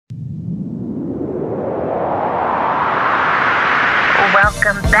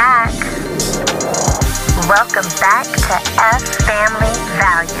Welcome back. Welcome back to F Family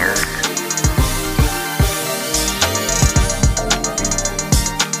Values.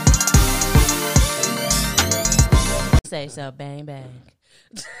 Say so, bang bang.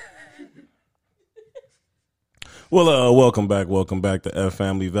 Well, welcome back to F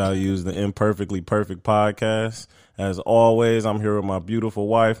Family Values, the Imperfectly Perfect podcast. As always, I'm here with my beautiful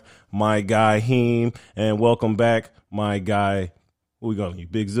wife, my guy Heem, and welcome back, my guy. What we going to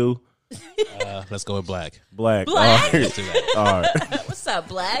Big Zoo? Let's go with Black. Black. Black? All right. What's up,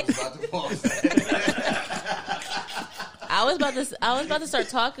 Black? I was about to start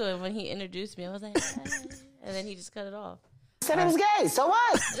talking when he introduced me. I was like, and then he just cut it off. Said it was gay, so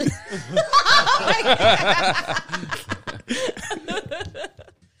what?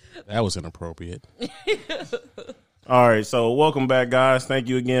 That was inappropriate. All right, so welcome back, guys. Thank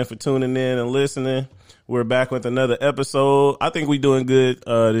you again for tuning in and listening. We're back with another episode. I think we doing good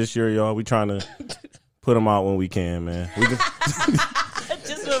this year, y'all. We trying to put them out when we can, man.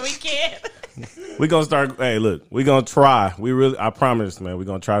 Just when we can. We gonna start. Hey, look, we gonna try. I promise, man. We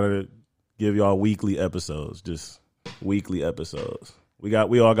gonna try to give y'all weekly episodes, just weekly episodes. We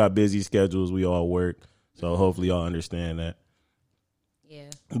all got busy schedules. We all work, so hopefully y'all understand that. Yeah.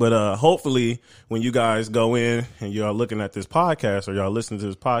 But hopefully when you guys go in and y'all looking at this podcast or y'all listening to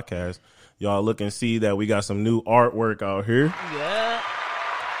this podcast, y'all look and see that we got some new artwork out here. Yeah.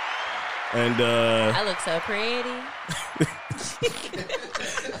 And I look so pretty.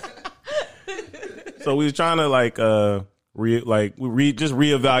 so we was trying to just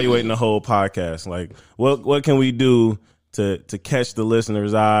reevaluating the whole podcast. Like what can we do to catch the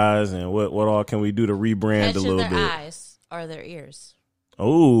listeners' eyes, and what all can we do to rebrand Catching a little their bit? eyes or their ears.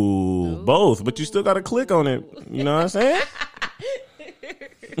 Ooh, both. But you still got to click on it. You know what I'm saying?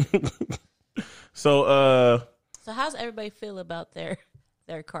 So how's everybody feel about their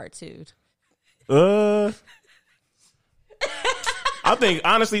cartoon? I think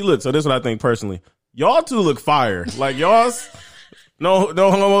honestly, look. So this is what I think personally. Y'all two look fire. Like y'all's no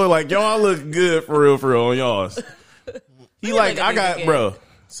homo. Like y'all look good for real on y'all's. He like I got bro.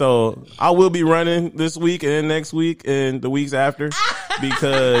 So I will be running this week and next week and the weeks after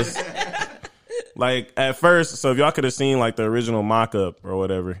because like at first. So if y'all could have seen like the original mock up or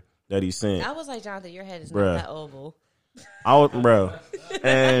whatever that he sent, I was like, Jonathan, your head is Bruh. not that oval. bro.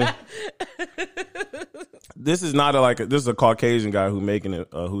 And this is not this is a Caucasian guy who's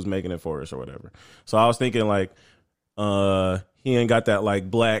making it for us or whatever. So I was thinking like, he ain't got that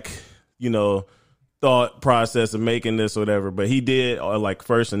like black, thought process of making this or whatever, but he did like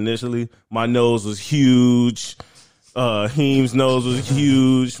first initially. My nose was huge. Heem's nose was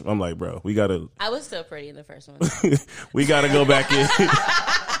huge. I'm like, bro, I was still pretty in the first one. we gotta go back in.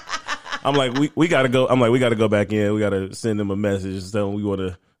 I'm like, we gotta go. I'm like, we gotta go back in. We gotta send him a message. So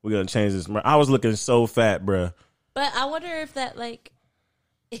we're gonna change this. I was looking so fat, bro. But I wonder if that like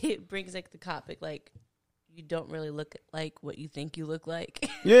it brings like the topic like you don't really look like what you think you look like.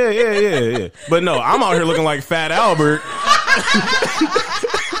 Yeah. But no, I'm out here looking like Fat Albert.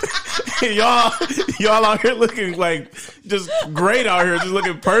 y'all out here looking like just great out here, just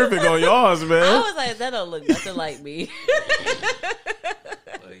looking perfect on y'all's, man. I was like, that don't look nothing like me.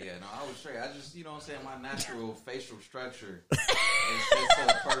 Yeah, no, I was straight. I just, you know what I'm saying, my natural facial structure is so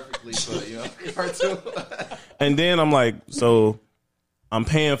perfectly for, cartoon. And then I'm like, so I'm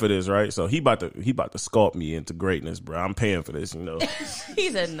paying for this, right? So he about to sculpt me into greatness, bro. I'm paying for this,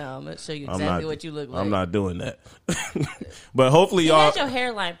 He said, no, I'm going to show you exactly what you look like. I'm not doing that. But hopefully you y'all... had your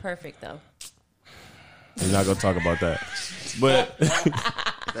hairline perfect, though. We're not going to talk about that. But...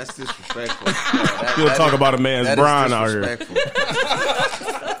 That's disrespectful. You'll talk about a man's Brian out here.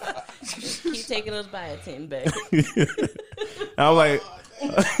 Keep taking those biotin back. I'm like...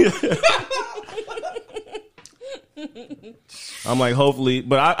 I'm like, hopefully,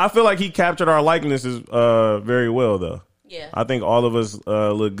 but I feel like he captured our likenesses very well, though. Yeah, I think all of us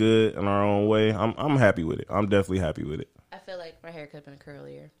look good in our own way. I'm happy with it. I'm definitely happy with it. I feel like my hair could have been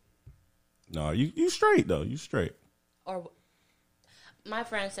curlier. No, you straight though. You straight. Or my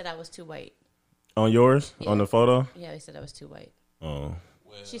friend said I was too white. On yours? Yeah. On the photo? Yeah, he said I was too white. Oh.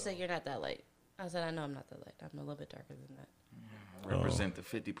 She said you're not that light. I said I know I'm not that light. I'm a little bit darker than that. Represent the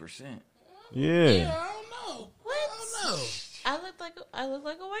 50%. Yeah. I don't know. What? I don't know. I look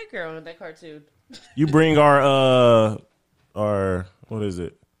like a white girl in that cartoon. You bring our what is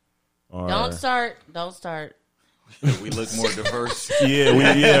it? Don't start. We look more diverse.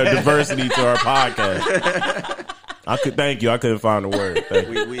 Diversity to our podcast. Thank you. I couldn't find the word. Thank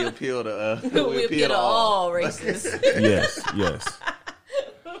you. We appeal to we appeal to all races. Yes.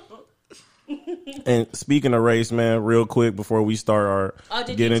 And speaking of race, man, real quick before we start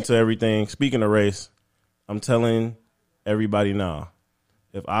get into everything. Speaking of race, I'm telling everybody now.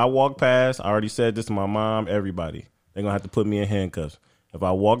 If I walk past, I already said this to my mom, everybody, they're gonna have to put me in handcuffs. If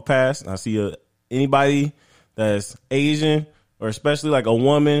I walk past and I see anybody that's Asian or especially like a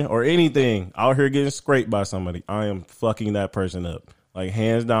woman or anything out here getting scraped by somebody, I am fucking that person up. Like,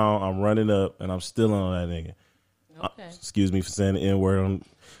 hands down, I'm running up and I'm stealing on that nigga. Okay. Excuse me for saying the N-word.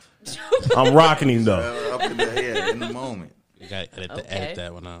 I'm rocking him though. Up in the head in the moment. You got to edit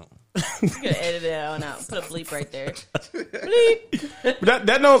that one out. You gotta edit that one out. Put a bleep right there. Bleep. But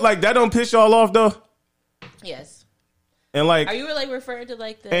that don't piss y'all off though. Yes. And like, are you like referring to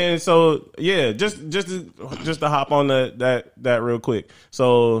like the? And so yeah, just to hop on that real quick.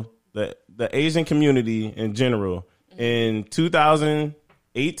 So the Asian community in general in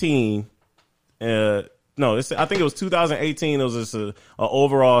 2018, I think it was 2018. There was just a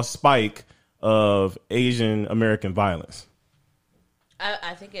overall spike of Asian American violence.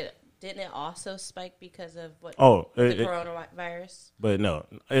 I think it didn't also spike because of what? The coronavirus. But no,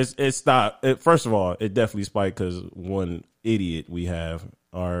 it stopped. First of all, it definitely spiked because one idiot we have,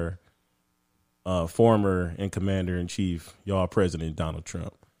 our former and commander in chief, y'all President Donald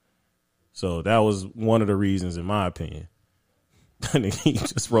Trump. So that was one of the reasons, in my opinion. He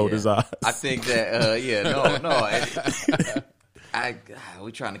just rolled his eyes. I think that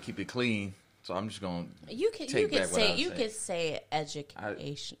we're trying to keep it clean. So I'm just gonna. You could say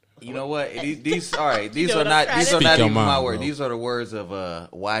education. You know what? These are not even my words. These are the words of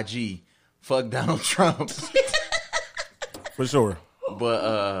YG. Fuck Donald Trump. For sure.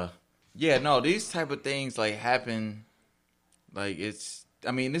 But these type of things like happen. Like this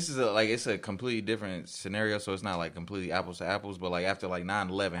is it's a completely different scenario. So it's not like completely apples to apples. But like after like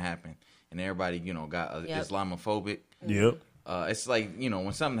 9/11 happened and everybody got Islamophobic. Yep. It's like,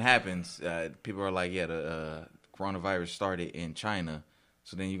 when something happens, people are like, the coronavirus started in China.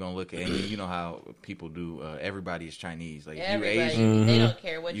 So then you're going to look at, and you know how people do, everybody is Chinese. Like, everybody, you Asian, they don't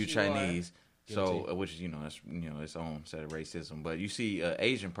care what you Chinese. Are. So, which is, that's, its own set of racism. But you see an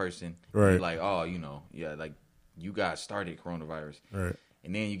Asian person, right? Like, like, you guys started coronavirus. Right.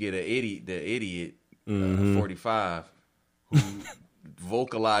 And then you get the idiot, 45, who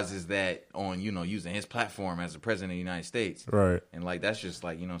vocalizes that on, using his platform as the president of the United States. Right. And like, that's just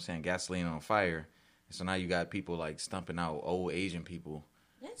like, gasoline on fire. And so now you got people like stumping out old Asian people.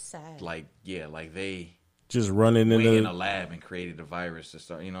 That's sad. Like, like they just running in a lab and created a virus to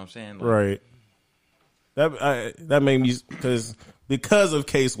start, you know what I'm saying? Like, right. That made me, because of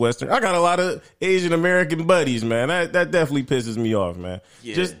Case Western, I got a lot of Asian American buddies, man. That definitely pisses me off, man.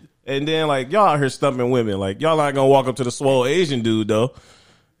 Yeah. And then, like, y'all out here stumping women. Like, y'all not going to walk up to the swole Asian dude, though.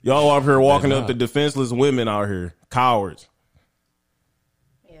 Y'all out here walking up to defenseless women out here. Cowards.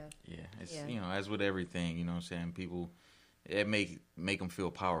 Yeah. It's, as with everything, you know what I'm saying? People, it make them feel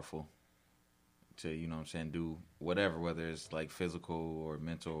powerful to, you know what I'm saying, do whatever, whether it's, like, physical or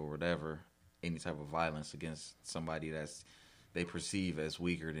mental or whatever, any type of violence against somebody that's they perceive as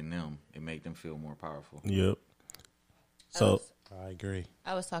weaker than them. It make them feel more powerful. Yep. So... I agree.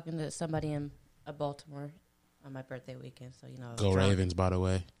 I was talking to somebody in Baltimore on my birthday weekend, so Go Ravens, by the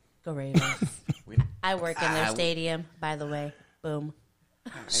way. Go Ravens. I work in their stadium, by the way. Boom.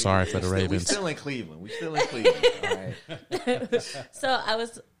 Sorry for the Ravens. We still in Cleveland. All right. So I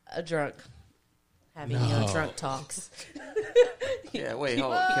was drunk, having drunk talks. Yeah. Wait.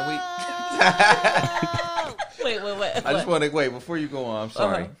 Hold on. Can we? Wait. I just want to wait before you go on. I'm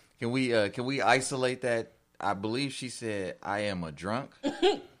sorry. Uh-huh. Can we isolate that? I believe she said, "I am a drunk."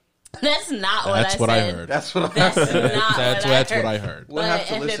 That's not what I said. That's what I heard. That's what I That's heard. not That's what I heard. We'll have But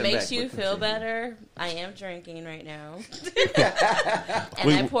to if it listen makes back, you but feel continue. better, I am drinking right now,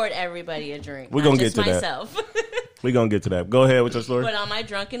 and I poured everybody a drink. We're not gonna just get to that. myself. We're going to get to that. Go ahead with your story. But on my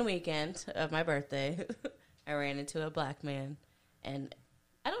drunken weekend of my birthday, I ran into a black man, and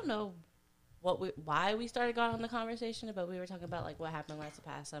I don't know why we started going on the conversation, but we were talking about like what happened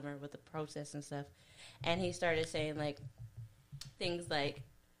past summer with the protests and stuff, and he started saying like things like,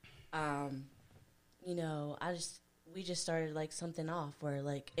 we just started like something off where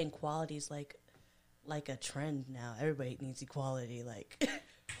like equality's like a trend now. Everybody needs equality. Like,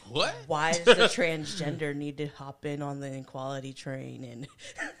 What? why does the transgender need to hop in on the equality train? And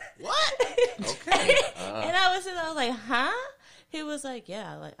What? Okay. and I was like, huh? He was like,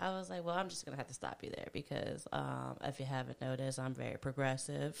 yeah. Like, I was like, well, I'm just gonna have to stop you there because if you haven't noticed, I'm very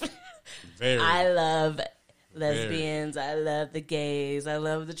progressive. Very. I love lesbians. I love the gays. I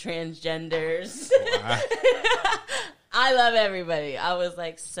love the transgenders. I love everybody. I was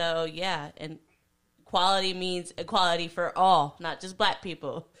like, so yeah, and equality means equality for all, not just black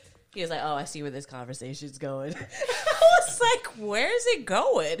people. He was like, "Oh, I see where this conversation's going." I was like, "Where's it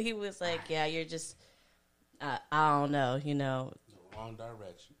going?" He was like, "Yeah, you're just, I don't know, Wrong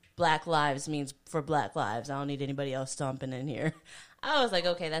direction. Black lives means for Black lives. I don't need anybody else stomping in here." I was like,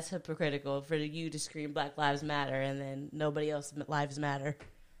 "Okay, that's hypocritical for you to scream Black Lives Matter and then nobody else lives matter."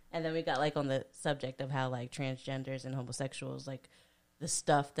 And then we got like on the subject of how like transgenders and homosexuals, like the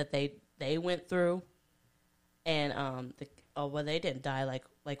stuff that they went through, and well, they didn't die like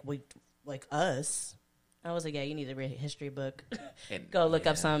us. I was like, yeah, you need to read a history book. Go look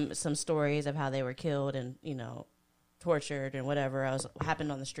up some stories of how they were killed and tortured and whatever else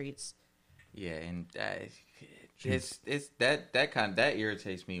happened on the streets. Yeah, and it's that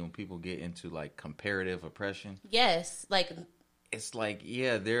irritates me when people get into like comparative oppression. Yes, like It's like,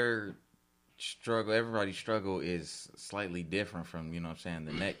 yeah, their struggle, everybody's struggle is slightly different from,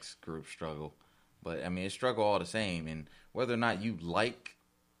 the next group struggle. But I mean, it's struggle all the same, and whether or not you like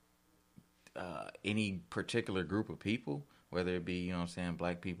any particular group of people, whether it be,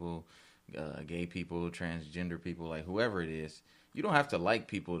 Black people, gay people, transgender people, like whoever it is, you don't have to like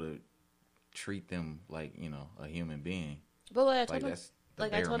people to treat them like, a human being. But what I told Like, him, that's the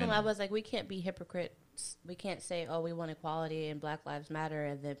like I bare told him, I minimum. was like, we can't be hypocrites. We can't say, oh, we want equality and Black Lives Matter,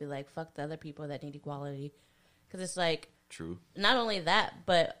 and then be like, fuck the other people that need equality. Because it's like, True. not only that,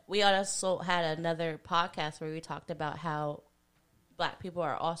 but we also had another podcast where we talked about how Black people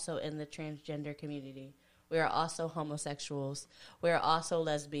are also in the transgender community. We are also homosexuals. We are also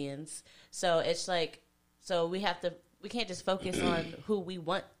lesbians. So it's like, we can't just focus on who we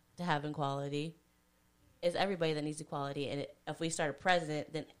want to have equality. It's everybody that needs equality. And if we start a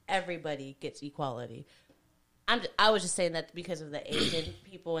president, then everybody gets equality. I was just saying that because of the Asian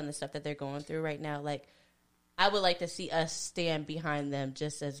people and the stuff that they're going through right now. Like, I would like to see us stand behind them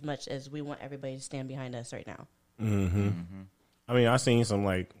just as much as we want everybody to stand behind us right now. Mm-hmm. I mean, I seen some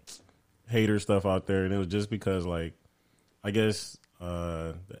like hater stuff out there, and it was just because like I guess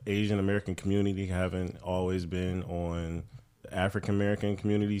the Asian American community haven't always been on the African American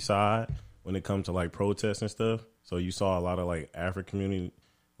community side when it comes to like protests and stuff. So you saw a lot of like African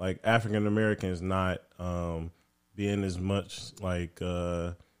Americans not being as much like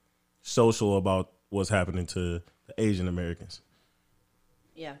social about what's happening to the Asian Americans.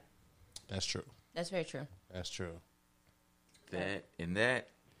 Yeah, That's true. that's very true. That's true. That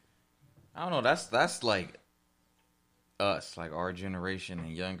I don't know, that's like us, like our generation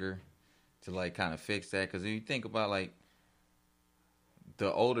and younger, to like kind of fix that. Because if you think about like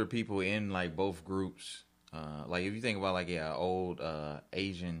the older people in like both groups, like if you think about like old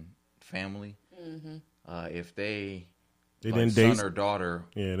Asian family, if they like didn't son date or daughter,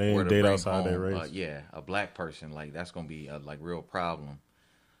 Yeah, they were didn't to date bring outside their home, race. a black person, like that's gonna be a like real problem.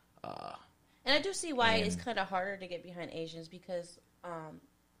 And I do see why it's kind of harder to get behind Asians because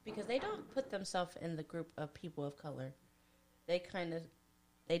they don't put themselves in the group of people of color. They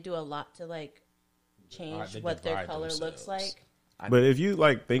do a lot to like change They what their divide color looks themselves. like. But if you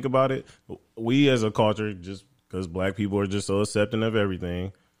like think about it, we as a culture, just because Black people are just so accepting of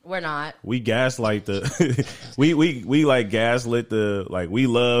everything, We're not. we gaslight the we like gaslit the like we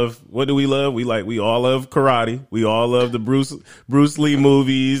love. What do we love? We all love karate. We all love the Bruce Lee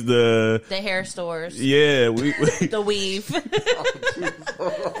movies. The hair stores. Yeah, we The weave.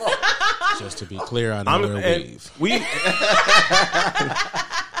 Just to be clear, I don't wear and weave. we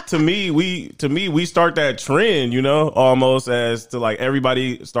to me we start that trend, almost as to like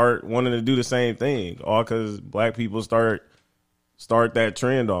everybody start wanting to do the same thing, all because Black people start that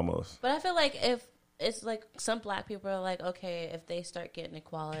trend almost. But I feel like if it's like some Black people are like, okay, if they start getting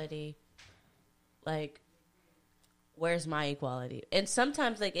equality, like, where's my equality? And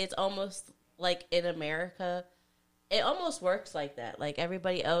sometimes like it's almost like in America, it almost works like that. Like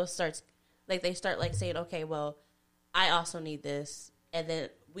everybody else starts, like they start like saying, okay, well, I also need this. And then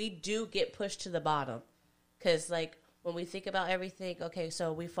we do get pushed to the bottom. Because like when we think about everything, okay,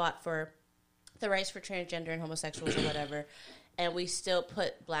 so we fought for the rights for transgender and homosexuals or whatever, and we still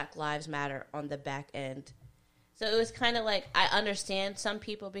put Black Lives Matter on the back end. So it was kind of like, I understand some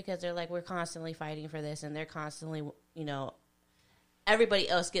people because they're like, we're constantly fighting for this, and they're constantly, everybody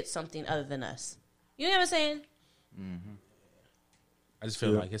else gets something other than us. You know what I'm saying? Mm-hmm. I just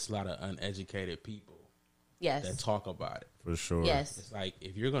feel like it's a lot of uneducated people Yes. that talk about it. For sure. Yes. It's like,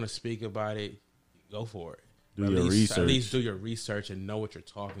 if you're going to speak about it, go for it. Do At your least- At research. least do your research and know what you're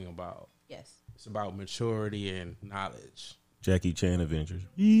talking about. Yes. It's about maturity and knowledge. Jackie Chan Adventures.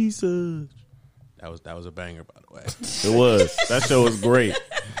 Research. That was a banger, by the way. It was. That show was great.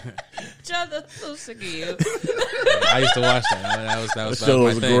 John, that's so sick of you. I used to watch that. That was show my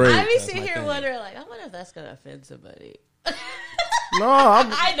was thing. great. I be That's sitting my here thing. wondering, like, I wonder if that's going to offend somebody. No, I'm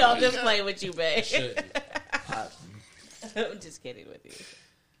I know. I'm just playing with you, babe. I'm just kidding with you.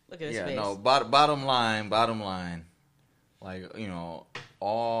 Look at his face. No. Bottom line. Like,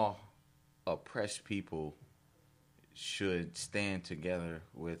 all oppressed people should stand together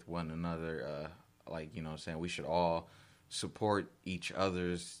with one another. Like, we should all support each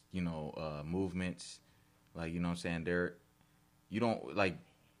other's, movements. Like,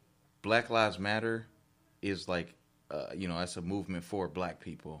 Black Lives Matter is like, that's a movement for black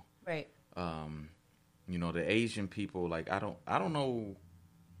people. Right. The Asian people, like, I don't know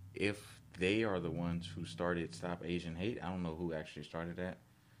if they are the ones who started Stop Asian Hate. I don't know who actually started that.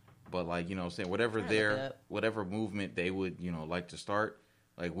 But, like, whatever movement they would, like to start,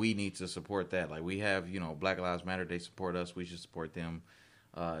 like, we need to support that. Like, we have, Black Lives Matter, they support us, we should support them.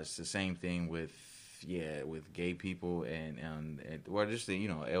 It's the same thing with gay people and just the,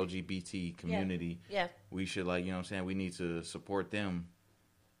 LGBT community. Yeah. We should, like, we need to support them,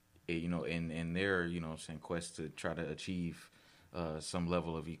 in their, quest to try to achieve some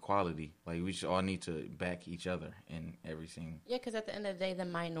level of equality. Like, we should all need to back each other in everything. Yeah, because at the end of the day, the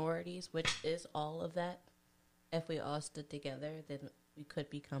minorities, which is all of that, if we all stood together, then we could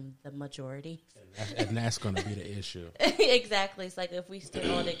become the majority. And that's going to be the issue. Exactly. It's like if we stood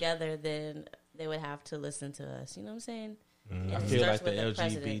all together, then they would have to listen to us. You know what I'm saying? I feel like the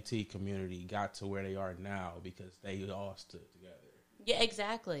LGBT community got to where they are now because they all stood together. Yeah,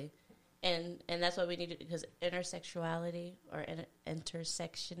 exactly. And that's what we need to do, because intersexuality or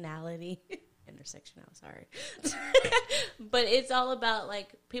intersectionality, sorry. But it's all about,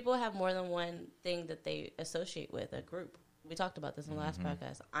 like, people have more than one thing that they associate with a group. We talked about this in the last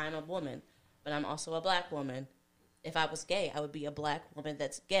podcast. I'm a woman, but I'm also a black woman. If I was gay, I would be a black woman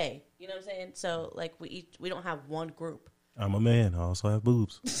that's gay. You know what I'm saying? So, like, we don't have one group. I'm a man. I also have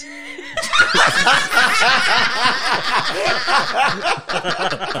boobs.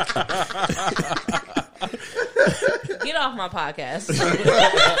 Get off my podcast.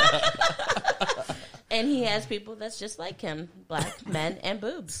 And he has people that's just like him, black men and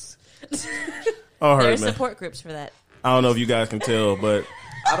boobs. All right, There's man. support groups for that. I don't know if you guys can tell, but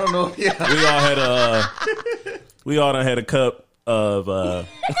I don't know. Yeah. we all done had a cup of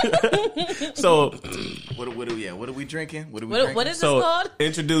so What are we drinking? What is this called?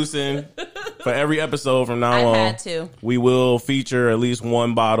 Introducing for every episode from now I on. had to. We will feature at least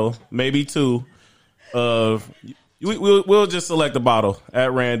one bottle, maybe two of. We'll just select a bottle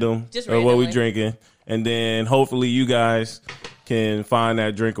at random Just of what we randomly. drinking, and then hopefully you guys can find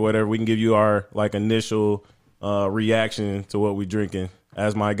that drink or whatever. We can give you our like initial reaction to what we drinking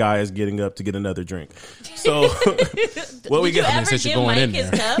as my guy is getting up to get another drink. So what we Did you got? ever Since you're give going Mike in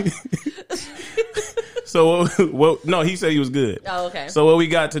his there. cup? So no, he said he was good. Oh, okay. So what we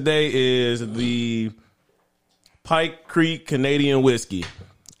got today is the Pike Creek Canadian whiskey,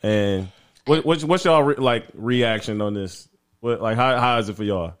 and what's y'all reaction on this? How is it for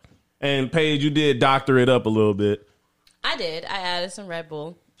y'all? And Paige, you did doctor it up a little bit. I did. I added some Red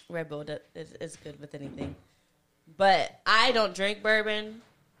Bull. Red Bull is good with anything. But I don't drink bourbon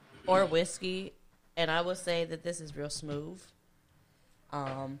or whiskey, and I will say that this is real smooth.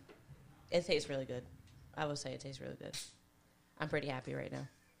 It tastes really good. I will say it tastes really good. I'm pretty happy right now.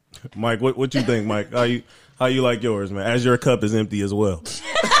 Mike, what you think, Mike? How you like yours, man? As your cup is empty as well.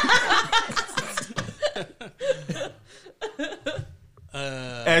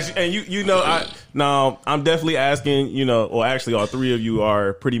 I'm definitely asking, well, actually all three of you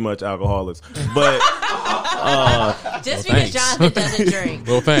are pretty much alcoholics, but Just because Jonathan doesn't drink.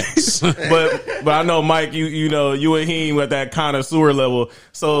 Well, thanks. but I know Mike, you and him at that connoisseur level.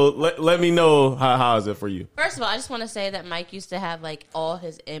 So let me know how is it for you? First of all, I just want to say that Mike used to have like all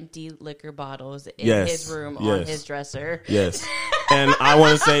his empty liquor bottles in his room on his dresser. Yes, and I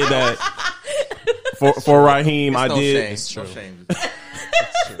want to say that for Raheem, I did. It's no shame.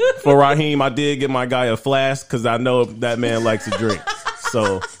 For Raheem, I did get my guy a flask because I know that man likes to drink.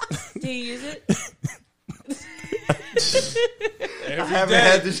 So, Do you use it? I haven't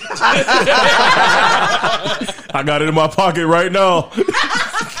had this. I got it in my pocket right now.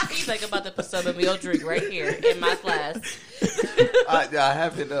 He's like about to put some of your drink right here in my flask. I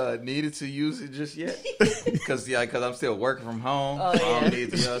haven't needed to use it just yet because I'm still working from home. Oh, yeah. I don't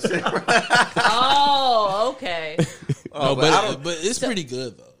need to. Oh, okay. No, but it's pretty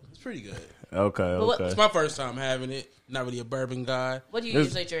good though. It's pretty good. Okay. It's my first time having it. Not really a bourbon guy. What do you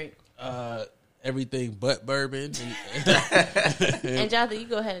usually drink? Everything but bourbon. And Jonathan, you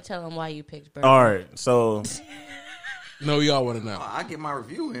go ahead and tell him why you picked bourbon. All right. So, No, we all want to know. I get my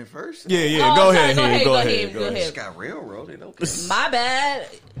review in first. yeah. Oh, Go sorry, ahead. go Go ahead. ahead. Just got railroaded. Okay. My bad.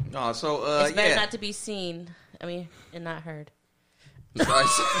 No, so It's better yeah. not to be seen. I mean, and not heard.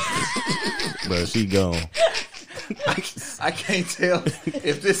 But she gone. I can't tell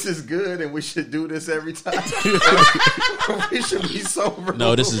if this is good and we should do this every time. We should be sober.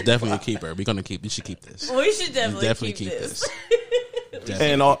 No, this is definitely a keeper. You should keep this. We should definitely keep this.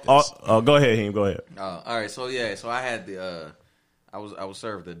 And go ahead, Heem. Go ahead. All right. So I had the I was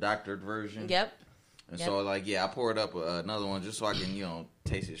served the doctored version. Yep. And so I poured up another one just so I can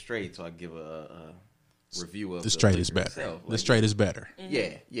taste it straight. So I give a review of the straight is better. Itself. The straight is better.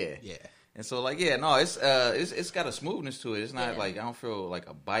 Yeah. And so it's got a smoothness to it. It's not like I don't feel like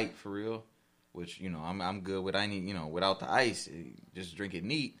a bite for real, which I'm good with. I need without the ice, just drink it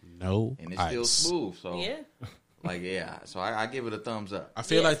neat. No, and it's still smooth. So so I give it a thumbs up. I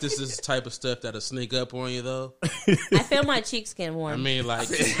feel like this is the type of stuff that'll sneak up on you though. I feel my cheeks getting warm. I mean, like.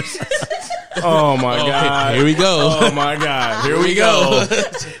 Oh my God! Here we go! Oh my God! Here we go!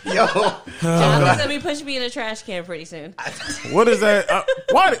 Yo, John's gonna be pushing me in a trash can pretty soon. What is that?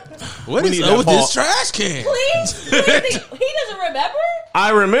 What is up with this trash can? Please, he doesn't remember.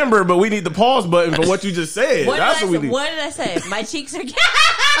 I remember, but we need the pause button for what you just said. That's what we need. What did I say? My cheeks are. God!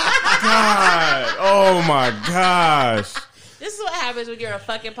 Oh my gosh! This is what happens when you're a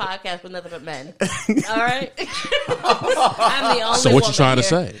fucking podcast with nothing but men. All right? I'm the only So what you woman trying to here.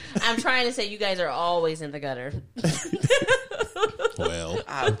 say? I'm trying to say you guys are always in the gutter. Well,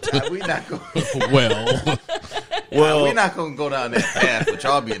 we not going. Well, we're not going to go down that path, but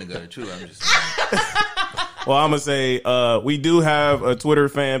y'all be in the gutter too. I'm just. Well, I'm gonna say we do have a Twitter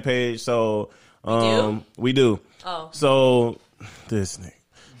fan page, so we do. Oh, so this nigga.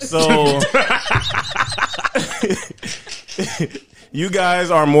 So you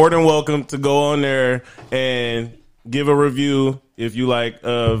guys are more than welcome to go on there and give a review if you like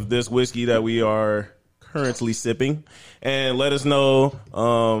of this whiskey that we are currently sipping, and let us know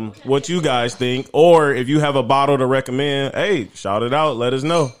what you guys think, or if you have a bottle to recommend, hey, shout it out, let us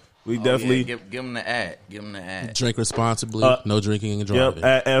know. We definitely give them the ad. Give them the ad. Drink responsibly. No drinking and driving.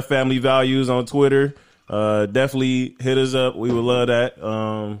 Yep, at Family Values on Twitter. Definitely hit us up. We would love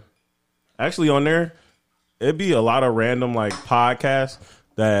that. Actually, on there, it'd be a lot of random like podcasts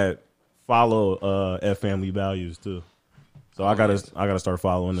that follow F Family Values too. So I gotta start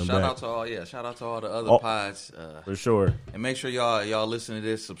following them. Shout out to all the other pods for sure. And make sure y'all listen to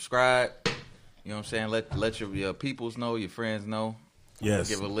this. Subscribe. You know what I'm saying? Let your peoples know, your friends know. Yes.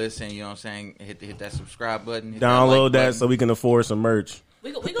 Give a listen. You know what I'm saying? Hit that subscribe button. Download that like so we can afford some merch.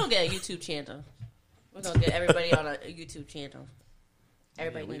 we gonna get a YouTube channel. We're gonna get everybody on a YouTube channel.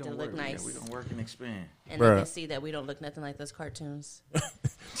 Everybody needs to look nice. We gonna work and expand. And they can see that we don't look nothing like those cartoons.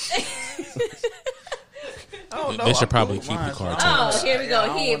 They should probably keep the cartoons. Oh, here we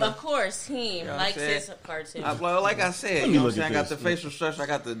go. Heem, of course. Heem likes his cartoons. Like I said, you know what I'm saying? I got the facial structure. I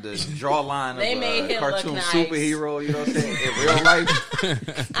got the jawline They made of him cartoon look nice. superhero. You know what I'm saying? In real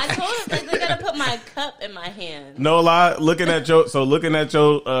life. I told him they gotta put my cup in my hand. No lie. Looking at your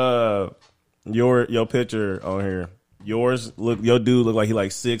your picture on here. Your dude look like he like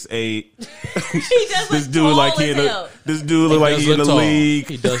 6'8". He does This look dude tall like he as in hell. this dude look like he in the tall. league.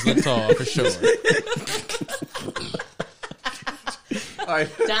 He does look tall for sure. All right.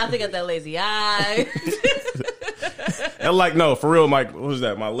 Jonathan got that lazy eye. And like, no, for real, Mike, what was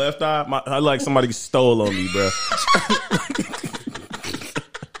that? My left eye? I like somebody stole on me, bro.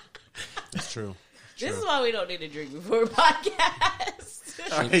 It's true. This is why we don't need to drink before a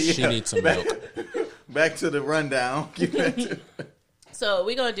podcast. She needs some milk. Back to the rundown. So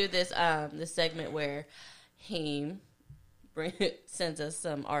we're gonna do this this segment where Heem sends us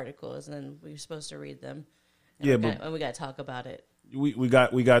some articles and we're supposed to read them. And we got to talk about it. We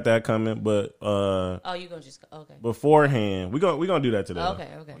got that coming, but oh, you gonna just okay beforehand we gonna do that today. okay.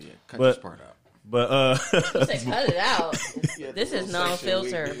 Cut But- this part out. But You said cut it out. This is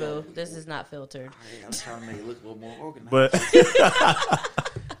non-filtered, boo. This is not filtered. I'm trying to make it look a little more organized. but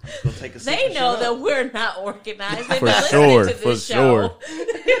Go take a sip They and know shut that up. we're not organized. They've For been sure, listening to for this show. sure.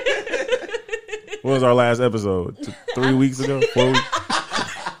 What was our last episode? 3 weeks ago? 4 weeks?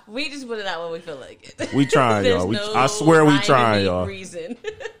 We just put it out when we feel like it. We trying, There's y'all. no I swear we rhyme trying, or y'all. reason.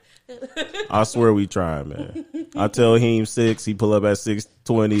 I swear we trying, man. I tell him 6, he pull up at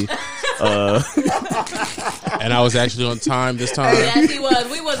 6:20. And I was actually on time this time. Yes, he was.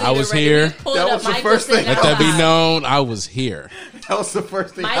 We wasn't I even was ready. here. We pulled That up. was the Mike first was sitting thing. Let that be outside. known, I was here. That was the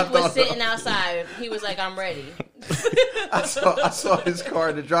first thing I Mike was thought sitting of. outside. He was like, "I'm ready." I saw his car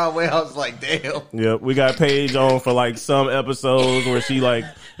in the driveway. I was like, damn. Yep, we got Paige on for like some episodes where she like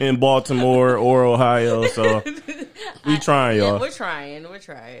in Baltimore or Ohio. So we trying, Yeah, y'all. we're trying.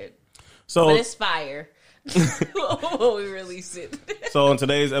 But So it's fire when we release it. So in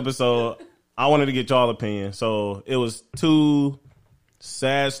today's episode, I wanted to get y'all opinion. So it was two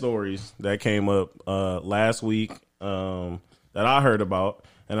sad stories that came up last week that I heard about,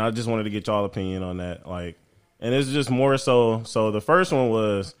 and I just wanted to get y'all opinion on that. Like, and it's just more so. So the first one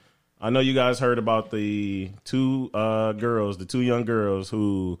was, I know you guys heard about the two young girls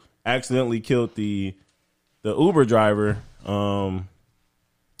who accidentally killed the Uber driver. I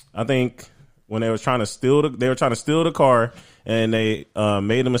think when they were trying to steal the car, and they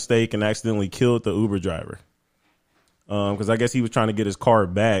made a mistake and accidentally killed the Uber driver. Because I guess he was trying to get his car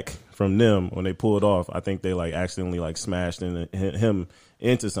back from them when they pulled off. I think they like accidentally like smashed him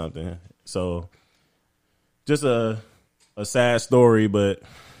into something. So just a sad story, but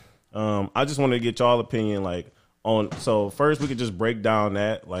I just wanted to get y'all opinion like on. So first we could just break down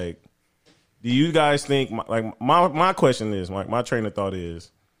that. Like, do you guys think my question is, my train of thought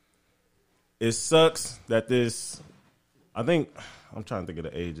is, it sucks that this. I think I'm trying to think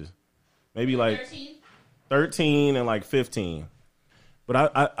of the ages, maybe like 13 and like 15.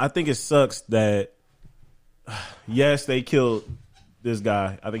 But I think it sucks that, yes, they killed this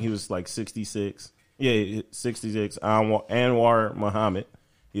guy. I think he was like 66. Yeah, 66. Anwar Muhammad.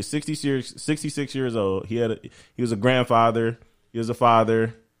 He's 66 years old. He was a grandfather. He was a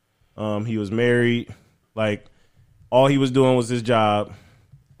father. He was married. Like, all he was doing was his job.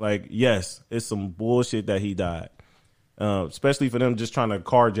 Like, yes, it's some bullshit that he died. Especially for them just trying to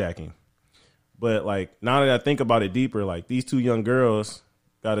carjack him. But, like, now that I think about it deeper, like, these two young girls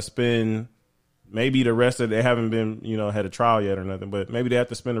got to spend maybe the rest of, they haven't been, had a trial yet or nothing, but maybe they have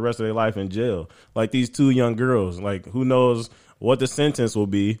to spend the rest of their life in jail. Like, these two young girls, like, who knows what the sentence will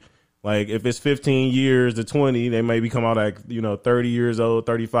be. Like, if it's 15 years to 20, they maybe come out like, 30 years old,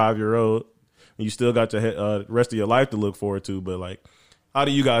 35-year-old. You still got the rest of your life to look forward to. But, like, how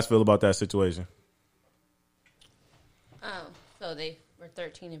do you guys feel about that situation? So they were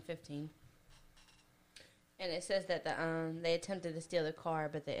 13 and 15. And it says that they attempted to steal the car,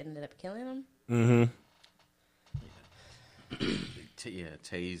 but they ended up killing them. Mm-hmm.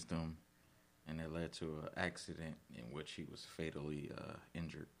 Tased him, and it led to an accident in which he was fatally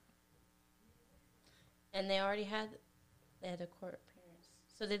injured. And they had a court appearance.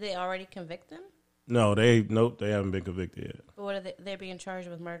 So did they already convict them? No, they haven't been convicted yet. But what are they're being charged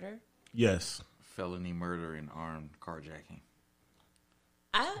with murder? Yes. Felony murder and armed carjacking.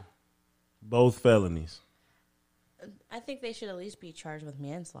 Both felonies. I think they should at least be charged with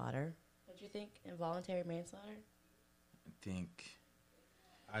manslaughter. Don't you think? Involuntary manslaughter? I think.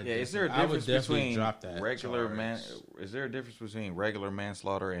 Is there a difference between Is there a difference between regular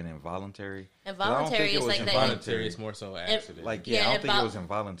manslaughter and involuntary? Involuntary is like involuntary is more so accident. I don't think it was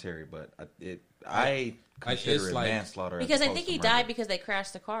involuntary, but I consider it manslaughter. Because I think he died because they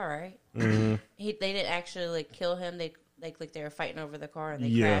crashed the car, right? Mm-hmm. They didn't actually like kill him. They were fighting over the car and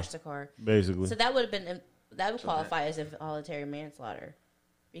they crashed the car. Basically, so that would qualify as involuntary manslaughter,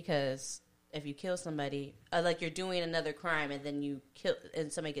 because if you kill somebody, like you're doing another crime and then you kill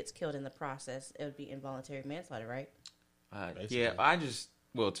and somebody gets killed in the process, it would be involuntary manslaughter, right?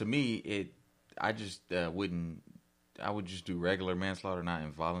 To me, I would just do regular manslaughter, not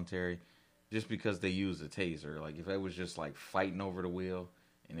involuntary, just because they use a taser. Like if it was just like fighting over the wheel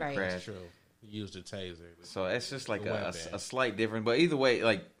and it crashed, use the taser. So it's just like a slight difference. But either way,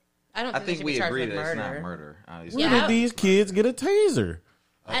 like I think we agree that it's not murder. Where did these kids get a taser?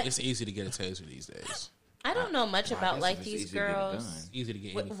 It's easy to get a taser these days. I don't know much about like these girls. It's easy to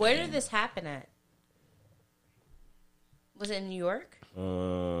get anything. Where did this happen at? Was it in New York?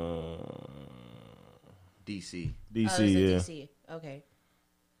 DC. DC. Okay.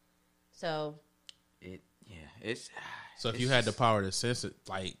 So. So if you had the power to sense it,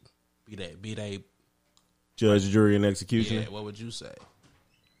 like be they judge, jury, and execution. Yeah, what would you say?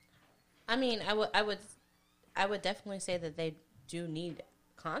 I mean, I would definitely say that they do need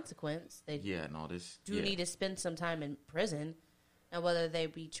consequence. They need to spend some time in prison. Now, whether they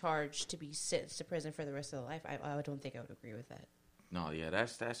be charged to be sentenced to prison for the rest of their life, I don't think I would agree with that. No, yeah,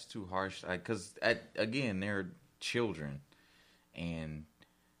 that's too harsh. Because again, they're children, and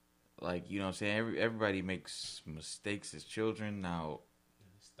like what I'm saying, everybody makes mistakes as children. Now,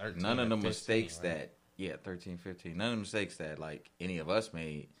 none of the mistakes 13, 15, none of the mistakes that like any of us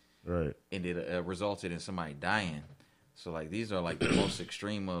made, right, ended resulted in somebody dying. So, like, these are, like, the most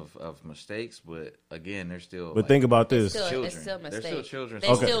extreme of mistakes, but, again, they're still... But think about this. Children. It's still a mistake. They're still children.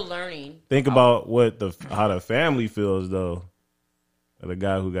 They're still learning. Think about how the family feels, though, of the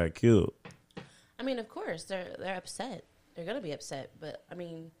guy who got killed. I mean, of course, they're upset. They're going to be upset. But, I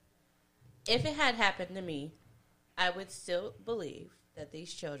mean, if it had happened to me, I would still believe that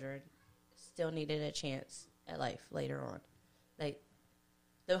these children still needed a chance at life later on. Like...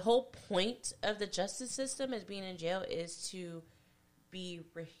 The whole point of the justice system as being in jail is to be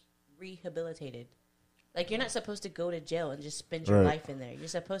rehabilitated. Like, you're not supposed to go to jail and just spend your life in there. You're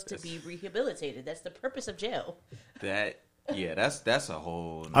supposed to be rehabilitated. That's the purpose of jail. That's a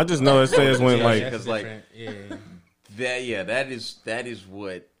whole. I just know it says when like because like that is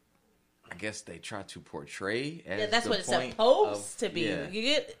what I guess they try to portray. As that's the what it's point supposed of, to be. Yeah. You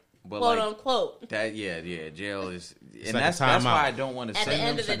get But quote like, unquote. Jail is, and like that's why I don't want to At say the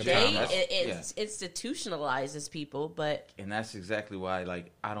end of the them. day, it institutionalizes people, but And that's exactly why,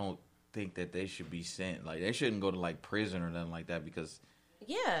 like, I don't think that they should be sent. Like, they shouldn't go to like prison or nothing like that because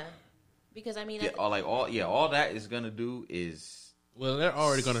I mean, all that is gonna do is they're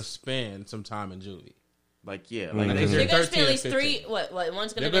already gonna spend some time in juvie. like they're they're going to spend at least 3. What?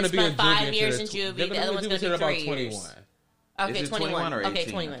 One's going to spend 5 years in juvie. The other one's going to do 3 years. Okay, 21. Or 18? Okay,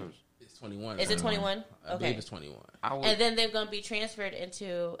 21. It's 21. Is it 21? I believe it's 21. And then they're going to be transferred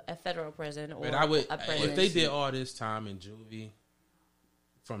into a federal prison or I would, a prison. if they did all this time in juvie,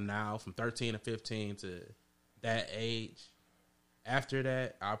 from 13 to 15 to that age, after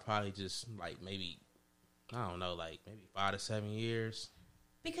that, I'll probably just like maybe 5 to 7 years.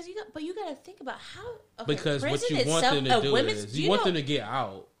 Because you got to think about how. Okay, because what you want them to do is you want them to get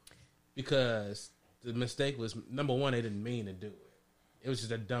out because the mistake was, number one, they didn't mean to do it. It was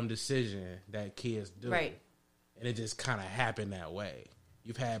just a dumb decision that kids do. Right. And it just kind of happened that way.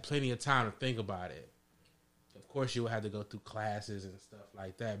 You've had plenty of time to think about it. Of course, you will have to go through classes and stuff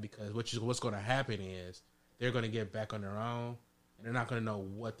like that because what's going to happen is they're going to get back on their own and they're not going to know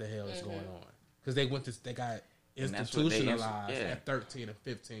what the hell is going on. Because they got institutionalized at 13 or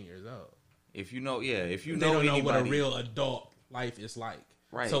 15 years old. If you know they don't know what a real adult life is like.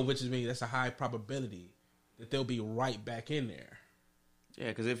 Right. So, which means that's a high probability that they'll be right back in there. Yeah,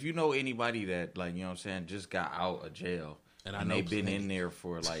 because if you know anybody that, like, you know what I'm saying, just got out of jail and they've been in there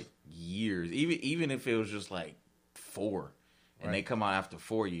for like years, even if it was just like 4, and they come out after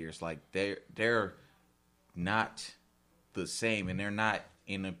 4 years, like they're not the same, and they're not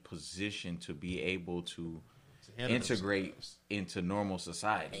in a position to be able to integrate into normal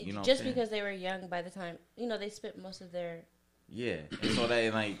society. You know, just because they were young by the time they spent most of their and so they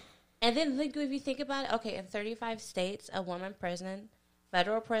like. And then if you think about it, okay, in 35 states, a woman prison,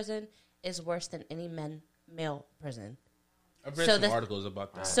 federal prison, is worse than any male prison. I've read some articles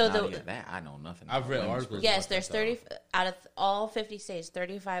about that. That I know nothing. I've read articles. Yes, there's 30 out of all 50 states.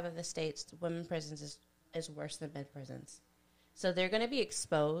 35 of the states, women prisons is worse than men prisons. So they're going to be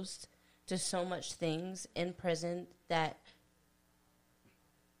exposed to so much things in prison that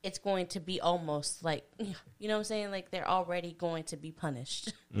it's going to be almost like, you know what I'm saying? Like, they're already going to be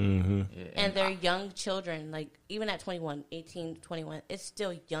punished. Mm-hmm. Yeah, and they're young children, like, even at 21, 18, 21, it's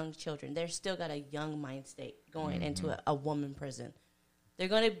still young children. They're still got a young mind state going into a woman prison. They're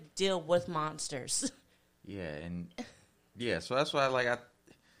going to deal with monsters. So that's why,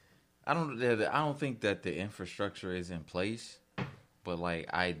 I don't think that the infrastructure is in place, but,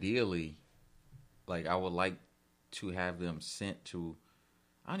 like, ideally, like, I would like to have them sent to,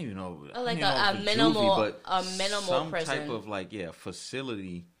 I don't even know. Like a minimal some prison. type of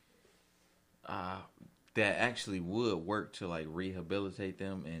facility that actually would work to like rehabilitate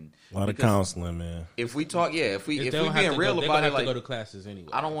them and a lot of counseling, man. If we talk, if we being real about it, like, go to classes anyway.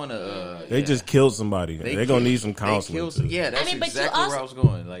 I don't want to. They just killed somebody. They're gonna need some counseling. That's exactly where I was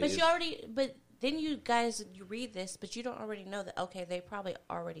going. Like, but then you read this, but you don't already know that. Okay, they probably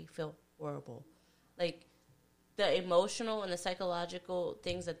already feel horrible, like. The emotional and the psychological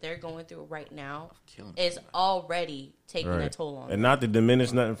things that they're going through right now is already taking a toll on them. And not to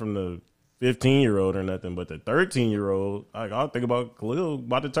diminish nothing from the 15-year-old or nothing, but the 13-year-old, like, I'll think about Khalil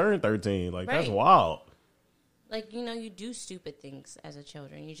about to turn 13. Like, that's wild. Like, you do stupid things as a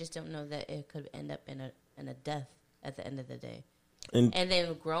children. You just don't know that it could end up in a death at the end of the day. And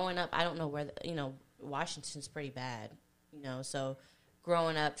then growing up, I don't know where, Washington's pretty bad, so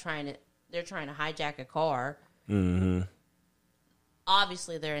growing up they're trying to hijack a car. Mm-hmm.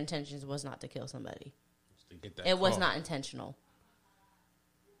 Obviously, their intentions was not to kill somebody. It was not intentional.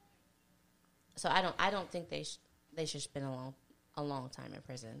 So I don't think they should spend a long time in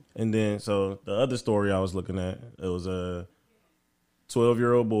prison. And then, so the other story I was looking at, it was a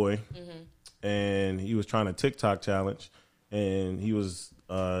 12-year-old boy, and he was trying a TikTok challenge, and he was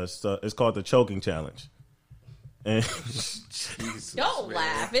it's called the choking challenge. And don't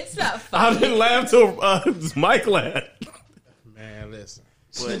laugh. It's not funny. I didn't laugh till Mike laughed. Man, listen.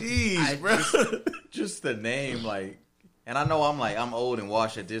 Jeez, bro. Just the name, like, and I know I'm old and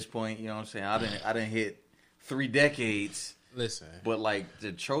washed at this point. You know what I'm saying? I didn't hit 3 decades. Listen, but like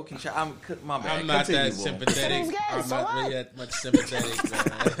the choking, I'm not that sympathetic. I'm not really that much sympathetic.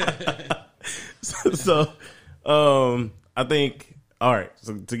 So, I think all right.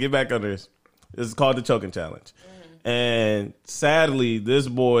 So to get back on this is called the choking challenge. And sadly, this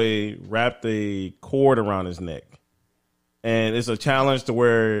boy wrapped a cord around his neck. And it's a challenge to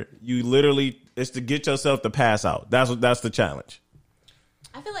where you literally, it's to get yourself to pass out. That's the challenge.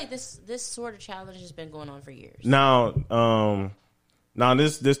 I feel like this sort of challenge has been going on for years. Now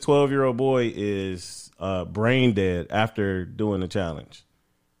this 12-year-old boy is brain dead after doing the challenge.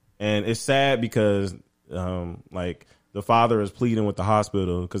 And it's sad because like the father is pleading with the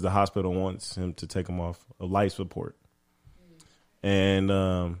hospital because the hospital wants him to take him off of life support. And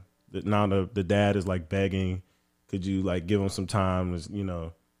now the dad is like begging, could you like give him some time? You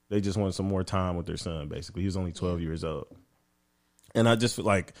know, they just want some more time with their son. Basically, he was only 12 years old. And I just feel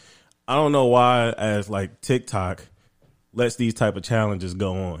like, I don't know why as like TikTok lets these type of challenges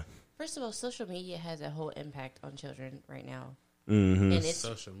go on. First of all, social media has a whole impact on children right now. Mm-hmm. And it's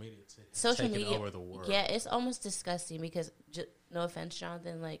social media taking over the world. Yeah, it's almost disgusting because, no offense,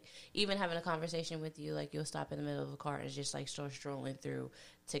 Jonathan, like even having a conversation with you, like you'll stop in the middle of a car and just like start strolling through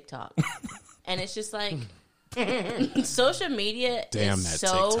TikTok. And it's just like, social media is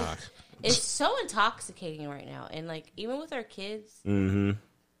TikTok. It's so intoxicating right now. And like, even with our kids, Mm-hmm.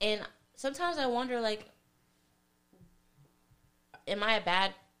 and sometimes I wonder, like, am I a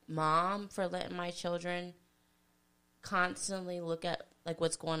bad mom for letting my children constantly look at like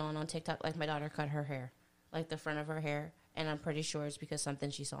what's going on TikTok? Like my daughter cut her hair, like the front of her hair, and I'm pretty sure it's because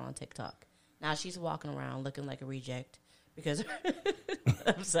something she saw on TikTok. Now she's walking around looking like a reject because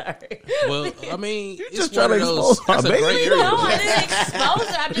I'm sorry. Well, I mean, it's just one trying of to those. expose my That's a baby. great No, area. I didn't expose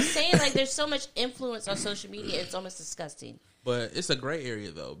her. I'm just saying, like, there's so much influence on social media. It's almost disgusting. But it's a gray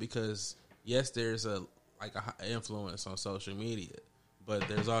area though, because yes, there's a influence on social media, but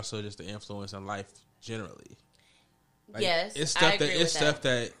there's also just the influence on life generally. Like, Yes, it's I stuff agree that with it's stuff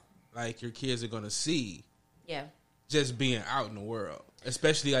that like your kids are gonna see Yeah. just being out in the world,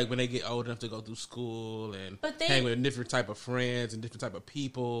 especially like when they get old enough to go through school and hang with different type of friends and different type of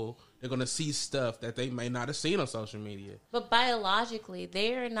people. They're gonna see stuff that they may not have seen on social media. But biologically,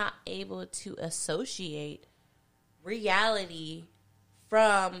 they are not able to associate reality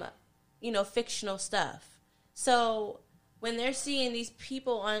from, fictional stuff. So when they're seeing these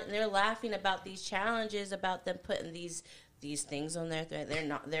people on, they're laughing about these challenges, about them putting these things on there.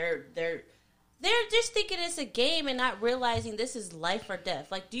 They're just thinking it's a game and not realizing this is life or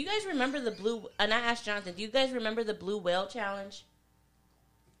death. Like, do you guys remember and I asked Jonathan, do you guys remember the blue whale challenge?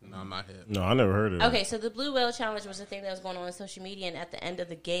 No, I'm not hip. No, I never heard of it. Okay, so the blue whale challenge was a thing that was going on social media, and at the end of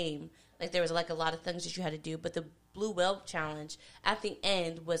the game, like there was like a lot of things that you had to do, but the blue whale challenge at the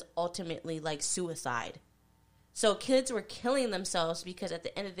end was ultimately like suicide. So kids were killing themselves because at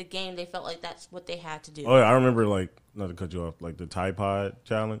the end of the game, they felt like that's what they had to do. Oh, yeah, I remember, like, not to cut you off, like the Tide Pod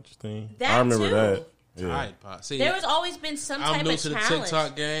challenge thing. That I remember too. that. Yeah. Tide Pod. See, There was always been some I'm type new of to the challenge.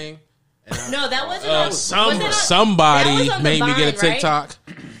 TikTok game. No, that wasn't on. Somebody that was on the made me get a Vine, right? TikTok.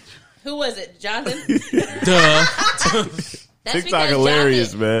 Who was it, Jonathan? Duh. That's TikTok because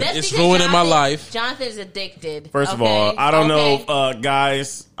hilarious, man. that's It's because ruining my life. Jonathan's addicted. First of okay? all, I don't Okay? know,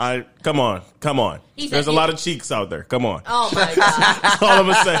 guys. Come on. He said There's a you- lot of cheeks out there. Come on. Oh my god! That's all I'm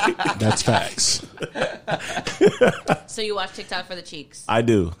gonna say. That's facts. So you watch TikTok for the cheeks? I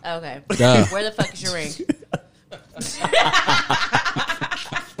do. Okay. Duh. Where the fuck is your ring?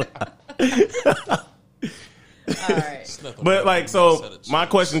 All right. But like, so my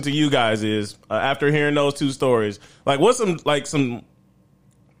question to you guys is, after hearing those two stories, like, what's some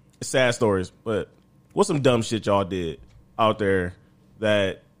sad stories, but what's some dumb shit y'all did out there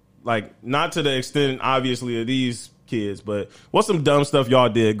that, like, not to the extent obviously of these kids, but what's some dumb stuff y'all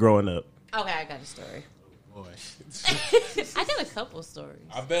did growing up? Okay, I got a story. Boy. I got a couple stories.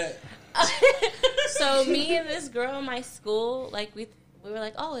 I bet. So me and this girl in my school, like we were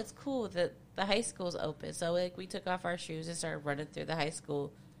like, oh, it's cool that the high school's open. So like we took off our shoes and started running through the high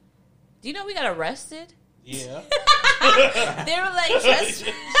school. Do you know we got arrested? Yeah. They were like,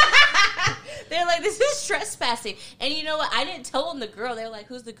 they're like, this is trespassing. And you know what? I didn't tell them the girl. They were like,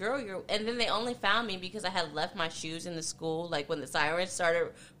 who's the girl? And then they only found me because I had left my shoes in the school. Like when the sirens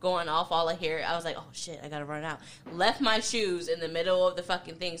started going off, all I hear, I was like, oh shit, I gotta run out. Left my shoes in the middle of the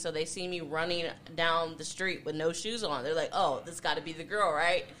fucking thing. So they see me running down the street with no shoes on. They're like, oh, this gotta be the girl,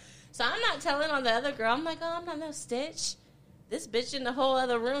 right? So I'm not telling on the other girl. I'm like, oh, I'm not no Stitch. This bitch in the whole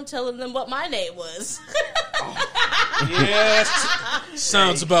other room telling them what my name was. Yeah.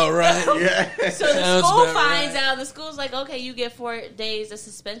 Sounds about right. Yeah. So the Sounds school about finds right. out. The school's like, okay, you get 4 days of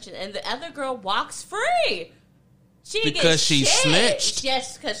suspension. And the other girl walks free. She Because gets she shit. snitched.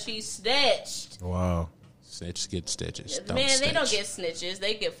 Yes, because she snitched. Wow. Snitches get stitches. They don't get snitches.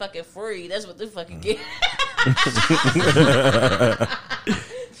 They get fucking free. That's what they fucking get.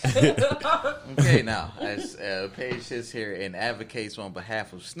 Okay, now as Paige sits here and advocates on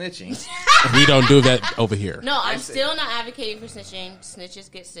behalf of snitching, we don't do that over here. No, I'm still not advocating for snitching.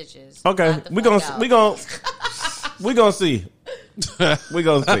 Snitches get stitches. Okay, we gonna see. We gonna see.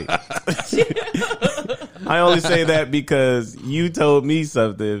 I only say that because you told me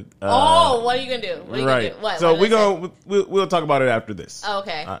something. What are you gonna do? What are you right. gonna do? What? So what we'll talk about it after this. Oh,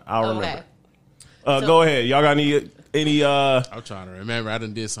 okay. I'll remember. Go ahead. Y'all got any? I'm trying to remember. I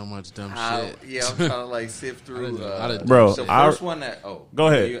done did so much dumb shit. Yeah, I'm trying to like sift through. Bro, the first one that go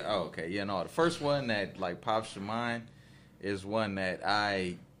ahead. The first one that like pops to mind is one that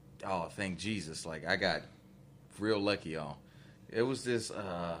thank Jesus, like I got real lucky on. It was this.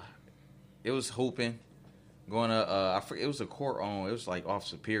 It was hooping, going to. I forget. It was a court on. It was like off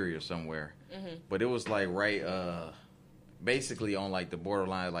Superior somewhere, but it was like right. Basically on like the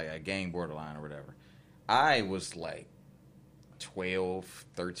borderline, like a gang borderline or whatever. I was like 12,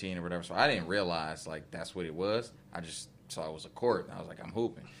 13 or whatever, so I didn't realize like that's what it was. I just saw it was a court, and I was like, I'm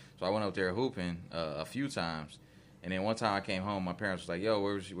hooping. So I went up there hooping a few times, and then one time I came home, my parents was like, yo,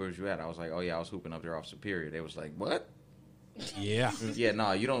 where was you at? I was like, oh yeah, I was hooping up there off Superior. They was like, what? Yeah. Yeah,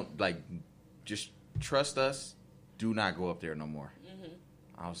 no, you don't, like, just trust us. Do not go up there no more.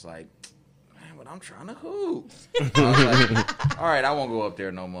 I was like, man, but I'm trying to hoop. I was like, all right, I won't go up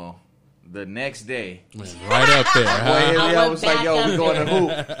there no more. The next day, right up there. I was like, yo, we going to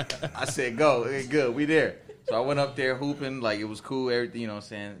hoop. I said, go. Good, we there. So I went up there hooping. Like, it was cool. Everything, you know what I'm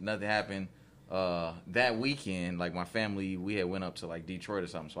saying? Nothing happened. That weekend, like, my family, we had went up to, like, Detroit or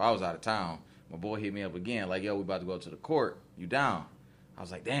something. So I was out of town. My boy hit me up again. Like, yo, we about to go to the court. You down? I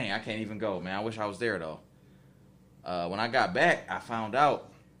was like, dang, I can't even go, man. I wish I was there, though. When I got back, I found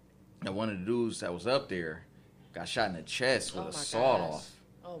out that one of the dudes that was up there got shot in the chest with a sawed-off.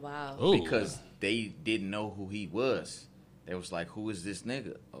 Oh, wow. Ooh. Because they didn't know who he was. They was like, who is this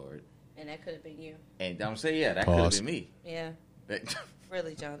nigga? And that could have been you. And I'm saying, yeah, that could have been me. Yeah.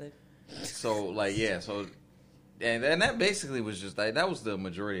 Really, Jonathan. So, like, yeah, so, and that basically was just, like, that was the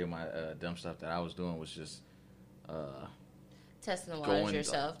majority of my dumb stuff that I was doing was just, testing the waters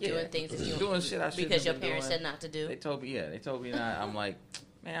yourself, doing things that you doing shit I because your parents said not to do. They told me not. I'm like,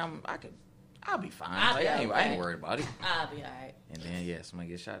 man, I'll be fine. I ain't worried about it. I'll be all right. And then, somebody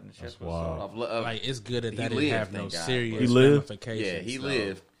gets shot in the chest. Like, it's good that didn't have no serious he lived? ramifications. Yeah, he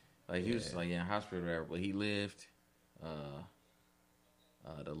lived. Like, he was, like, in hospital or whatever, but he lived.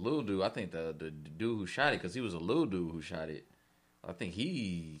 The little dude, I think the dude who shot it, because he was a little dude who shot it, I think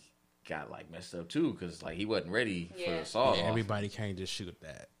he got, like, messed up, too, because, like, he wasn't ready for the assault. Yeah, everybody can't just shoot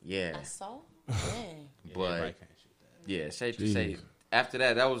that. Yeah. Assault? Dang. But, everybody can't shoot that. Yeah, safe to say, after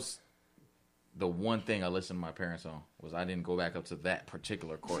that was the one thing I listened to my parents on, was I didn't go back up to that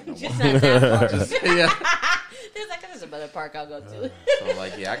particular court no more. Just not that far. Yeah. There's another park I'll go to. So,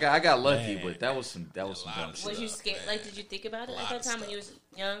 like, yeah, I got lucky, but that was some dumb shit. Was you scared? Like, did you think about it at that time when you was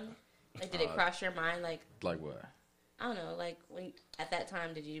young? Like, did it cross your mind? Like what? I don't know. Like, when at that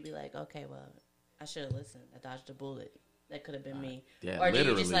time, did you be like, okay, well, I should have listened. I dodged a bullet. That could have been me. Yeah, or did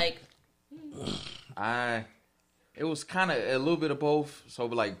literally. you just like? It was kind of a little bit of both. So,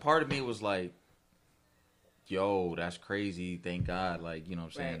 but, like, part of me was like, yo, that's crazy. Thank God. Like, you know what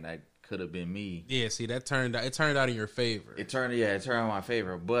I'm saying? That could have been me. Yeah, see, it turned out in your favor. It turned out in my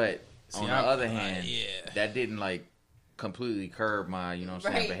favor. But on the other hand, that didn't, like, completely curb my, you know what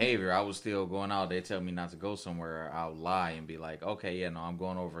I'm saying, behavior. I was still going out. They tell me not to go somewhere. I'll lie and be like, okay, yeah, no, I'm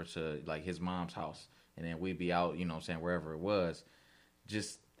going over to, like, his mom's house. And then we'd be out, you know what I'm saying, wherever it was.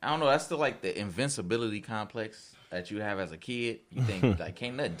 Just, I don't know. That's still, like, the invincibility complex that you have as a kid. You think, like,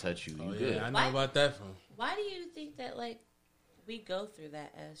 can't nothing touch you. You good. I know about that from. Why do you think that, like, we go through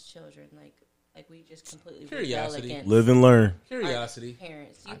that as children? Like we just completely rebel against live and learn. Curiosity.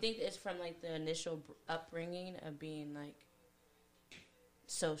 Parents. Do you think it's from, like, the initial upbringing of being, like,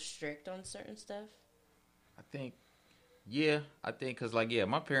 so strict on certain stuff? I think because, like, yeah,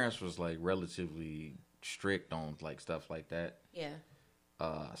 my parents was, like, relatively strict on, like, stuff like that. Yeah.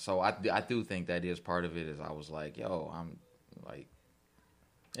 So I do think that is part of it. Is I was like, yo, I'm like,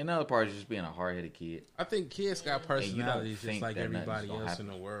 another part is just being a hard-headed kid. I think kids got personalities just like everybody else in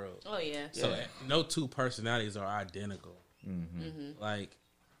the world. Oh yeah. So no two personalities are identical. Like,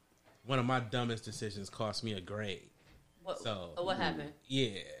 one of my dumbest decisions cost me a grade. What happened?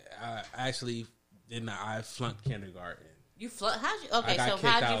 Yeah, I flunked kindergarten. You flunked? How'd you flunk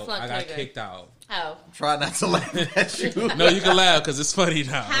kindergarten? I got kicked out. How? Try not to laugh at you. No, you can laugh because it's funny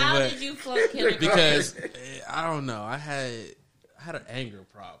now. How did you flunk kindergarten? Because I don't know. I had an anger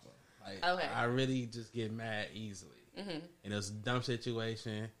problem. Like, Okay. I really just get mad easily. And it's a dumb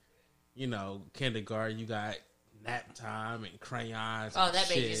situation. You know, kindergarten, you got nap time and crayons. Oh, and that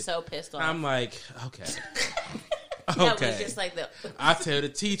made shit. you so pissed off. I'm like, okay. That was Okay. just like the I tell the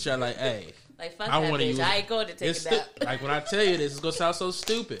teacher, like, hey, like fuck I that wanna bitch. use- I ain't going to take it's a nap. like when I tell you this, it's gonna sound so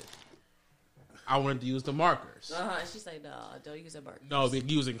stupid. I wanted to use the markers. She's like, no, don't use a marker. No, been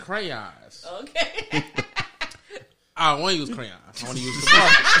using crayons. Okay. I don't want to use crayons. I want to use the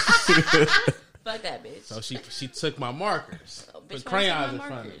markers. Fuck that bitch. So she took my markers, Oh, bitch, put why crayons you in take my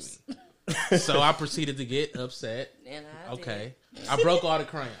front markers? of me. So I proceeded to get upset. And I Okay, I broke all the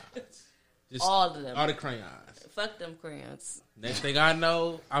crayons. Just All of them. All the crayons. Fuck them crayons. Next thing I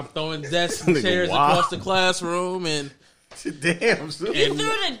know, I'm throwing desks and Nigga, chairs wow. across the classroom, and Damn, You Sue. threw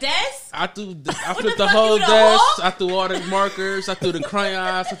the desk? I flipped the fuck, whole you the desk. Hulk? I threw all the markers. I threw the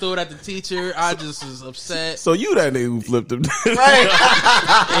crayons. I threw it at the teacher. I just was upset. So you that nigga who flipped him. Right.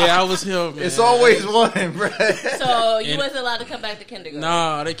 Yeah, I was him. Man. It's always one, bro. So you And- wasn't allowed to come back to kindergarten.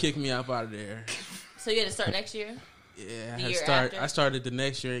 No, they kicked me out of there. So you had to start next year? Yeah, The I, year had start, after? I started the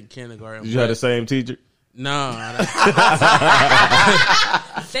next year in kindergarten. You had the but- same teacher? No.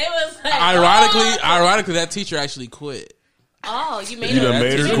 They was like, Ironically, that teacher actually quit. oh, you made You her done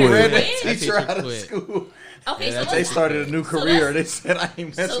made her teacher quit. Read That that quit? teacher teacher out of quit. school. Okay, Yeah, so They let's started a new career. They said, I ain't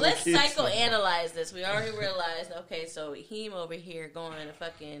messing So with let's kids. psychoanalyze this. We already realized, okay, so him over here going to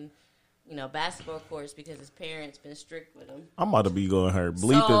fucking, basketball courts because his parents been strict with him. I'm about to be going her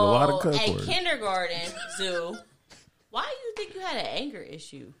bleeping a lot of cuss at words. kindergarten, Zoo, why do you think you had an anger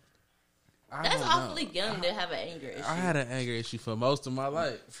issue? That's don't know. awfully young to have an anger issue. I had an anger issue for most of my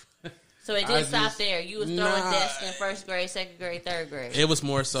life. So it I didn't stop just- there. You was throwing Nah. desks in first grade, second grade, third grade. It was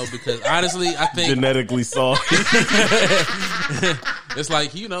more so because honestly, I think Genetically soft. it's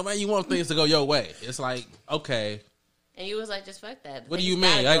like, man, you want things to go your way. It's like, okay, And you was like, just fuck that. what do Things you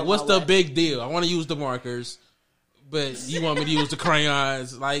gotta mean? go Like, what's my the way. big deal? I want to use the markers, but you want me to use the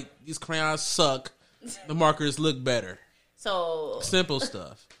crayons. Like, these crayons suck. The markers look better. So Simple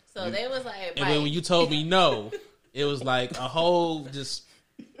stuff. they was like, And then when you told me no, it was like a whole just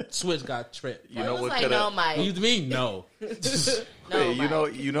switch got tripped. You know was what like, could no, have? Mike. What do you mean no? No, Hey,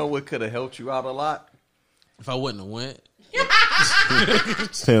 Mike. you know what could have helped you out a lot? If I wouldn't have went,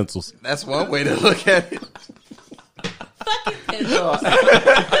 Stencils. That's one way to look at it.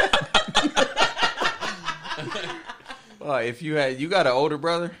 If you got an older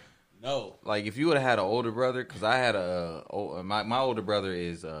brother, no. like if you would have had an older brother, because I had my older brother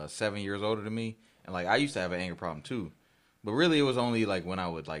is 7 years older than me, and like I used to have an anger problem too, but really it was only like when I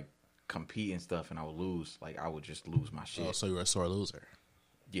would like compete and stuff and I would lose, like I would just lose my shit. Oh, so you were a sore loser.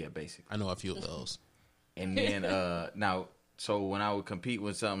 Yeah, basically. I know a few of those. And then so when I would compete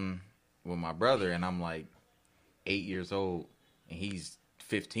with something with my brother, and I'm like 8 years old and he's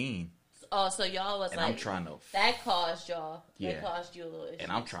 15, Oh, so y'all was and like, I'm trying to that caused y'all. Yeah. That caused you a little issue.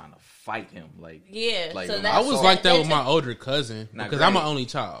 and I'm trying to fight him, like Yeah, like so when that's I was saw- like that with They my older cousin Not because I'm an great. only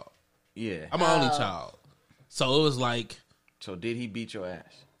child. yeah. I'm an only child. So it was like, So did he beat your ass?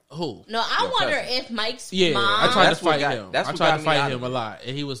 who? No, I Your wonder cousin. if Mike's Yeah, mom. I tried to That's what fight got- him. that's I what tried got to me fight out him of a it. lot,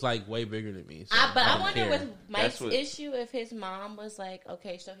 and he was like way bigger than me. So But I don't wonder care. with Mike's That's what- issue if his mom was like,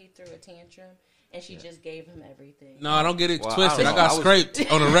 okay, so he threw a tantrum and she just gave him everything. No, I don't get it Well, I twisted. don't I know. got I was- scraped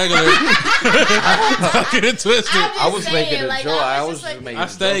on a regular. Don't get it twisted. I'm I was just making saying, a like, joke. I was was just just like- making I a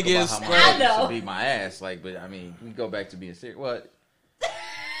stay joke about against how my I dad know. used to beat my ass. Like, but I mean, we go back to being serious. What?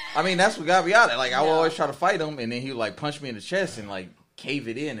 I mean, that's what got me out of it. Like, I would No. always try to fight him, and then he would like punch me in the chest and like cave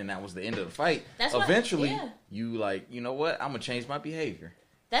it in, and that was the end of the fight. That's what- Eventually, yeah. you like, you know what? I'm gonna change my behavior.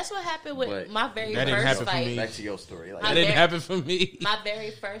 That's what happened with But my very that didn't first happen for fight. me. Back to your story. Like, My That didn't very- happen for me. My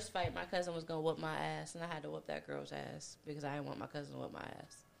very first fight, my cousin was gonna whoop my ass, and I had to whoop that girl's ass because I didn't want my cousin to whoop my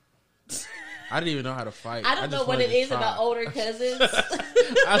ass. I didn't even know how to fight. I don't know just what wanted it to is try. about older cousins.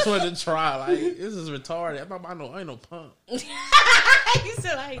 I just wanted to try. Like, this is retarded. I ain't no punk. You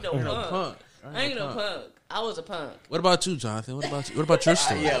said I ain't no I ain't no punk. punk. I ain't no punk. I was a punk. What about you, Jonathan? What about your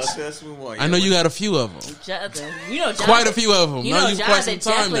story? yeah, let's move on. I know you got a few of them. Jonathan, you know, Jonathan, Quite a few of them. You Known know, you for quite Jonathan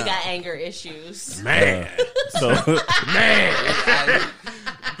some time definitely now. got anger issues. Man, So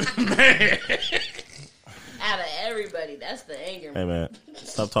Out of everybody, that's the anger. hey man,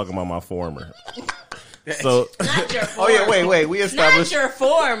 stop talking about my former. So Not your Oh former. yeah, wait. We Not established. your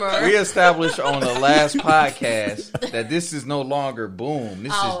former. We established on the last podcast that this is no longer Boom.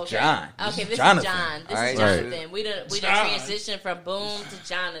 This is okay. John. Okay, this Jonathan, is John. This all is right? Jonathan. We done John. transitioned from Boom to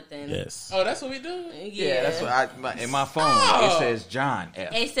Jonathan. yes, oh, that's what we do. Yeah, that's what in my phone it says John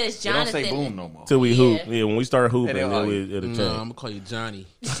F. It says They don't Jonathan. say Boom no more. till we Yeah. hoop. Yeah, when we start hooping, Hey, they- then it'll No, change. I'm gonna call you Johnny.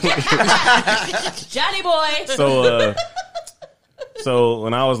 Johnny boy. So So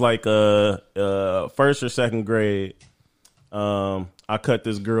when I was like first or second grade, I cut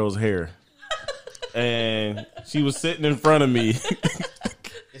this girl's hair, and she was sitting in front of me.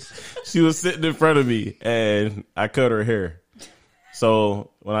 She was sitting in front of me, and I cut her hair. So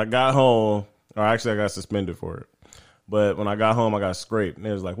when I got home, or actually I got suspended for it. But when I got home, I got scraped, and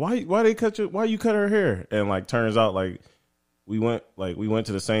it was like, why you cut her hair? And like, turns out like we went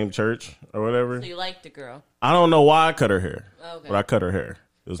to the same church or whatever. So you liked the girl? I don't know why I cut her hair, Okay. but I cut her hair.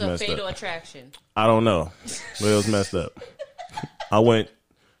 It was So messed fatal up. attraction. I don't know, but it was messed up. I went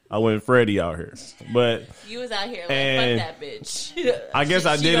Freddie out here, but You was out here like, And fuck that bitch. I guess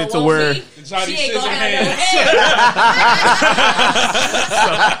I She did don't it to want where me. Johnny She ain't gonna have no hair.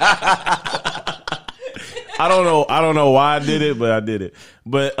 I don't know why I did it, but I did it.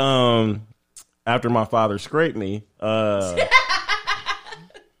 But after my father scraped me,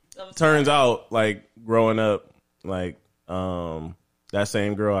 turns out like growing up, like that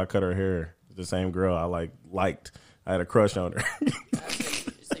same girl I cut her hair, the same girl I liked. I had a crush on her.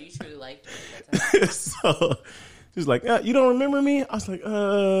 So you truly liked her. So she's like, you don't remember me? I was like,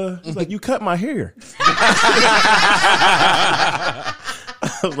 she's like, you cut my hair.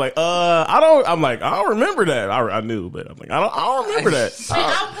 I was like, I don't remember that. I knew, but I'm like, I don't remember that.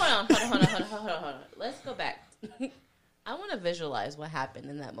 Hold on. Let's go back. I want to visualize what happened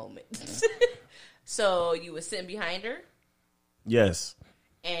in that moment. So you were sitting behind her, Yes.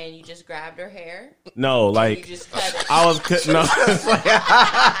 and you just grabbed her hair. No, You like just cut it. I was cutting. No,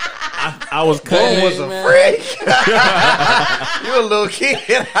 I was cutting. Boom was a freak. You a little kid.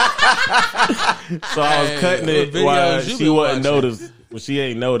 So I was cutting what it videos while you she been wasn't watching? noticed. Well, she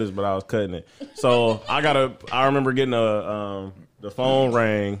ain't noticed, but I was cutting it. So I remember getting the phone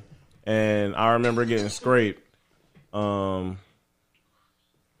rang, and I remember getting scraped. I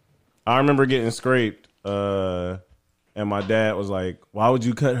remember getting scraped, and my dad was like, "Why would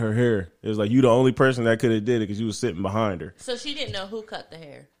you cut her hair?" It was like, you the only person that could have did it because you was sitting behind her. So she didn't know who cut the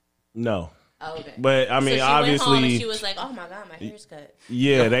hair. No. Oh, okay. But I mean, so she obviously, went home and she was like, "Oh my god, my hair's cut."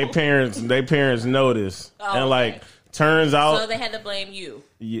 yeah, they parents noticed, Oh, and like okay. turns out So they had to blame you,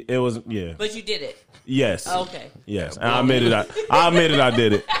 it was but you did it. yes, Okay. yes, and I admitted I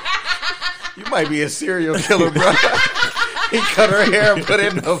did it. You might be a serial killer, bro. He cut her hair and put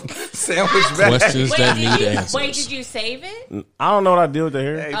it in a sandwich bag. Questions that need answers. Wait, did you save it? I don't know what I did with the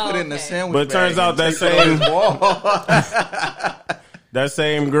hair. He put it in a okay. sandwich But it bag turns out and that taped it on his wall. That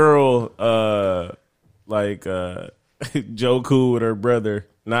same girl, Joe cool with her brother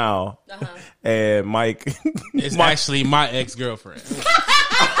now, and Mike. It's actually my ex-girlfriend.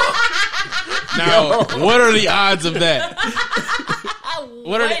 Now, what are the odds of that?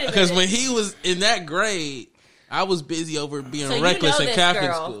 Because when he was in that grade, I was busy over being So reckless you in know Catholic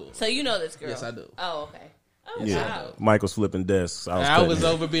this girl. school. So you know this girl. Yes, I do. Oh, okay. Oh, Yeah, wow. Mike was flipping desks. I cutting was it.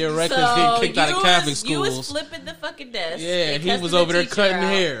 over being reckless, So getting kicked out of Catholic You was schools. flipping the fucking desk. Yeah, and he was cussing the over there teacher cutting out,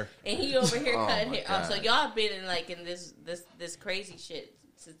 hair. and he over here cutting my hair. God. So y'all been in in this crazy shit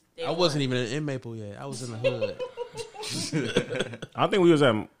since day I wasn't one. even in Maple yet. I was in the hood. I think we was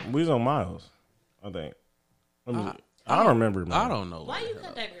on Miles. I think. I don't remember. Man. I don't know. Why you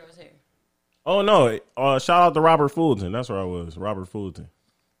cut that girl's hair? Oh no! Shout out to Robert Fulton. That's where I was. Robert Fulton.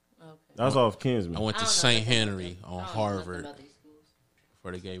 Okay. That's off Kinsman. I went to I don't know St. nothing Henry about on I don't know nothing Harvard about these schools.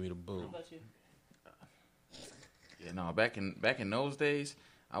 before they gave me the boot. How about you? Yeah, no, back in those days,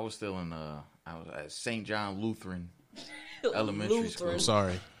 I was still in I was at St. John Lutheran Elementary School. I'm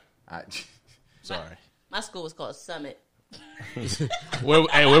sorry. I, Sorry. My school was called Summit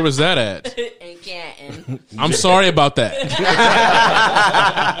Where was that at? in Canton. I'm sorry about that.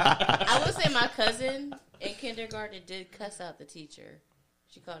 I would say my cousin in kindergarten did cuss out the teacher.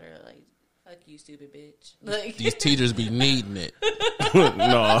 She called her like, "Fuck you, stupid bitch." Like These teachers be needing it.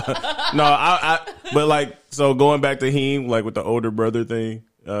 no. But like, so going back to him, like with the older brother thing,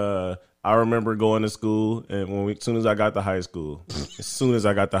 I remember going to school, and as soon as I got to high school,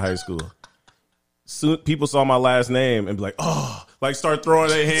 people saw my last name and be like, "Oh," like start throwing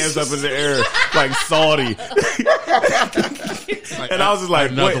their hands up in the air, like salty. And I was just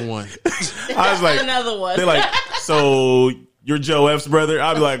like, another wait. one. I was like, another one. they're like, "So you're Joe F's brother?"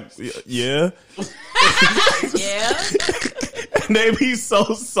 I'd be like, "Yeah." Yeah. And they be so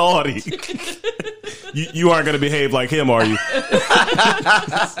salty. You aren't gonna behave like him, are you?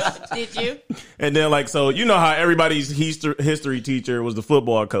 Did you? And then like, so you know how everybody's history teacher was the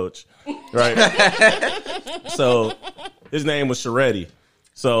football coach, right? So his name was Sharetti.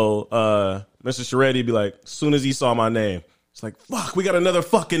 So Mr. Sharetti be like, as soon as he saw my name, It's like, fuck, we got another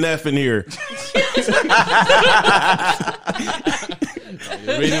fucking F in here.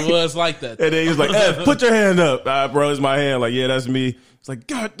 It really was like that. And then he was like, F, put your hand up. I rose my hand like, yeah, that's me. It's like,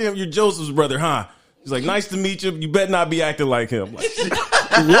 God damn, you're Joseph's brother, huh? He's like, nice to meet you. You better not be acting like him. Like,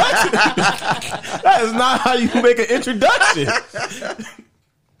 what? That is not how you make an introduction.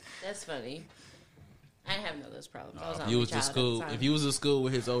 That's funny. I didn't have none of those problems. I was If you was in school, if you was in school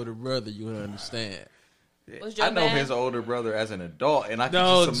with his older brother, you would understand. Was Joe I know bad? his older brother as an adult, and I can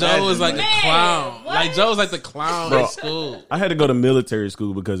No, just Joe imagine, was like a clown. what? Like Joe was like the clown Bro. at school. I had to go to military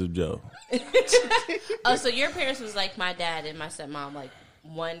school because of Joe. Oh, so your parents was like my dad and my stepmom. Like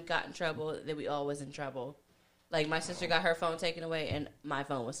one got in trouble, then we all was in trouble. Like my sister got her phone taken away, and my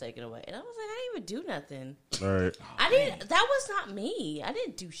phone was taken away, and I was like, I didn't even do nothing. All right. I didn't. That was not me. I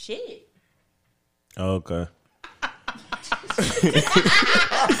didn't do shit. Okay.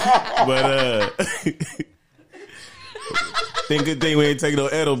 But good thing we ain't taking no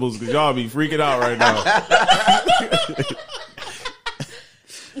edibles because y'all be freaking out right now.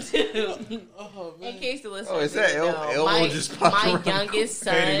 In case the listeners is that didn't know, Elmo just popped my around? youngest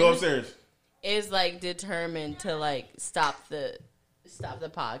son Hey, go upstairs. is like determined to like stop the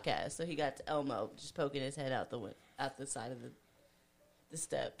podcast. So he got to Elmo just poking his head out the side of the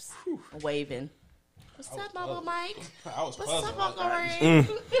steps, waving. What's up, Uncle Mike? What's up, Uncle Ray?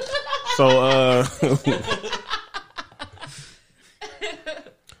 So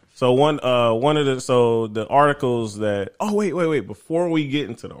so one of the articles that wait before we get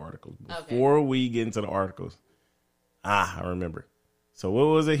into the articles I remember. So what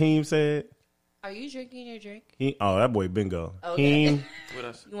was it Heem said? Are you drinking your drink? That boy bingo. Okay. Heem,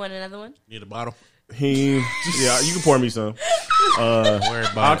 You want another one? Need a bottle? yeah, you can pour me some.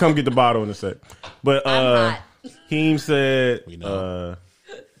 I'll come get the bottle in a sec. But I'm hot. Heem said, We know.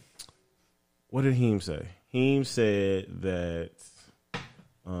 what did Heem say? Heem said that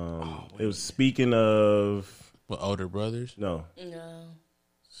it was speaking of With older brothers? no. No.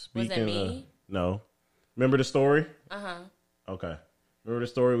 Speaking me? No. Remember the story? Uh-huh. Okay. Remember the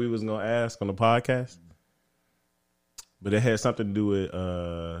story we was gonna ask on the podcast? But it had something to do with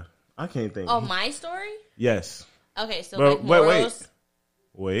I can't think. Oh, my story? Yes. Okay, so But like morals.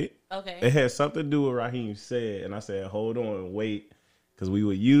 Wait. Okay. It had something to do with Raheem said, and I said, hold on, wait, because we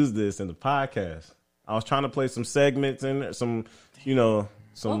would use this in the podcast. I was trying to play some segments in there, some.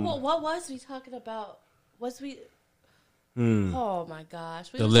 What was we talking about? Was we? Oh my gosh!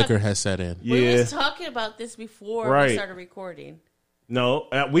 The liquor has set in. We Yeah. was talking about this before we Right. started recording. No,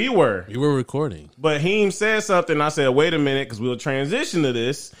 we were. You were recording. But Heem said something. I said, "Wait a minute," because we'll transition to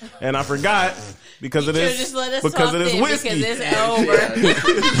this, and I forgot because of this. Just let us because talk of this then, whiskey. Because it's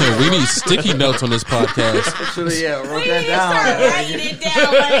over. We need sticky notes on this podcast. Actually, yeah, wrote We that need to start down. writing it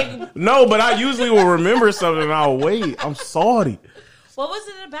down. Like, No, but I usually will remember something. And I'll wait. I'm salty. what was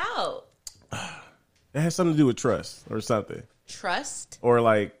it about? It has something to do with trust or something, Trust. or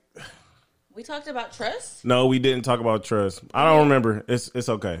like. We talked about trust. No, we didn't talk about trust. I don't remember. It's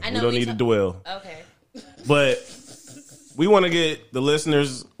okay. I We know don't we need ta- to dwell. Okay. But we want to get the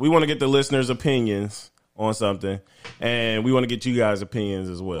listeners. We want to get the listeners' opinions on something, and we want to get you guys' opinions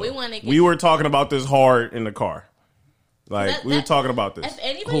as well. We were talking about this hard in the car. Like we were talking about this. If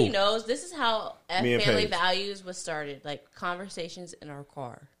anybody knows, this is how Me and Family Paige. Values was started. Like conversations in our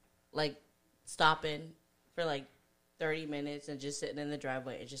car, like stopping for like 30 minutes and just sitting in the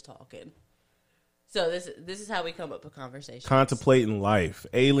driveway and just talking. So this is how we come up with conversations. Contemplating life,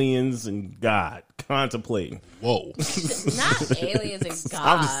 aliens and God. Contemplating. Whoa. Not aliens and God.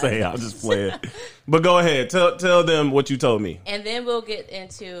 I'm just saying. I'll just play it. But go ahead. Tell them what you told me. And then we'll get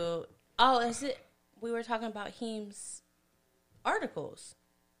into we were talking about Heem's articles.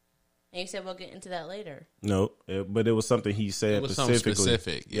 And you said we'll get into that later. No, but it was something he said It was something specifically.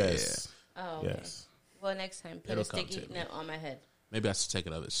 specific. Yeah, Yes. Oh, okay. Yes. Well, next time, put It'll a come sticky to me. note on my head. Maybe I should take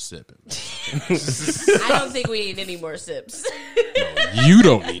another sip. I don't think we need any more sips. You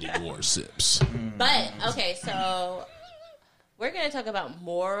don't need any more sips. But, okay, so we're going to talk about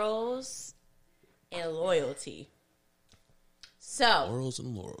morals and loyalty. So, Morals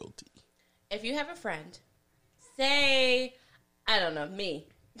and loyalty. if you have a friend, say, I don't know, me,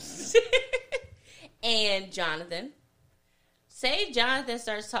 and Jonathan, say Jonathan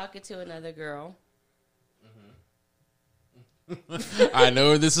starts talking to another girl. I know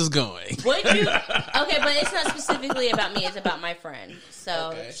where this is going. Would you? Okay, but it's not specifically about me. It's about my friend.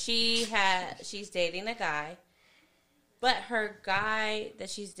 So Okay. she's dating a guy, but her guy that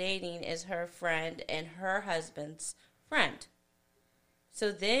she's dating is her friend and her husband's friend.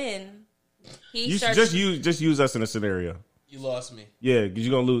 So then he You should starts. just use us in a scenario. You lost me. Yeah, because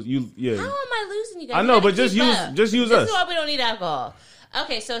you're gonna lose. How am I losing you guys. I You know, gotta but just keep use up. just use This us. is why we don't need alcohol.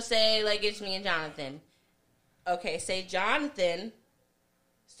 Okay, so say like it's me and Jonathan. Okay, say Jonathan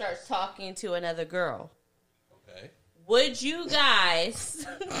starts talking to another girl. Okay. Would you guys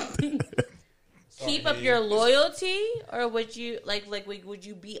keep up your loyalty, or would you would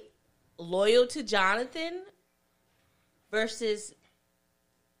you be loyal to Jonathan versus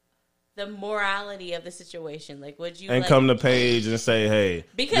the morality of the situation? Like, would you And come to Paige and say, "Hey,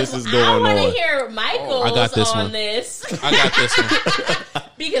 because this is I going want to on." hear Michael's I got this on one. this I got this one.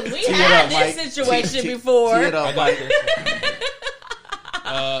 because we Tee it had up, this Mike. situation Tee before. it up, Mike.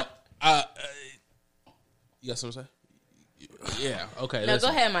 You got something to say? Yeah. Okay. No, listen.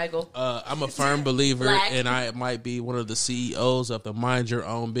 go ahead, Michael. I'm a firm believer, Black. and I might be one of the CEOs of the Mind Your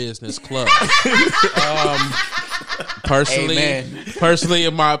Own Business Club. Personally, Amen. personally,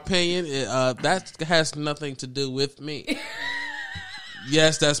 in my opinion, that has nothing to do with me.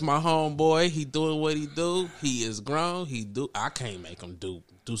 Yes, that's my homeboy. He doing what he do. He is grown. I can't make him do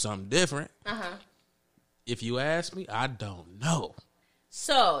something different. If you ask me, I don't know.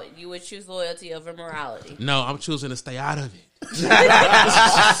 So you would choose loyalty over morality? No, I'm choosing to stay out of it.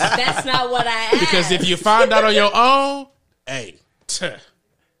 That's not what I asked. Because if you find out on your own, hey.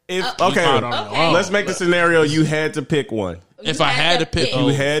 If find out on Okay. your own. let's make the scenario you had to pick one. You If I had to pick, You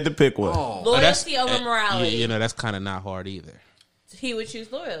had to pick one. loyalty over morality, You know, that's kind of not hard either. he would choose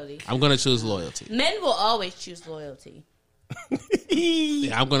loyalty. I'm going to choose loyalty. Men will always choose loyalty.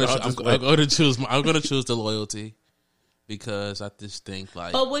 Yeah, I'm going to choose the loyalty because I just think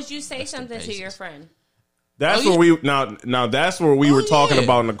like. But would you say That's the something to your basis. friend? That's Oh, where we now. That's where we were talking yeah.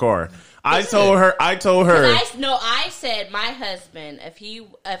 about in the car. I told her. I said my husband. If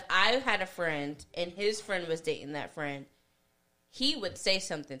I had a friend and his friend was dating that friend, he would say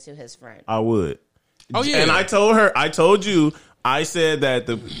something to his friend. I would. Oh yeah, And I told her. I told you. I said that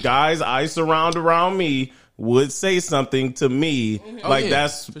the guys I surround around me would say something to me like yeah,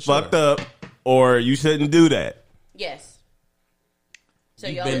 that's for sure. fucked up, or you shouldn't do that. Yes. So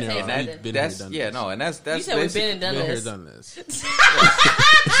You've y'all been would there say already. something. Been That's here, done yeah, this. no, and that's You said we've been and done Been here, this. done this.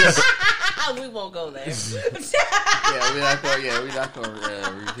 We won't go there. Yeah, we're not going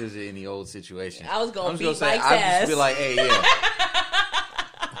to revisit any old situation. I was gonna I'm beat just gonna say, Mike's I ass. just be like, hey, yeah.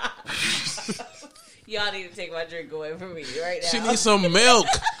 Y'all need to take my drink away from me right now. She needs some milk.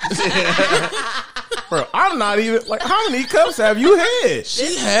 Bro, I'm not even like. How many cups have you had?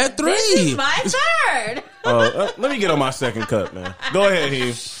 She had 3. This is my turn. Let me get on my second cup, man. Go ahead,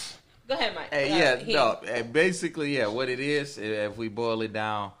 Heath. Go ahead, Mike. Hey, basically, yeah, what it is, if we boil it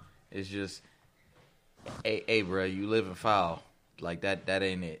down, it's just, hey, bro, you living foul. Like, that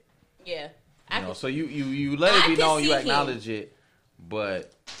ain't it. Yeah. You know, so you let I it be can known, you see acknowledge it,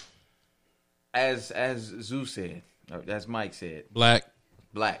 but as Zeus said, or as Mike said, Black,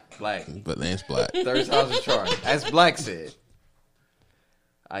 black, but name's Black. third house in charge. As Black said,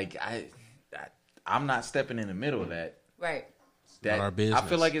 I'm not stepping in the middle of that. Right. That Not our business. I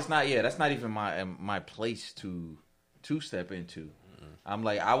feel like it's not. Yeah, that's not even my place to step into. I'm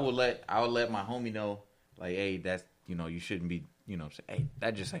like, I will let my homie know, like, hey, that's, you shouldn't be, say, hey,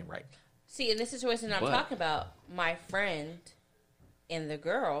 that just ain't right. See, in this situation I'm talking about, my friend and the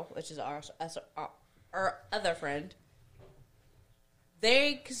girl, which is our other friend,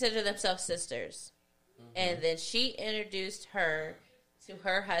 they consider themselves sisters. And then she introduced her to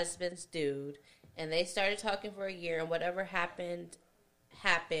her husband's dude, and they started talking for a year, and whatever happened.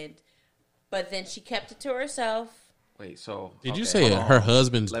 But then she kept it to herself. Wait, so Did you okay, say hold on. her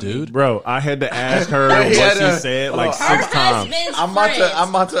husband's Let me- dude? Bro, I had to ask her Yeah, what she no. said like Her 6 times. Husband's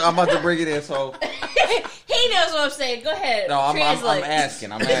I'm about to bring it in. So He knows what I'm saying. Go ahead. No, I'm Translate. asking.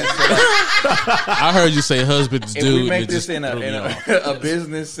 Like, I heard you say husband's if dude. we make it this just in threw me off. a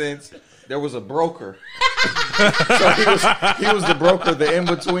business sense, there was a broker. So he was the broker, the in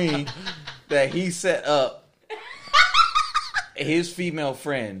between that he set up his female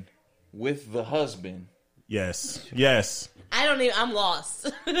friend with the husband. Yes. I don't even. I'm lost.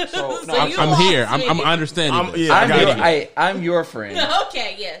 So, no, you I'm lost here. me. I'm understanding. this. Yeah, I got you. I'm your friend.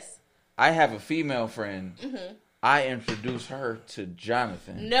 Okay. Yes. I have a female friend. I introduced her to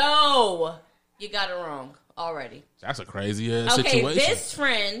Jonathan. No, you got it wrong already. That's a crazy Okay, situation. this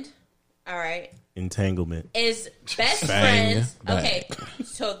friend, all right, Entanglement. is best Bang, friends. bang. Okay,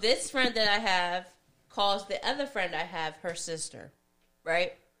 so this friend that I have calls the other friend I have her sister,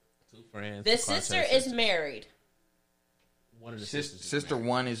 right? Two friends. This sister is married. one of the Sister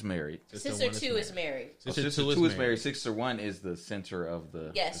one is married. Sister two is married. Sister two is married. Sister one is the center of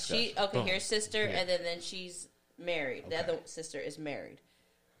the Yes, discussion. okay, here's sister, and then she's married. The other sister is married.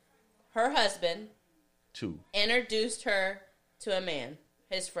 Her husband Two. introduced her to a man,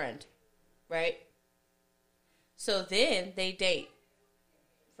 his friend, right? So then they date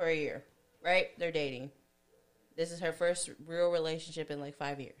for a year, right? They're dating. This is her first real relationship in like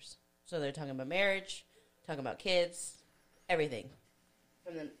 5 years. So they're talking about marriage, talking about kids, everything.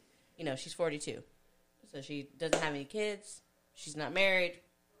 From the, she's 42. So she doesn't have any kids. She's not married.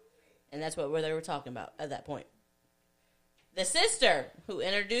 And that's what they were talking about at that point. The sister who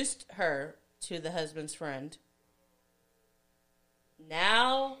introduced her to the husband's friend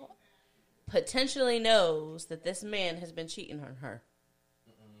now potentially knows that this man has been cheating on her.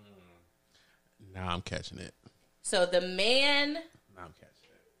 Now I'm catching it. So the man... Now I'm catching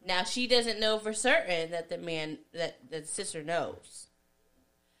it. Now she doesn't know for certain that that the sister knows.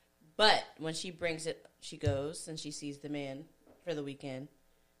 But when she brings it, she goes and she sees the man for the weekend.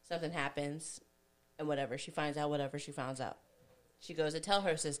 Something happens and whatever. She finds out whatever she finds out. She goes to tell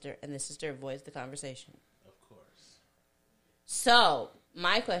her sister and the sister avoids the conversation. Of course. So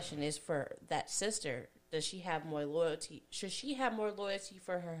my question is for that sister, does she have more loyalty? Should she have more loyalty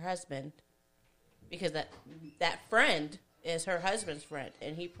for her husband? Because that friend is her husband's friend,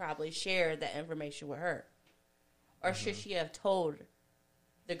 and he probably shared that information with her. Or should she have told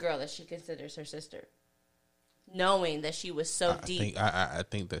the girl that she considers her sister, knowing that she was so deep? I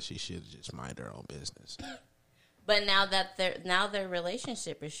think that she should just mind her own business. But now that their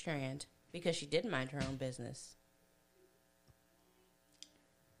relationship is strained because she didn't mind her own business.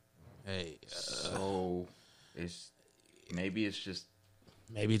 Hey, so maybe it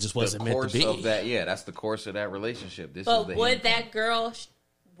just wasn't the meant course to be. of that. Yeah, that's the course of that relationship. But would that girl,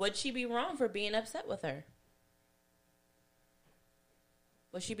 would she be wrong for being upset with her?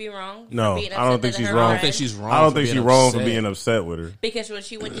 Would she be wrong? No, for being I don't think she's wrong. I don't think she's wrong. I don't for think being she's wrong for upset. being upset with her. Because when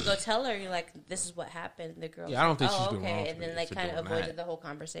she went to go tell her, you're like, this is what happened. The girl, Yeah, I don't think she's oh, been okay. wrong And for then it- they for kind of doing avoided that. the whole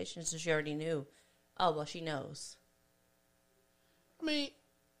conversation, so she already knew. Oh, well, she knows. I mean,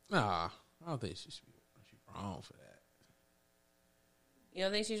 nah, I don't think she's wrong for that. You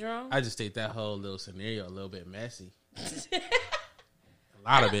don't think she's wrong? I just think that whole little scenario a little bit messy. A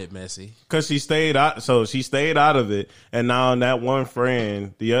lot of it messy. Because she stayed out, so she stayed out of it, and now that one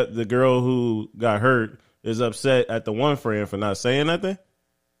friend, the girl who got hurt, is upset at the one friend for not saying nothing.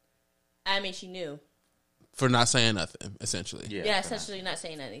 I mean, she knew. For not saying nothing, essentially. Yeah, essentially not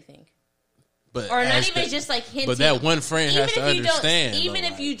saying anything. But Or not as even the- just like hinting. But that one friend has to if you don't- understand. Even though,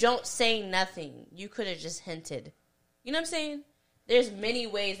 if you don't say nothing, you could have just hinted. You know what I'm saying? There's many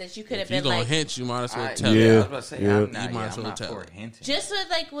ways that you could have if you're been going like, to hint, you might as well tell Yeah. I it. was about to say, Yeah. I'm not, You might as I'm well not tell for her. hinting. just with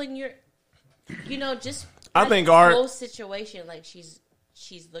like when you're, just. I like think the our- whole situation, like she's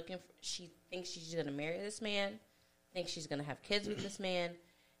looking for, she thinks she's gonna marry this man, thinks she's gonna have kids with this man,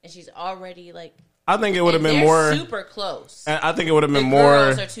 and she's already like. I think it would have and been they're more. super close. And I think it would have The been more.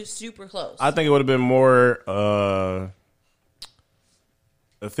 girls are too super close. I think it would have been more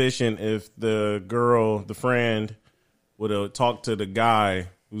efficient if the friend, would have talked to the guy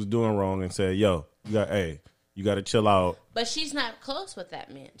who's doing wrong and said, "Yo, you got to chill out." But she's not close with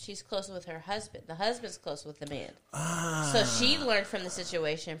that man. She's close with her husband. The husband's close with the man. So she learned from the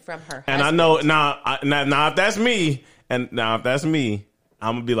situation from her husband. And I know now if that's me,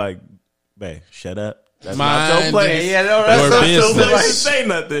 I'm gonna be like, "Babe, shut up. That's not your Mind place. Yeah, no, Your that's so business. stupid. Don't Like, say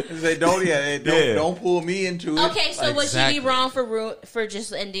nothing." they don't, Yeah. don't pull me into it. Okay, so Like, would exactly. she be wrong for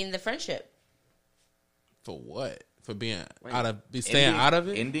just ending the friendship? For what? For being Wait, staying out of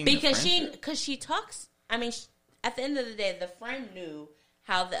it? Ending the Because friendship? she talks. I mean, at the end of the day, the friend knew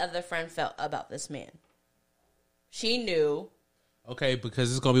how the other friend felt about this man. She knew. Okay,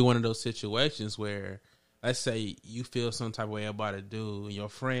 because it's going to be one of those situations where, let's say you feel some type of way about a dude, and your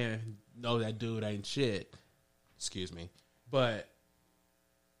friend know that dude ain't shit. Excuse me. But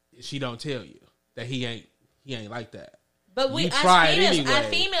she don't tell you that he ain't like that. But we, You as try it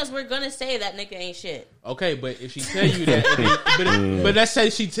females, anyway. we're gonna say that nigga ain't shit. Okay, but if she tell you that, but let's say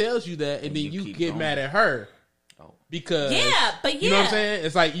she tells you that, and then You you keep get going. mad at her Oh. because But you know what I'm yeah. saying?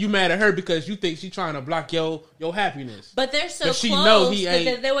 It's like you mad at her because you think she's trying to block your happiness. But they're so But she close know he that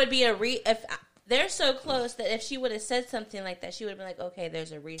ain't- there would be if they're so close that if she would have said something like that, she would have been like, okay,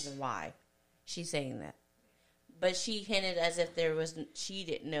 there's a reason why she's saying that. But she hinted as if she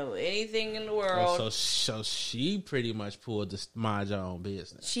didn't know anything in the world. So she pretty much pulled the mind your own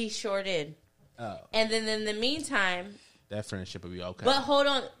business. She sure did. Oh, And then in the meantime, that friendship would be okay. but hold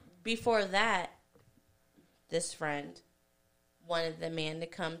on, before that, this friend wanted the man to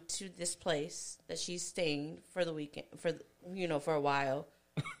come to this place that she's staying for the weekend, for a while,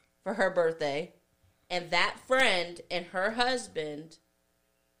 for her birthday. And that friend and her husband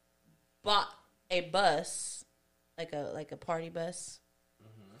bought a bus, like a party bus,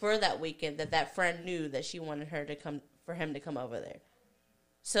 for that weekend. That friend knew that she wanted her to come, for him to come over there.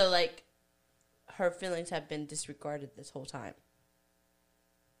 So like, her feelings have been disregarded this whole time.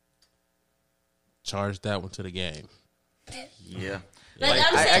 Charge that one to the game. Yeah. Like,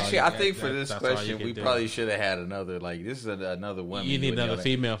 I'm saying- I think for this That's all you question, can we do. probably should have had another. Like, this is another woman. You need another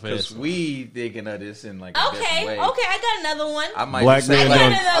female for this. Because we thinking of this in like a Okay, different way. I got another one. I might Black just say men like,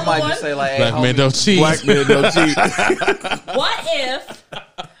 don't- I might just say like, hey, Black men homie, don't cheat. Black men don't cheat. What if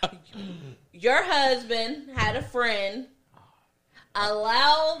your husband had a friend,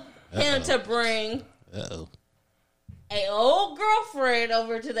 allowed him to bring Uh-oh. a old girlfriend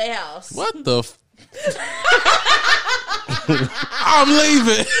over to their house? What the? I'm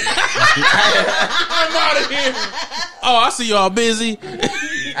leaving. I'm out of here. Oh, I see y'all busy.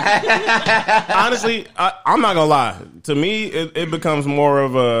 Honestly, I'm not gonna lie. To me, it becomes more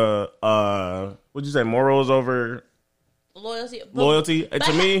of a what'd you say? Morals over Loyalty. loyalty. And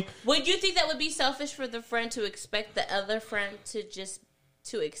to me, would you think that would be selfish for the friend to expect the other friend to just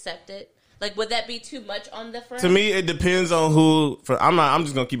to accept it? Like, would that be too much on the friend? to me, it depends on who. I'm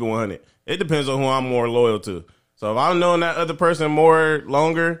just gonna keep it 100. It depends on who I'm more loyal to. So if I've known that other person more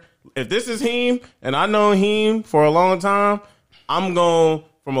longer, if this is him and I know him for a long time, I'm going,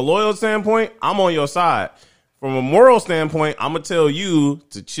 from a loyal standpoint, I'm on your side. From a moral standpoint, I'm gonna tell you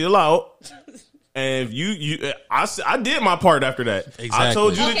to chill out. And if I did my part after that. Exactly. I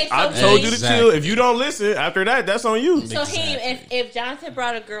told you Okay, to, I so told you to Exactly. chill. If you don't listen after that, that's on you. So, if Jonathan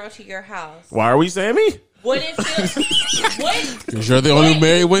brought a girl to your house, Why are we saying me? would it feel? Because you're the only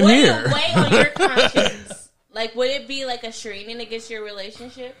married one would here. it weigh on your conscience? Like, would it be like a straining against your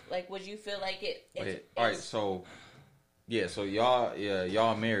relationship? Like, would you feel like it? Wait, all right, so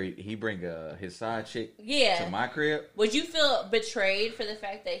y'all married. He bring his side chick Yeah. to my crib. Would you feel betrayed for the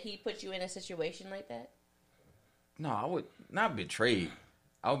fact that he put you in a situation like that? No, I would not betrayed.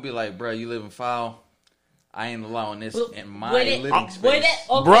 I would be like, bro, you living foul. I ain't allowing this in my living space.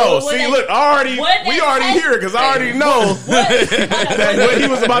 Bro, see, look, we already here because I already know what he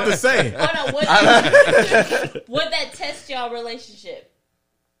was about to say. Would that test y'all relationship?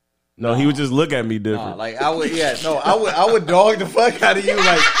 No, he would just look at me different. Like I would dog the fuck out of you.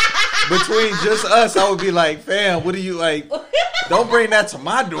 Like between just us, I would be like, fam, what do you like? Don't bring that to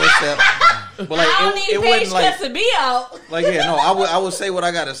my doorstep. But like, I don't need Paige cussing me out. Like, yeah, no, I would say what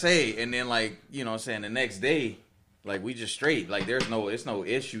I gotta say, and then like, you know what I'm saying, the next day, like we just straight. Like it's no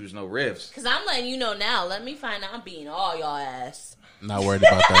issues, no riffs. Cause I'm letting you know now. Let me find out I'm beating all y'all ass. Not worried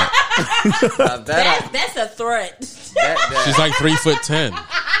about that. That's a threat. She's like 3'10".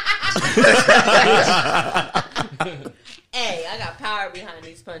 Hey, I got power behind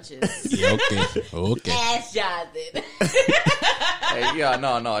these punches. Yeah, okay. Ass Jonathan. Hey, yeah,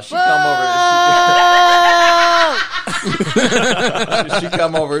 no. She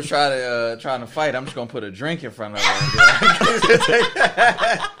come over trying to fight. I'm just gonna put a drink in front of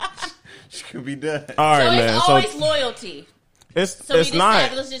her. She could be done. All right, man. It's always loyalty. It's we not.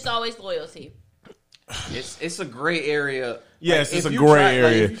 established it's always loyalty. It's a gray area. Yes, like, it's a gray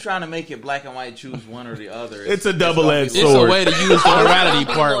area. if you're trying to make it black and white, choose one or the other. It's a double-edged It's sword. a way to use the morality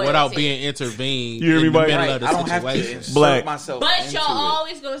part Loyalty. without being intervened You hear me, in the Mike? middle Right, of the I don't have to situation. insert Black. myself But into y'all it.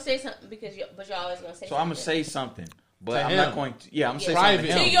 always gonna say something because y'all always gonna say So something. I'm gonna say something, but To I'm him. not going to. Yeah, I'm gonna say Private.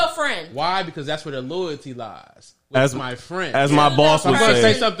 something to to him. your friend. Why? Because that's where the loyalty lies. With As my friend. As my To boss the would I'm going to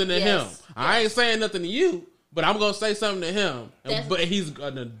say. say something to him. Yes. I ain't saying nothing to you, but I'm going to say something to him. That's- But he's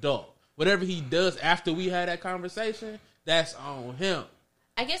an adult. Whatever he does after we had that conversation, that's on him.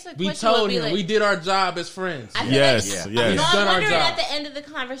 I guess the We question would told be him like, we did our job as friends. I feel Yes, like, yes. No, We've done I'm our wondering job. at the end of the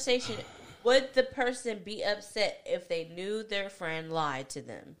conversation, would the person be upset if they knew their friend lied to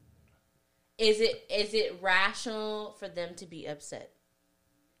them? Is it rational for them to be upset?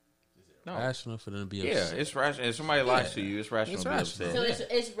 No. Rational for them to be Yeah, upset. it's rational. If somebody lies to you, it's rational It's to be rational. upset. So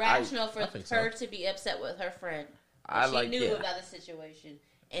it's rational for think so. her to be upset with her friend. I She like knew yeah. about the situation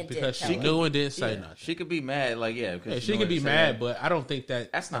and Because didn't she tell knew and didn't say Yeah, nothing. she could be mad, like yeah. Yeah, Because she could be mad, but I don't think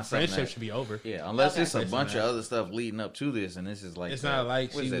that That's not the something friendship that- should be over. yeah, unless Okay. it's a It's bunch of not. other stuff leading up to this, and this is like It's not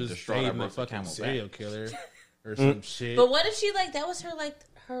like what she is that, was the straw that dating a broke the fucking camel's serial back? killer or some shit. But what if she that was her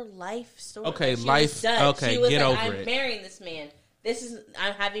her life story? Okay, Like, she life- was done. okay, she was get like, over I'm it. marrying this man.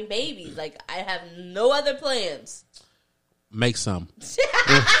 I'm having babies. Like I have no other plans. Make some.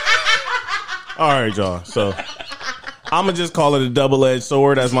 All right, y'all. So I'm gonna just call it a double-edged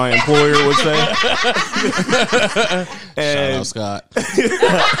sword, as my employer would say. Shout And out, Scott.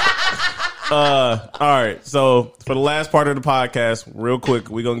 all right. So for the last part of the podcast, real quick,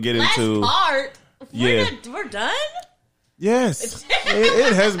 we're gonna get Last into part. Yeah. We're done. yes.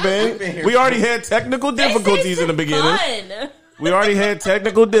 It has been. We already had technical difficulties in the beginning. Fun. We already had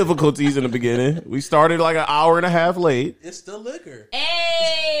technical difficulties in the beginning. We started like an hour and a half late. It's still liquor.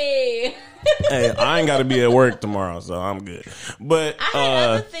 Hey! Hey, I ain't got to be at work tomorrow, so I'm good. But I had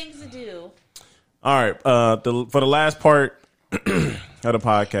other things to do. all right, for the last part of the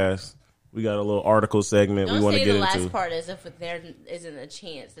podcast, we got a little article segment Don't we want to say get the last into. part as if there isn't a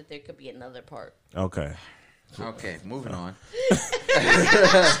chance that there could be another part. Okay. Okay, moving on.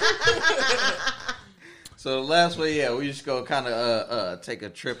 So the last way, we just go kind of take a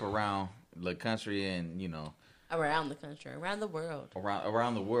trip around the country and Around the country, around the world.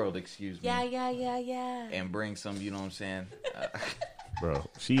 around the world. Excuse me. Yeah. And bring some, you know what I'm saying? Bro,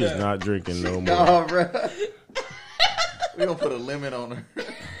 she is not drinking no more. No, bro. We gonna put a limit on her.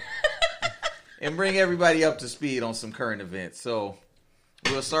 And bring everybody up to speed on some current events. So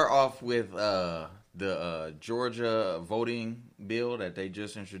we'll start off with the Georgia voting bill that they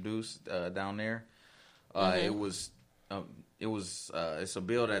just introduced down there. It's a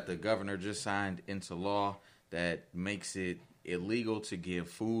bill that the governor just signed into law that makes it illegal to give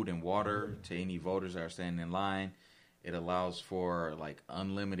food and water to any voters that are standing in line. It allows for like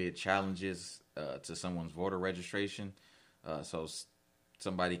unlimited challenges to someone's voter registration. So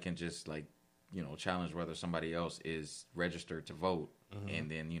somebody can just challenge whether somebody else is registered to vote.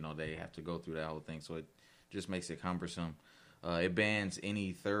 And then, they have to go through that whole thing. So it just makes it cumbersome. It bans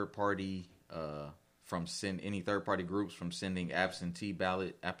any third party groups from sending absentee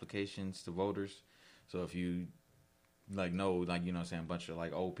ballot applications to voters. So if you a bunch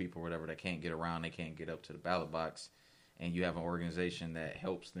of old people or whatever that can't get around, they can't get up to the ballot box, and you have an organization that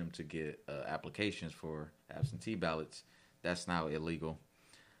helps them to get applications for absentee ballots, that's now illegal.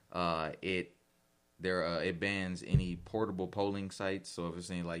 It bans any portable polling sites. So if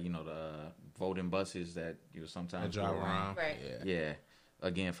it's any the voting buses that sometimes drive around. Right. Yeah.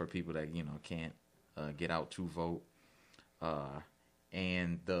 Again, for people that can't get out to vote.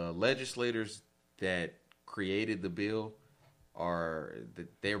 And the legislators that created the bill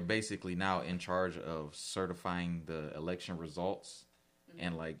they're basically now in charge of certifying the election results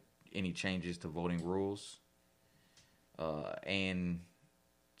and any changes to voting rules. And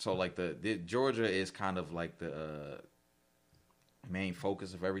so the Georgia is kind of the main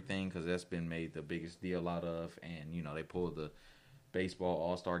focus of everything because that's been made the biggest deal out of, and they pulled the baseball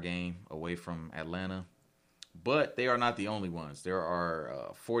all-star game away from Atlanta. But they are not the only ones. There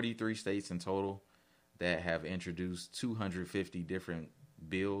are 43 states in total that have introduced 250 different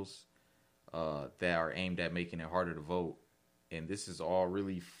bills that are aimed at making it harder to vote. And this is all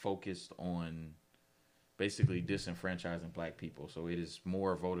really focused on basically disenfranchising black people. So it is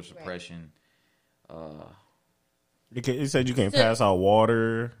more voter suppression. You said you can't pass out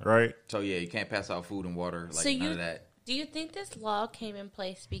water, right? So, you can't pass out food and water, none of that. Do you think this law came in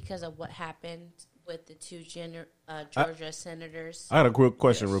place because of what happened with the two Georgia senators I had a quick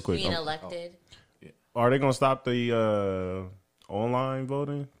question real quick. being elected? Are they going to stop the online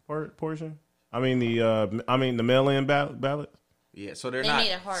voting portion? I mean the mail-in ballot? Yeah, so they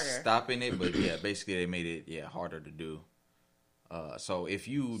made it harder. Stopping it, but basically they made it harder to do. So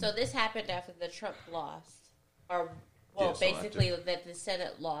this happened after the Trump lost, basically that the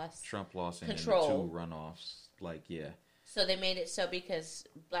Senate lost. Trump lost control. And 2 runoffs. So they made it so because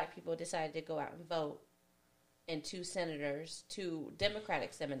black people decided to go out and vote, and 2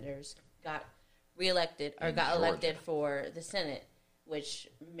 Democratic senators got reelected or got elected for the Senate, which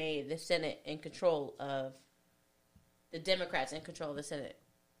made the Senate in control of the Democrats in control of the Senate.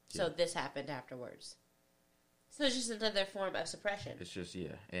 So this happened afterwards. So it's just another form of suppression. It's just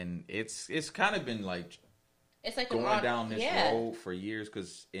and it's kind of been it's like going down this road for years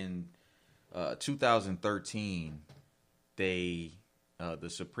because in 2013 the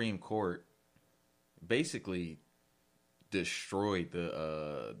Supreme Court basically destroyed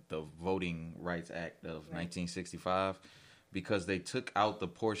the Voting Rights Act of 1965 because they took out the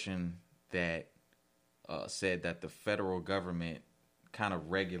portion that said that the federal government kind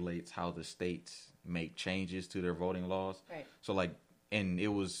of regulates how the states make changes to their voting laws. Right. So and it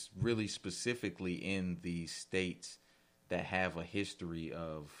was really specifically in the states that have a history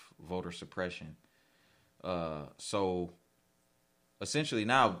of voter suppression. So essentially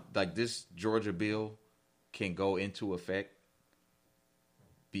now, this Georgia bill can go into effect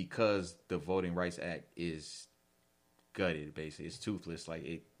because the Voting Rights Act is gutted, basically. It's toothless.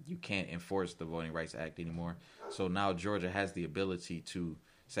 You can't enforce the Voting Rights Act anymore. So now Georgia has the ability to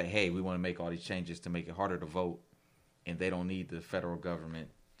say, hey, we want to make all these changes to make it harder to vote, and they don't need the federal government.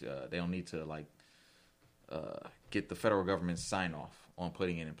 They don't need to get the federal government's sign off on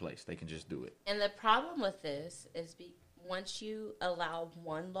putting it in place. They can just do it. And the problem with this is once you allow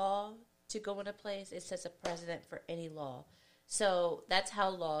one law to go into place, it sets a precedent for any law. So that's how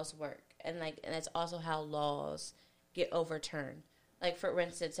laws work, and that's also how laws get overturned. Like, for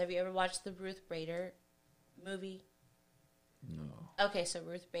instance, have you ever watched the Ruth Bader movie? No. Okay, so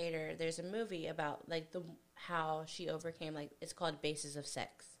Ruth Bader, there's a movie about like how she overcame, like, it's called Basis of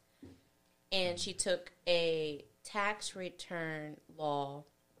Sex, and she took a tax return law,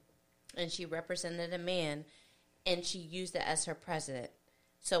 and she represented a man, and she used it as her president.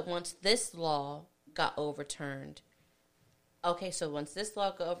 So once this law got overturned, since this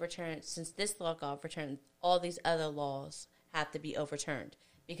law got overturned, all these other laws have to be overturned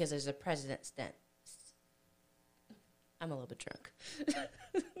because there's a precedent stent. I'm a little bit drunk.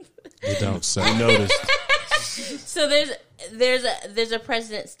 You don't say. I noticed. So there's a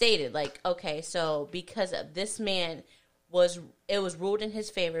precedent stated, like, okay, so because of this man it was ruled in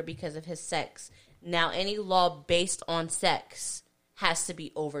his favor because of his sex. Now any law based on sex has to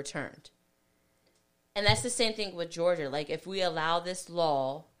be overturned. And that's the same thing with Georgia. Like, if we allow this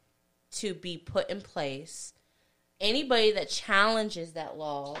law to be put in place, anybody that challenges that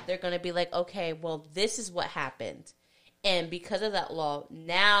law, they're going to be like, okay, well, this is what happened. And because of that law,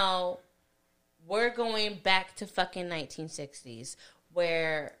 now we're going back to fucking 1960s,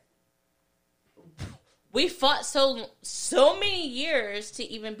 where we fought so many years to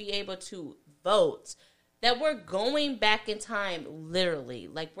even be able to vote, that we're going back in time, literally.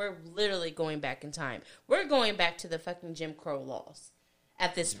 Like, we're literally going back in time. We're going back to the fucking Jim Crow laws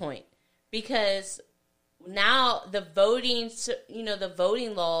at this point. Because now the voting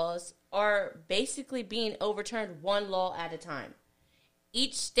laws are basically being overturned one law at a time.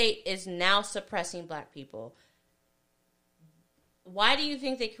 Each state is now suppressing black people. Why do you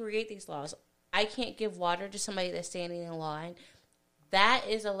think they create these laws? I can't give water to somebody that's standing in line. That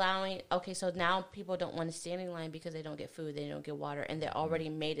is allowing, okay, so now people don't want to stand in line because they don't get food, they don't get water, and they already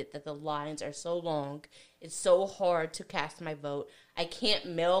made it that the lines are so long, it's so hard to cast my vote. I can't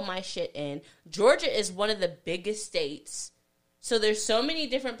mail my shit in. Georgia is one of the biggest states, so there's so many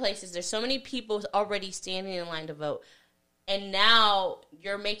different places, there's so many people already standing in line to vote, and now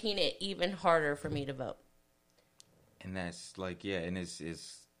you're making it even harder for me to vote. And that's like, yeah, and it's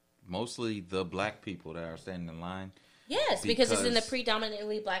mostly the black people that are standing in line. Yes, because it's in the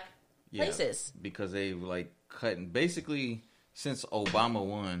predominantly black places. Because they like cutting basically since Obama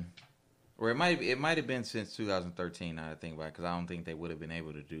won, or it might have been since 2013. Now I think about it, because I don't think they would have been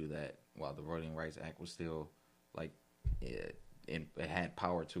able to do that while the Voting Rights Act was still like it had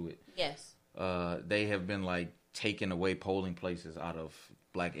power to it. Yes, they have been like taking away polling places out of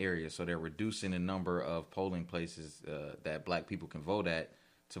black areas, so they're reducing the number of polling places that black people can vote at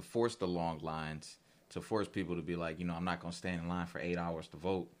to force the long lines. To force people to be like, I'm not going to stand in line for 8 hours to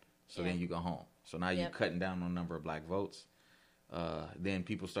vote, so then you go home. So now you're cutting down on the number of black votes. Then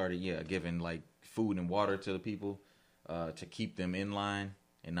people started, giving like food and water to the people to keep them in line,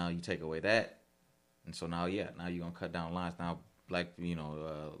 and now you take away that, and so now you're going to cut down lines. Now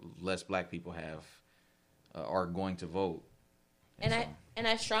less black people are going to vote. And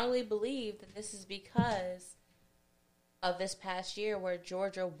I strongly believe that this is because of this past year where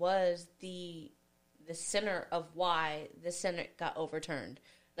Georgia was the center of why the Senate got overturned.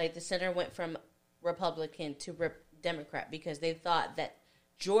 Like, the Senate went from Republican to Democrat because they thought that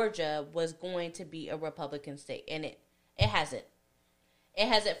Georgia was going to be a Republican state, and it hasn't. It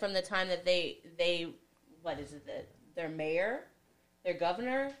hasn't from the time that they what is it? Their mayor, their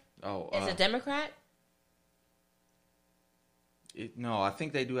governor is a Democrat. No, I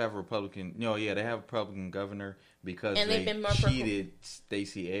think they do have a Republican. No, yeah, they have a Republican governor because they been more cheated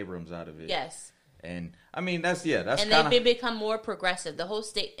Stacey Abrams out of it. Yes. And I mean, that's and they've become more progressive. The whole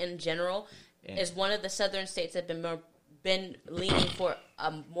state in general is one of the southern states that have been leaning for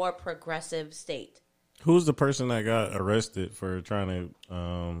a more progressive state. Who's the person that got arrested for trying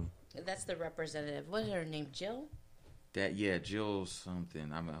to? That's the representative. What is her name? Jill. Jill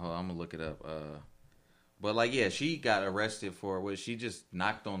something. I'm gonna look it up. But like, she got arrested for she just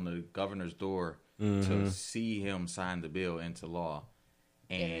knocked on the governor's door to see him sign the bill into law.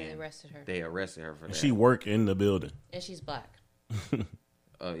 And they arrested her. They arrested her for that. She worked in the building. And she's black.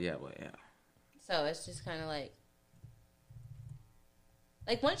 Yeah. So it's just kind of like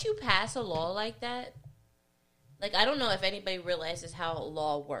once you pass a law like that, like, I don't know if anybody realizes how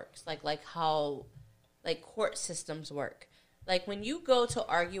law works. Like how court systems work. Like, when you go to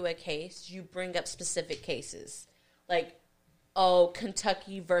argue a case, you bring up specific cases. Like,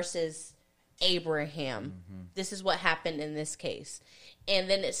 Kentucky versus Abraham. Mm-hmm. This is what happened in this case. And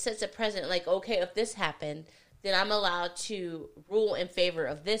then it sets a precedent, like, okay, if this happened, then I'm allowed to rule in favor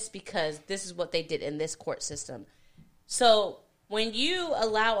of this because this is what they did in this court system. So when you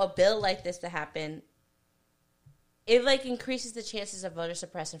allow a bill like this to happen, it like increases the chances of voter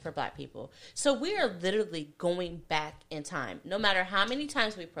suppression for black people. So we are literally going back in time. No matter how many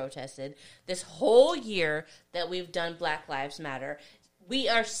times we protested, this whole year that we've done Black Lives Matter, we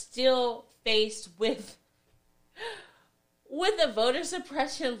are still faced with a voter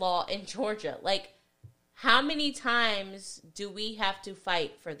suppression law in Georgia. Like, how many times do we have to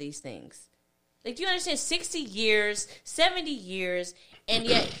fight for these things? Like, do you understand? 60 years, 70 years, and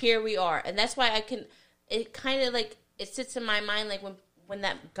yet here we are. And that's why it kind of like, it sits in my mind like when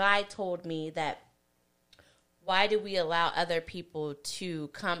that guy told me that, why do we allow other people to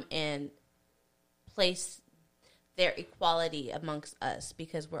come and place their equality amongst us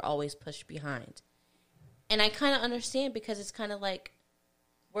because we're always pushed behind? And I kind of understand, because it's kind of like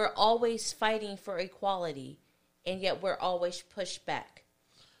we're always fighting for equality and yet we're always pushed back.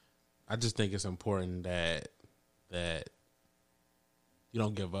 I just think it's important that you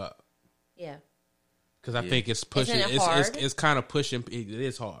don't give up. Yeah. Because I think it's pushing. Isn't it hard? It's kind of pushing. It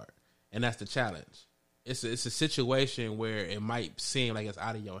is hard, and that's the challenge. It's a situation where it might seem like it's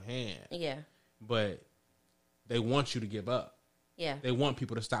out of your hand. Yeah. But they want you to give up. Yeah. They want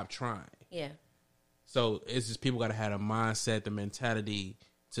people to stop trying. Yeah. So it's just people got to have a mindset, the mentality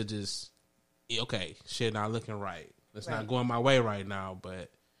to just, okay, shit not looking right. It's not going my way right now, but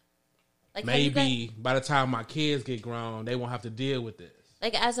like, maybe by the time my kids get grown, they won't have to deal with this.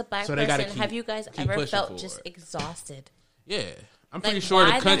 Like, as a black person, have you guys ever felt just exhausted? Yeah. I'm pretty sure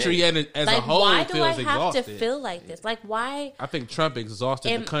the country as a whole feels exhausted. Why do I have to feel like this? Like, why? I think Trump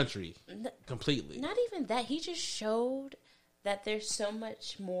exhausted the country completely. Not even that. He just showed that there's so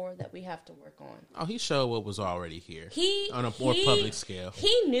much more that we have to work on. Oh, he showed what was already here on a more public scale.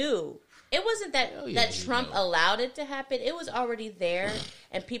 He knew. It wasn't that Trump allowed it to happen. It was already there,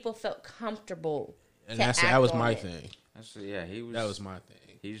 and people felt comfortable. And that was my thing. That was my thing.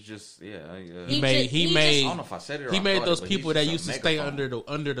 He's just he made I don't know if I said it or he made those it, people that used to stay under the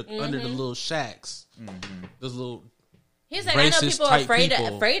little shacks. Those little He's like, I know people are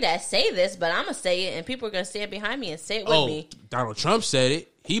afraid to say this, but I'm gonna say it, and people are gonna stand behind me and say it with me. Donald Trump said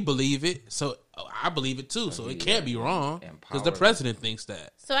it. He believed it, so I believe it too. So it can't be wrong because the president thinks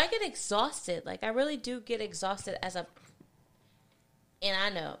that. So I get exhausted. Like, I really do get exhausted and I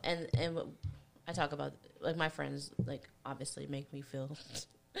know, and I talk about, like, my friends, like, obviously make me feel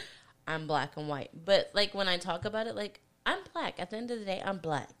I'm black and white. But, like, when I talk about it, like, I'm black. At the end of the day, I'm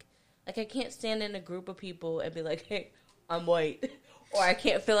black. Like, I can't stand in a group of people and be like, hey, I'm white. Or I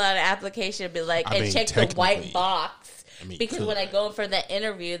can't fill out an application and be like, and check the white box. Because when I go in for that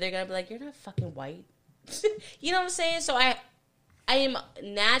interview, they're going to be like, you're not fucking white. You know what I'm saying? So I am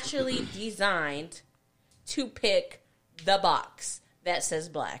naturally designed to pick the box that says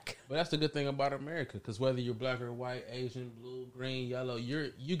black. But that's the good thing about America, because whether you're black or white, Asian, blue, green, yellow,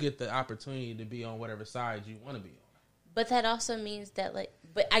 you get the opportunity to be on whatever side you want to be on. But that also means that, like,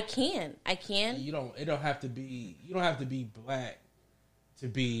 but I can. You don't have to be black to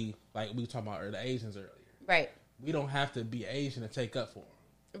be, like we were talking about the Asians earlier. Right. We don't have to be Asian to take up for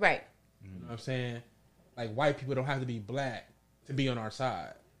them. Right. You know what I'm saying? Like, white people don't have to be black to be on our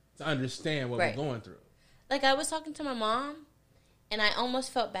side, to understand what we're going through. Like, I was talking to my mom, and I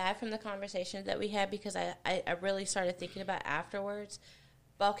almost felt bad from the conversation that we had, because I really started thinking about afterwards.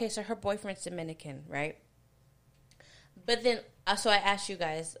 But, okay, so her boyfriend's Dominican, right? But then, so I asked you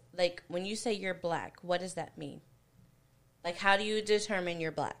guys, like, when you say you're black, what does that mean? Like, how do you determine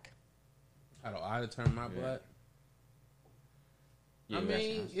you're black? How do I determine my black? I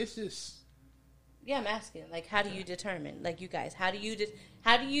mean, it's just... Yeah, I'm asking. Like, how do you determine? Like, you guys, how do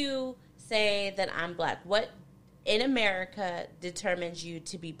you say that I'm black? What in America determines you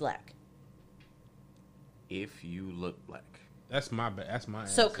to be black? If you look black. That's my answer.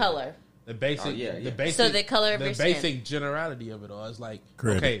 So color. The basic, the basic, so the color of the your basic skin. generality of it all is like,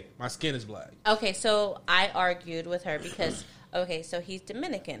 Correct. Okay, my skin is black. Okay, so I argued with her because, okay, so he's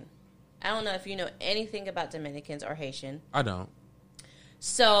Dominican. I don't know if you know anything about Dominicans or Haitian. I don't.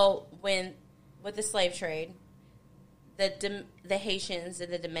 So with the slave trade, the Haitians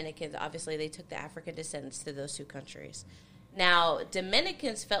and the Dominicans, obviously they took the African descendants to those two countries. Now,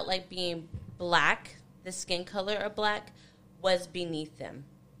 Dominicans felt like being black, the skin color of black, was beneath them.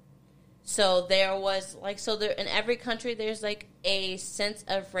 So there was, like, there in every country there's, like, a sense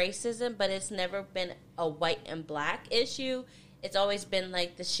of racism, but it's never been a white and black issue. It's always been,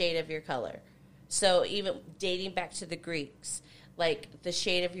 like, the shade of your color. So even dating back to the Greeks, like, the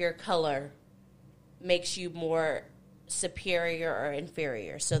shade of your color makes you more superior or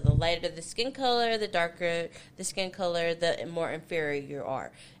inferior. So the lighter the skin color, the darker the skin color, the more inferior you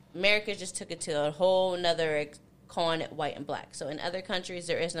are. America just took it to a whole nother calling it white and black. So in other countries,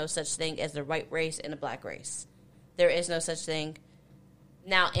 there is no such thing as the white race and the black race. There is no such thing.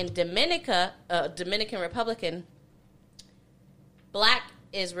 Now, in Dominican Republican, black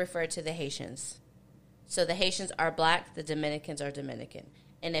is referred to the Haitians. So the Haitians are black, the Dominicans are Dominican.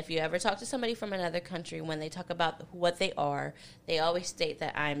 And if you ever talk to somebody from another country, when they talk about what they are, they always state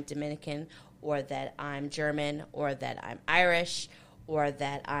that I'm Dominican, or that I'm German, or that I'm Irish, or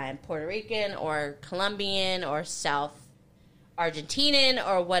that I'm Puerto Rican, or Colombian, or South Argentinian,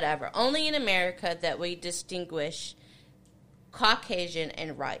 or whatever. Only in America that we distinguish Caucasian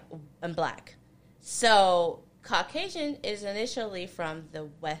and black. So Caucasian is initially from the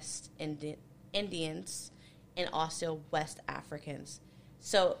West Indians and also West Africans.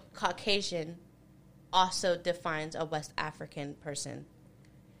 So Caucasian also defines a West African person.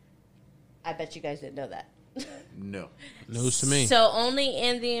 I bet you guys didn't know that. No. News to me. So only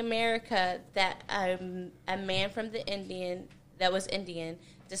in the America that a man from the Indian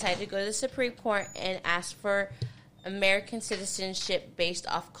decided to go to the Supreme Court and ask for American citizenship based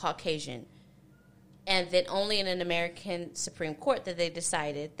off Caucasian. And then only in an American Supreme Court that they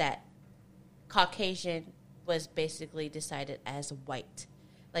decided that Caucasian was basically decided as white.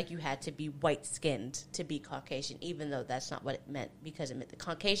 Like you had to be white-skinned to be Caucasian, even though that's not what it meant, because it meant the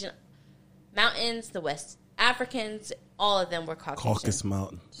Caucasian mountains, the West Africans, all of them were Caucasian.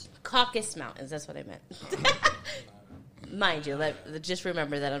 Caucasus Mountains, that's what I meant. Mind you, just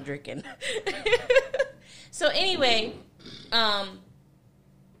remember that I'm drinking. So anyway,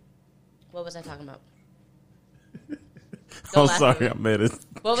 what was I talking about? I'm sorry, I made it.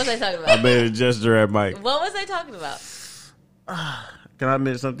 What was I talking about? I made a gesture at Mike. What was I talking about? Can I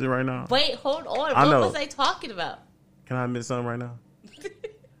admit something right now? Wait, hold on. What was I talking about? Can I admit something right now?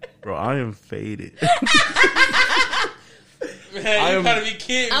 Bro, I am faded. Man, you gotta be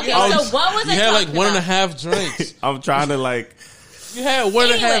kidding. Okay, so what was I talking about? You had like 1.5 drinks. I'm trying to like... You had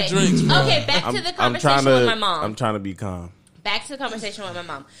 1.5 drinks, bro. Okay, back to the conversation with my mom. I'm trying to be calm. Back to the conversation with my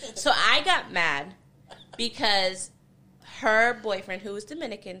mom. So I got mad because her boyfriend, who was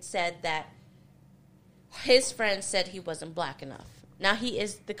Dominican, said that his friends said he wasn't black enough. Now he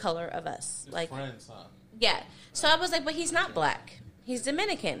is the color of us. His like friends, huh? Yeah. So I was like, but he's not black. He's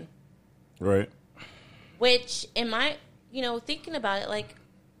Dominican. Right. Which, in my, thinking about it, like,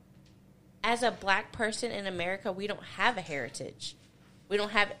 as a black person in America, we don't have a heritage. We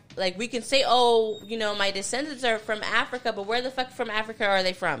don't have, like, we can say, my descendants are from Africa, but where the fuck from Africa are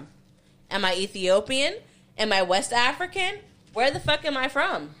they from? Am I Ethiopian? Am I West African? Where the fuck am I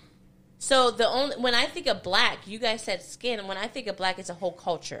from? So when I think of black, you guys said skin, and when I think of black, it's a whole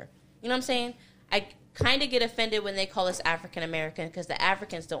culture. You know what I'm saying? I kind of get offended when they call us African American because the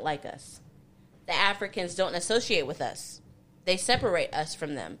Africans don't like us. The Africans don't associate with us. They separate us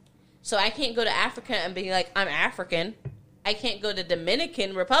from them. So I can't go to Africa and be like, I'm African. I can't go to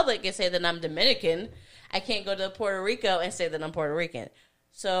Dominican Republic and say that I'm Dominican. I can't go to Puerto Rico and say that I'm Puerto Rican.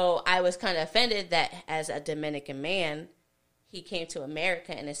 So I was kind of offended that as a Dominican man, he came to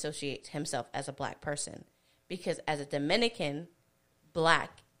America and associates himself as a black person. Because as a Dominican,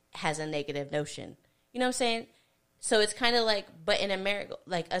 black has a negative notion. You know what I'm saying? So it's kind of like, but in America,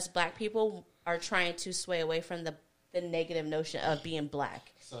 like us black people are trying to sway away from the negative notion of being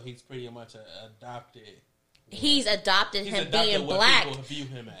black. So he's pretty much adopted. He's adopted him being black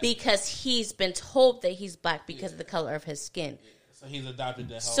because he's been told that he's black because of the color of his skin. Yeah. So he's adopted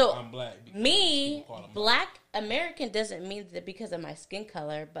that whole I'm black. Me, black American doesn't mean that because of my skin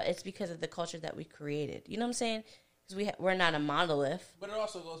color, but it's because of the culture that we created. You know what I'm saying? Because we're not a monolith. But it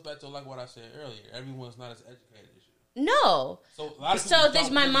also goes back to like what I said earlier. Everyone's not as educated as you. No. So a lot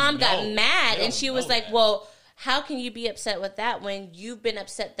of my mom got mad and she was like, well, how can you be upset with that when you've been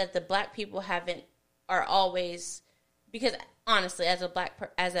upset that the black people are always, because honestly, as a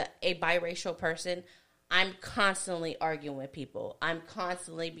biracial person, I'm constantly arguing with people. I'm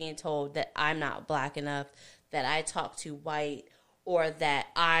constantly being told that I'm not black enough, that I talk too white, or that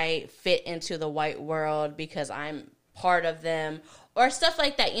I fit into the white world because I'm part of them, or stuff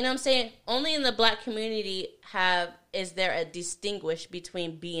like that. You know what I'm saying? Only in the black community is there a distinguish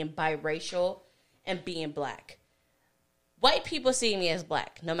between being biracial and being black. White people see me as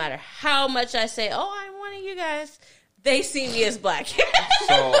black. No matter how much I say, oh, I'm one of you guys, they see me as black.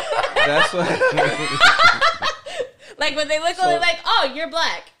 So that's what. Like when they look at me like, oh, you're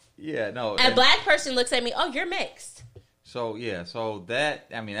black. Yeah, no. A black person looks at me, oh, you're mixed. So yeah, so that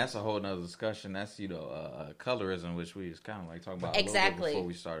that's a whole nother discussion. That's colorism, which we was kind of like talking about a little bit before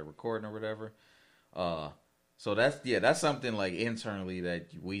we started recording or whatever. So that's something like internally that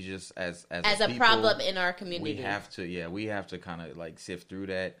we just as a people, problem in our community. We have to kind of like sift through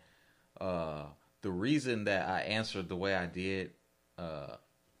that. The reason that I answered the way I did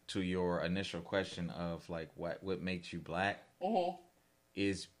to your initial question of like what makes you black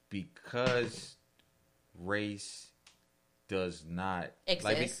is because race does not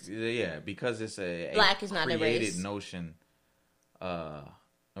exist. Because it's a black is not a race notion, or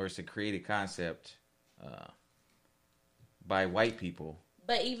it's a created concept by white people.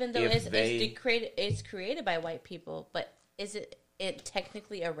 But even though it's created by white people, but is it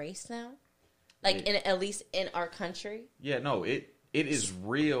technically a race now? Like at least in our country? Yeah, no, it is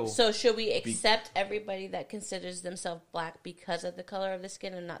real. So should we accept everybody that considers themselves black because of the color of the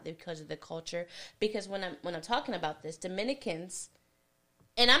skin and not because of the culture? Because when I'm talking about this, Dominicans,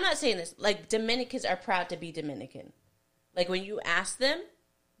 and I'm not saying this, like Dominicans are proud to be Dominican. Like when you ask them,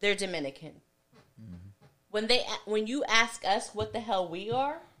 they're Dominican. When you ask us what the hell we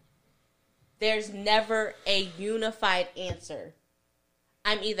are, there's never a unified answer.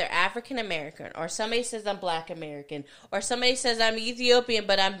 I'm either African American, or somebody says I'm Black American, or somebody says I'm Ethiopian,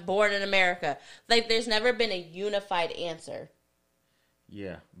 but I'm born in America. Like, there's never been a unified answer.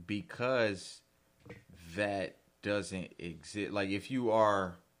 Yeah, because that doesn't exist. Like, if you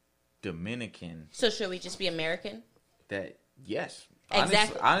are Dominican, so should we just be American? Yes.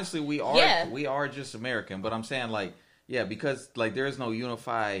 Exactly. Honestly, we are. Yeah. We are just American. But I'm saying, like, yeah, because like there is no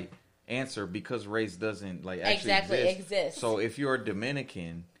unified answer because race doesn't like actually exist. So if you're a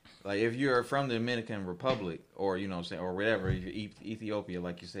Dominican, like if you're from the Dominican Republic, or you know what I'm saying, or whatever, Ethiopia,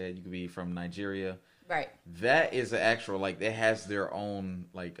 like you said, you could be from Nigeria. Right. That is an actual like it has their own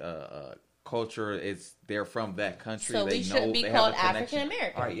like culture. They're from that country. So we shouldn't be called African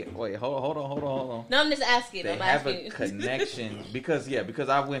American. All right, yeah, wait, hold on. No, I'm just asking. They have a connection because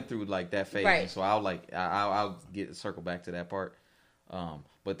I went through like that phase, right. And so I'll circle back to that part.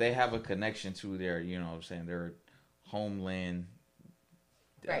 But they have a connection to their, you know what I'm saying, their homeland.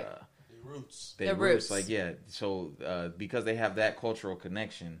 Right. Their roots. Like, yeah. So, because they have that cultural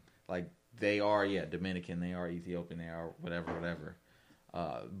connection, like, they are, Dominican, they are Ethiopian, they are whatever.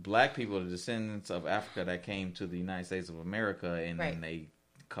 Black people are descendants of Africa that came to the United States of America, and then they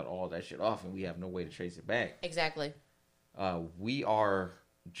cut all that shit off, and we have no way to trace it back. Exactly. We are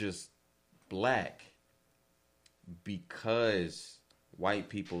just black because white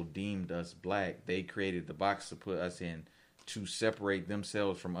people deemed us black. They created the box to put us in to separate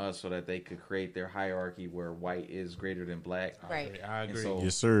themselves from us so that they could create their hierarchy where white is greater than black. Right. I agree. So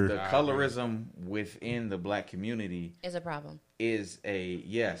yes, sir. The colorism within the black community is a problem. It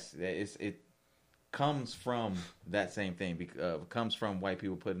comes from that same thing. Comes from white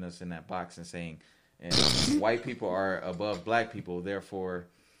people putting us in that box and saying, white people are above black people, therefore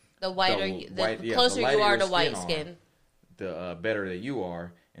the closer you are to white skin, the better that you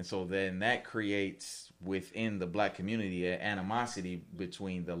are. And so then that creates within the black community an animosity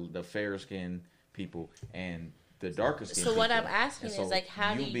between the fair skinned people and the darker skinned people. So what I'm asking is like,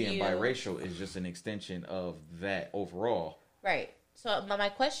 how do you being biracial is just an extension of that overall. Right. So my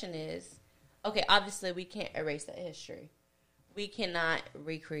question is, okay, obviously we can't erase that history. We cannot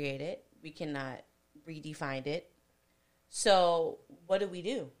recreate it. We cannot redefine it. So what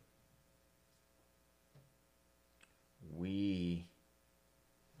do? We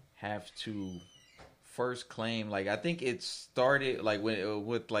have to first claim, like, I think it started like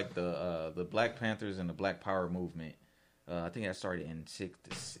with like the Black Panthers and the Black Power movement. I think that started in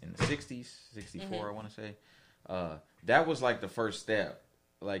the 60s, 64, I want to say. That was like the first step.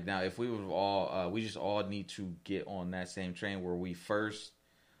 Like, now if we would all we just all need to get on that same train where we first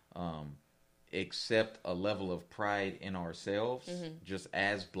accept a level of pride in ourselves, just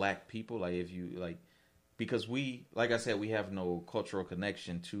as black people. Like, if you like, because we, like I said, we have no cultural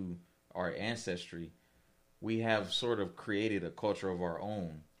connection to our ancestry. We have sort of created a culture of our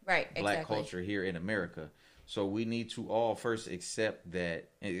own, black culture here in America. So we need to all first accept the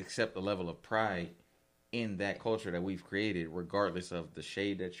level of pride in that culture that we've created, regardless of the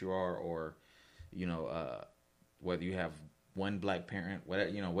shade that you are, or, you know, whether you have one black parent,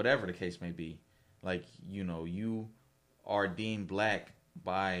 whatever the case may be. Like, you know, you are deemed black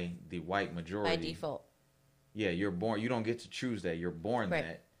by the white majority. By default. Yeah, you're born. You don't get to choose that. You're born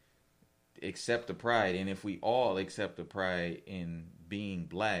that. Accept the pride. And if we all accept the pride in being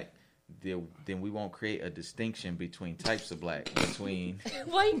black, then we won't create a distinction between types of black. Why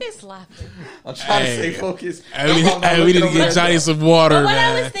are you guys laughing? I'm trying to stay focused. We need to get Johnny some water, but what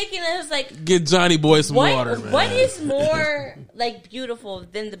man. I was thinking is like, get Johnny boy some water, man. What is more like beautiful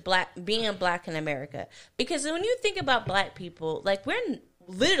than being black in America? Because when you think about black people, like,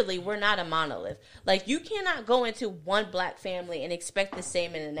 we're not a monolith. Like, you cannot go into one black family and expect the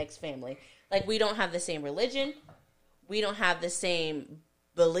same in the next family. Like, we don't have the same religion. We don't have the same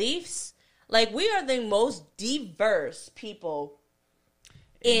beliefs. Like, we are the most diverse people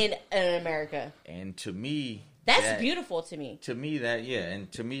in America. And to me, that's beautiful to me. To me,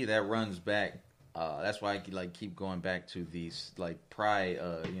 that runs back. That's why I keep going back to these pride,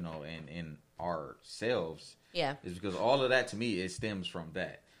 in ourselves. Yeah, is because all of that to me it stems from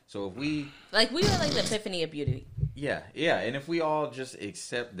that. So if we are like the epiphany of beauty. Yeah, and if we all just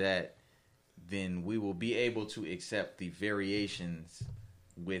accept that, then we will be able to accept the variations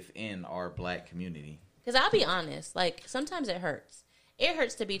within our black community. Because I'll be honest, sometimes it hurts. It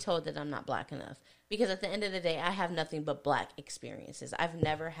hurts to be told that I'm not black enough. Because at the end of the day, I have nothing but black experiences. I've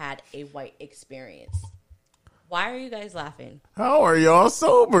never had a white experience. Why are you guys laughing? How are y'all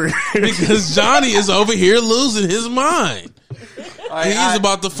sober? Because Johnny is over here losing his mind. He's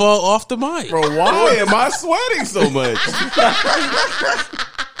about to fall off the mic. Bro, why am I sweating so much?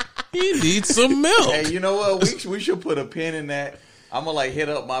 He needs some milk. Hey, you know what? We should put a pin in that. I'm gonna hit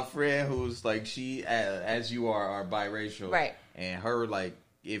up my friend who's she as you are biracial, right? And her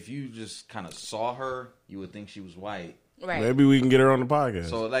if you just kind of saw her, you would think she was white. Right. Maybe we can get her on the podcast.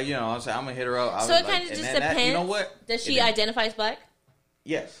 So I'm saying I'm gonna hit her up. So it kind of just depends. You know what? Does she identify as black?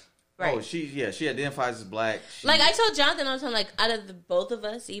 Yes. Right. Oh, she identifies as black. I told Jonathan all the time, out of the both of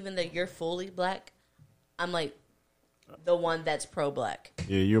us, even though you're fully black, I'm the one that's pro-black.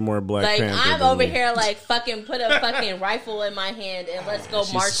 Yeah, you're more Black Panther. I'm over here fucking put a fucking rifle in my hand and let's go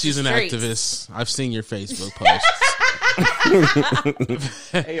march. She's the an streets. activist. I've seen your Facebook posts.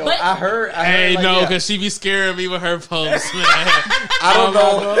 Hey, yo, I heard. Because she be scaring me with her posts, man. I don't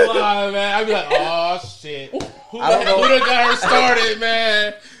know. I'm not gonna lie, man. I be like, oh shit. Who done got her started,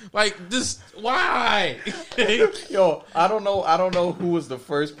 man? Why? Yo, I don't know who was the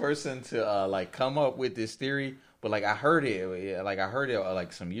first person to come up with this theory, but I heard it. I heard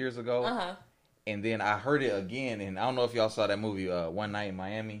it some years ago, and then I heard it again. And I don't know if y'all saw that movie, One Night in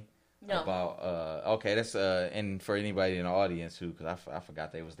Miami. No. About that's and for anybody in the audience because I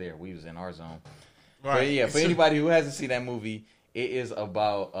forgot they was there. We was in our zone. Right. But yeah, for anybody who hasn't seen that movie, it is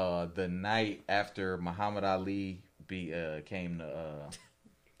about the night after Muhammad Ali became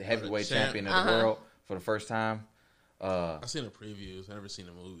the heavyweight champion of the world for the first time. I've seen the previews. I've never seen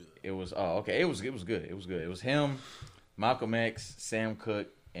the movie. It was okay. It was good. It was good. It was him, Malcolm X, Sam Cooke,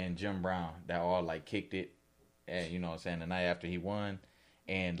 and Jim Brown that all kicked it. And the night after he won,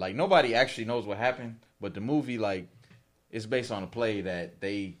 and nobody actually knows what happened. But the movie it's based on a play that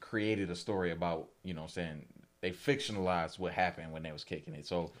they created a story about. They fictionalized what happened when they was kicking it.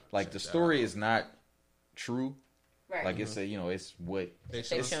 So the story is not true. Right. It's it's what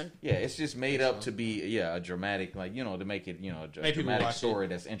fiction. Yeah, it's just made up to be a dramatic to make it a dramatic story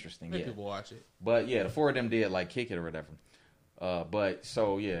that's interesting. Make people watch it. But the four of them did kick it or whatever. But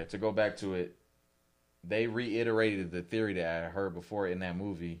so to go back to it, they reiterated the theory that I heard before in that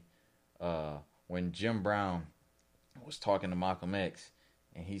movie when Jim Brown was talking to Malcolm X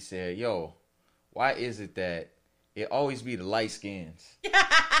and he said, "Yo, why is it that it always be the light skins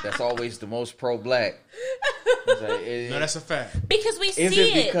that's always the most pro-black?" No, that's a fact. Because we see it. Is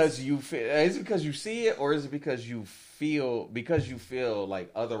it because you see it, or is it because you feel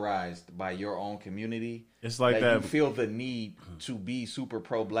otherized by your own community? It's that you feel the need to be super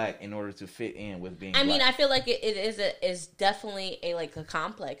pro-black in order to fit in with being. I mean, I feel like it is definitely a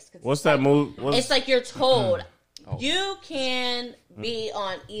complex. What's that move? It's you're told you can be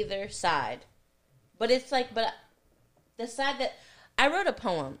on either side, but it's but the side that. I wrote a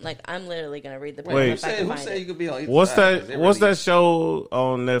poem. I'm literally gonna read the poem. Wait, who said you could be on either what's side? that? What's that show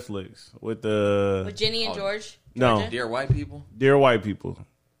on Netflix with Jenny and George? No, Dear White People. Dear White People.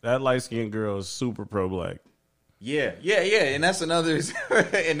 That light skinned girl is super pro black. Yeah, and that's another.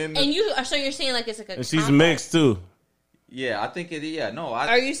 and you're saying it's a. And she's mixed too. Yeah, I think it. Yeah, no.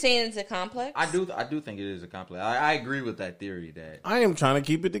 Are you saying it's a complex? I do think it is a complex. I agree with that theory that I am trying to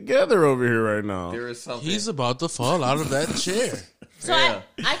keep it together over here right now. There is something. He's about to fall out of that chair. So I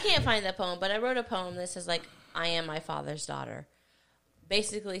can't find that poem, but I wrote a poem that says I am my father's daughter,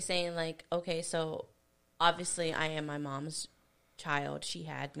 basically saying okay, so obviously I am my mom's child. She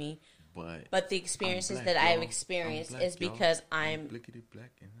had me, but the experiences black, that I've y'all. experienced black, is because I'm blickety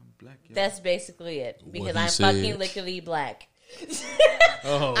black and I'm black. Y'all. That's basically it. Because I'm said. fucking lickety black.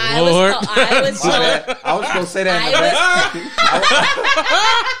 Oh, I Lord. was told. I was going to say that in the back.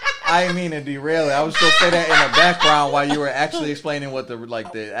 I didn't mean to derail it. I was going to say that in the background while you were actually explaining what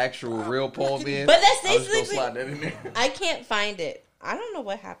the actual real poem is. But that's I was gonna basically. slide that in there. I can't find it. I don't know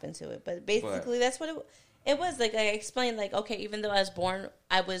what happened to it, but basically that's what it was. I explained, okay, even though I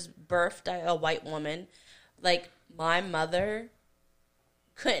was birthed a white woman, my mother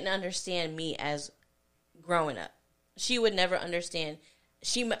couldn't understand me as growing up. She would never understand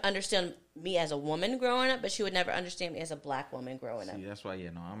she understood me as a woman growing up, but she would never understand me as a black woman growing up. See, that's why,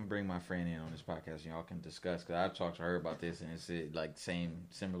 I'm gonna bring my friend in on this podcast, and y'all can discuss. Because I've talked to her about this, and it's like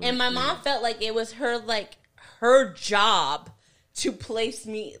similar. And my mom felt like it was her job to place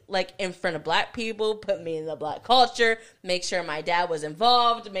me like in front of black people, put me in the black culture, make sure my dad was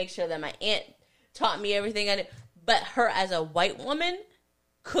involved, make sure that my aunt taught me everything I knew. But her as a white woman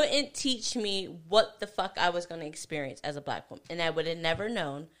couldn't teach me what the fuck I was going to experience as a black woman. And I would have never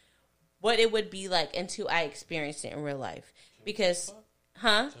known what it would be like until I experienced it in real life. Because,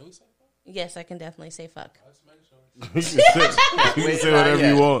 yes, I can definitely say fuck. You can say whatever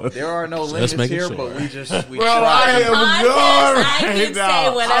you want. There are no limits here, but we Bro, try. I am I gone can right say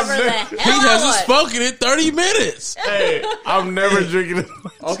whatever the hell He I hasn't want. spoken in 30 minutes. Hey, I'm never drinking it.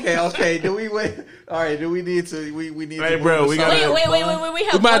 Okay. Do we wait? All right. Do we need to? We need. Hey, to bro, move we to gotta- something Wait. fun? We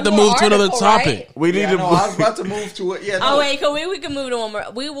have We might have to one more move to another article, topic. right? We need Yeah, to. no, I was about to move to it. Yeah. No. Oh, wait, we can move to one more.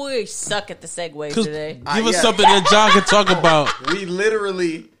 We suck at the segues today. Give us yeah. something that John can talk about. We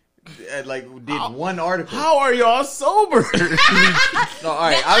literally did one article. How are y'all sober? No, all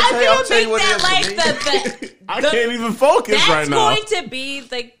right. I'll tell you what it is for me. I can't even focus That's right now. going to be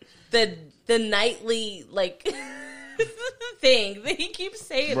like the nightly thing that he keeps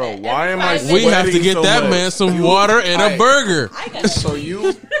saying. Bro, that why every am I 5 We minutes. have to get so that much. man some water and a Alright. burger. I got So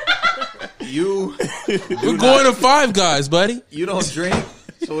you We're going to Five Guys, buddy. you don't drink,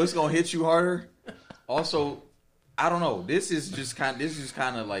 so it's gonna hit you harder. Also, I don't know. This is just kind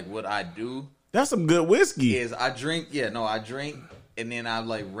of like what I do. That's some good whiskey. Is I drink, I drink, and then I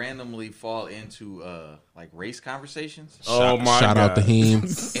like randomly fall into like race conversations. Oh my Shout god! out to him.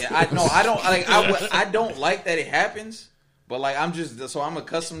 And I don't like that it happens, but like I'm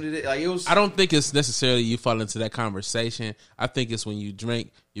accustomed to it. Like it was. I don't think it's necessarily you fall into that conversation. I think it's when you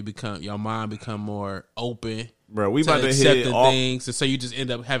drink, your mind become more open. Bro, we about to hit accepting off. things, and so you just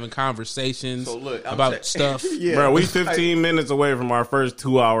end up having conversations So look, I'm about saying- stuff. Yeah. Bro, we 15 minutes away from our first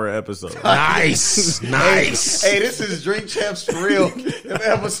 2-hour episode. Nice. Hey, this is Drink Champs for real. The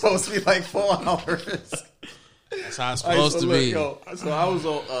episode's supposed to be like 4 hours. That's how it's All right, supposed so to look, be. so I was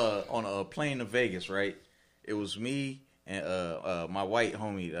on a plane to Vegas, right? It was me and my white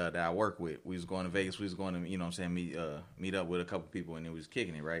homie that I work with. We was going to Vegas. We was going to, meet up with a couple people, and then we was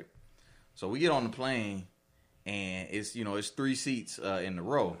kicking it, right? So we get on the plane, and it's 3 seats in the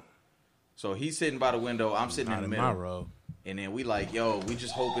row. So he's sitting by the window. I'm sitting in the middle. My row. And then we like, we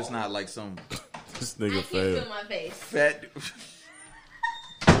just hope it's not like some This I nigga can't failed. feel my face. fat.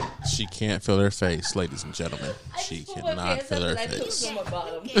 She can't feel her face, ladies and gentlemen. I She just pulled my cannot pants feel up her and I couldn't face. feel my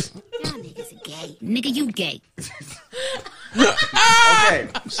bottom. Y'all niggas are gay. Nigga, you gay.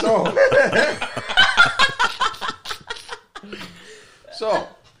 Okay,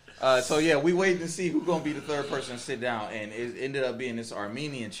 so yeah, we waited to see who's gonna be the third person to sit down, and it ended up being this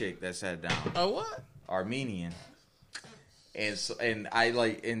Armenian chick that sat down. Oh, what? Armenian. And so you know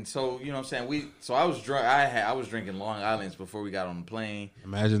what I'm saying, I was drunk. I was drinking Long Islands before we got on the plane.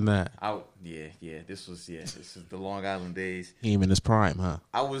 Imagine that. This is the Long Island days. Him in his prime, huh?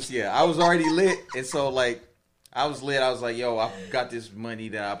 I was already lit, and so like I was lit. I was like, yo, I got this money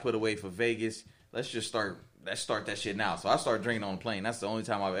that I put away for Vegas. Let's start that shit now. So I started drinking on the plane. That's the only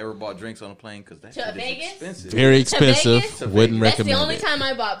time I've ever bought drinks on a plane because that To shit Vegas? is expensive. Very expensive. Vegas? To Wouldn't Vegas. That's the recommend only it. time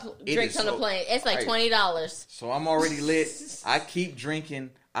I bought It drinks is on the so- plane. It's like right. $20. So I'm already lit. I keep drinking.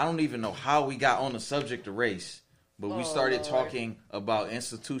 I don't even know how we got on the subject of race, but we started talking about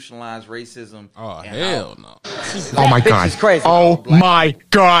institutionalized racism. Oh, and hell how- no. Oh my god. Oh my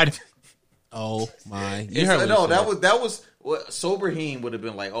god. Oh, my. You And heard so, what no, he said. that was what sober him would have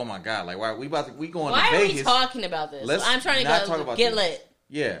been like. Oh my god, like why are we going Why to are Vegas? we talking about this? Let's I'm trying not to talk go about get this. lit.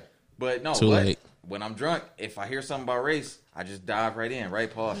 Yeah, but no. Too but late. When I'm drunk, if I hear something about race, I just dive right in. Right,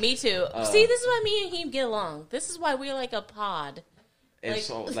 Paul? Me too. See, this is why me and him get along. This is why we're like a pod. And Like,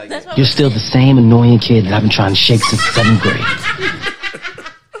 so, like, that's why You're still the same annoying kid that I've been trying to shake since 7th grade.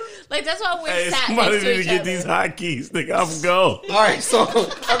 Like that's why we're Hey, sat somebody next to need to each get other. these hotkeys. Nigga, I'm go. all right, so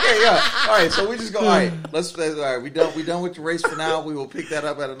okay, yeah, all right. So we just go. All right, let's. All right, we done with the race for now. We will pick that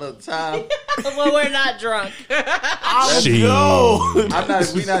up at another time. Well, we're not drunk. I'm Shit. go. I'm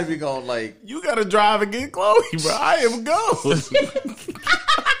not. We not even going like. You gotta drive and get Chloe, bro. I am go.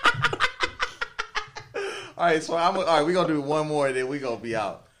 All right, so all right. We gonna do one more, and then we gonna be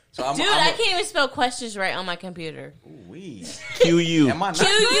out. So I'm. Dude, I can't even spell questions right on my computer. We. QU. Am I not?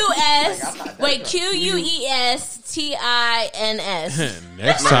 Q-U-S. I'm not that Wait, drunk. Q-U-E-S-T-I-N-S.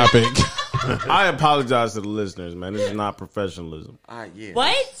 Next topic. I apologize to the listeners, man. This is not professionalism. Yeah.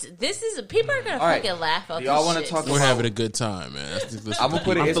 What? This is people are gonna fucking laugh about Do y'all this want shit. to talk? We're having a good time, man. I'm gonna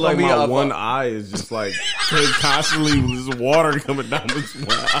put it. I It's feel like gonna be my up. one eye is just like constantly there's water coming down this one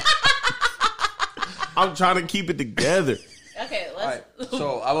eye. I'm trying to keep it together. Okay, All right,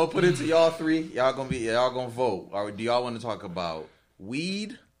 so I'm gonna put it to y'all three. Y'all gonna vote. Or do y'all want to talk about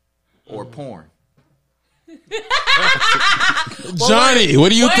weed or porn? Johnny, what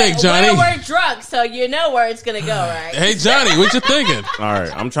do you think, Johnny? We're drunk, so you know where it's gonna go, right? Hey, Johnny, what you thinking? All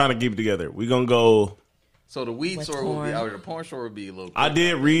right, I'm trying to keep it together. We're gonna go. So the weed store would be, or the porn store would be a little. I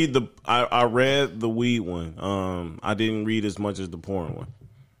did read I read the weed one. I didn't read as much as the porn one.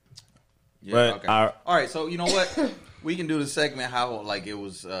 Yeah, but okay. All right, so you know what? We can do the segment how like it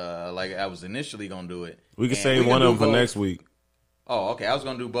was like I was initially gonna do it. We can save one of them for next week. Oh, okay. I was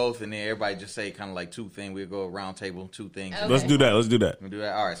gonna do both, and then everybody just say kind of like two things. We'll go round table, two things. Okay. Let's do that. We'll do that.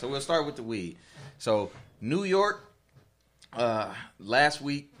 All right. So we'll start with the weed. So New York, last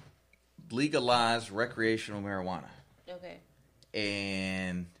week legalized recreational marijuana. Okay.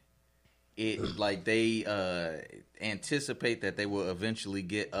 And it like they anticipate that they will eventually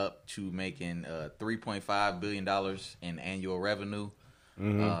get up to making $3.5 billion in annual revenue.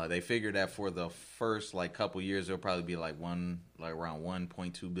 Mm-hmm. They figured that for the first like couple years it'll probably be like around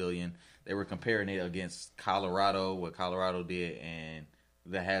 1.2 billion. They were comparing it against Colorado, what Colorado did, and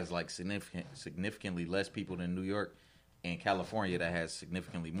that has like significantly less people than New York, and California that has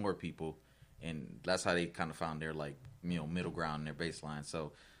significantly more people, and that's how they kind of found their like middle ground in their baseline.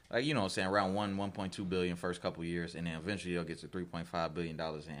 So like what I'm saying, around 1.2 billion first couple years, and then eventually they'll get to $3.5 billion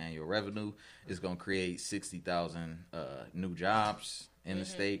in annual revenue. It's gonna create 60,000 new jobs in the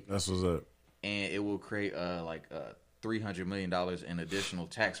state. That's what's up. And it will create $300 million in additional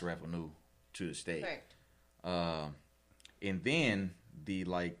tax revenue to the state. Correct. And then the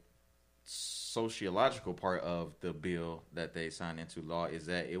like sociological part of the bill that they signed into law is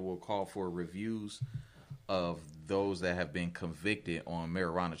that it will call for reviews of those that have been convicted on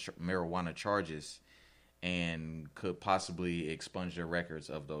marijuana charges and could possibly expunge their records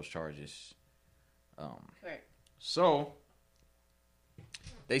of those charges. Correct. So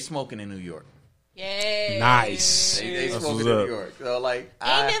they smoking in New York. Yay. Nice. They That's smoking what's in New up. York. So like,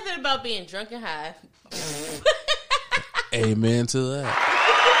 Ain't nothing about being drunk and high. Amen to that.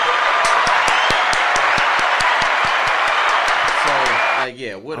 so like,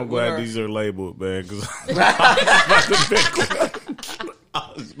 yeah. I'm glad these are labeled, man, because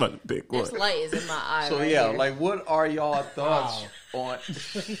I was about to pick one. This light is in my eye. So right yeah, here. like, what are y'all thoughts on?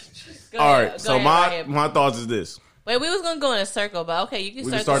 Go All ahead, right, go so ahead, right here. my thoughts is this. Wait, we was gonna go in a circle, but okay, you can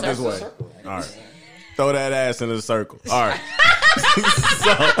We can start start the this circle. way. All right. Throw that ass in a circle. All right.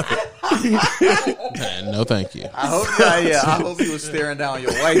 No, thank you. I hope, I hope you was staring down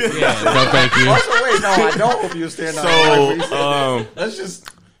your wife. No, thank you. Also, wait, no, I don't hope you was staring down your wife. when you said that. Let's just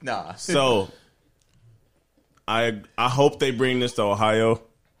So I hope they bring this to Ohio,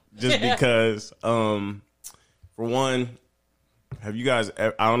 just because. For one, have you guys?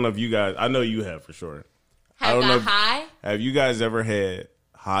 I don't know if you guys. I know you have for sure. Have don't know got if- high? Have you guys ever had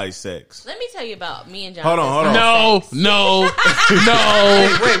high sex? Let me tell you about me and John. Hold on. No.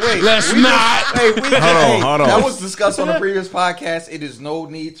 Wait. Let's not. Hold hold on. That was discussed on the previous podcast. It is no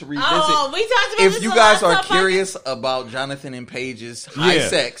need to revisit. Oh, we talked about If this you the guys last are time, curious about Jonathan and Paige's high Yeah.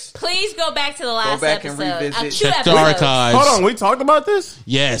 sex, please go back to the last back and episode. revisit. Two Check the episodes. archives. Hold on, we talked about this.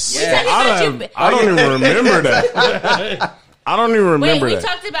 Yes. Yeah. I don't even remember that. I don't even remember Wait, we that.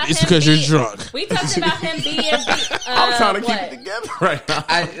 talked about It's him because you're being- drunk. We talked about him being. I'm trying to keep what? it together right now.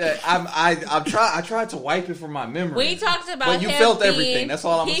 I tried to wipe it from my memory. We talked about But you him felt being, everything. That's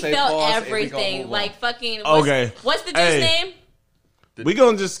all I'm gonna he say. He felt Pause, and we gonna everything. move Like on. fucking. Okay. What's the dude's Hey. name? We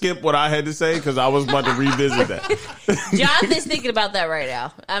gonna just skip what I had to say because I was about to revisit that. Jonathan's thinking about that right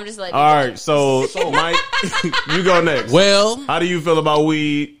now. I'm just like. All right, so Mike, you go next. Well, How do you feel about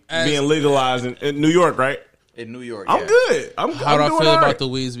weed being legalized in New York? Right? In New York, I'm good. I'm how do I doing feel all about right. the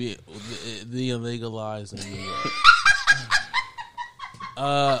weeds being legalized in New York?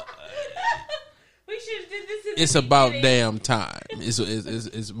 We should have did this. In It's the about beginning. damn time.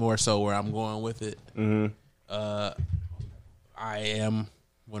 It's more so where I'm going with it. Mm-hmm. I am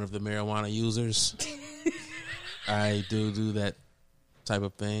one of the marijuana users. I do that type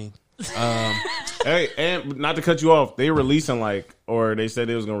of thing. Hey, and not to cut you off, they releasing or they said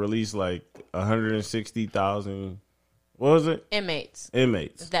they was gonna release 160,000. What was it? Inmates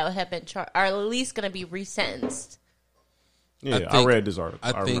Inmates. that have been charged are at least going to be resentenced. Yeah, I read this article.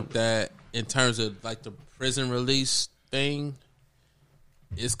 I think remember. that in terms of like the prison release thing,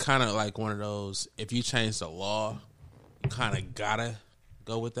 it's kind of like one of those. If you change the law, you kind of gotta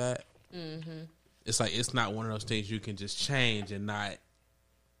go with that. It's like it's not one of those things you can just change and not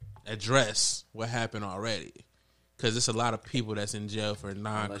address what happened already. Because it's a lot of people that's in jail for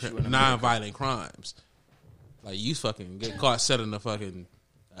non-violent crimes. Like, you fucking get caught selling a fucking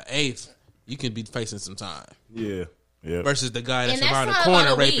eighth, you can be facing some time. Yeah. Yeah. Versus the guy that's And that's around the not a corner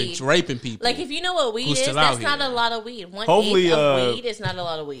lot of raping people. Like, if you know what weed who's is, still that's out not here. a lot of weed. Hopefully, Eighth of weed is not a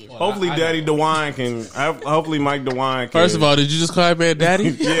lot of weed. Hopefully, Daddy DeWine can. Hopefully, Mike DeWine can. First of all, did you just call that man daddy? Yeah,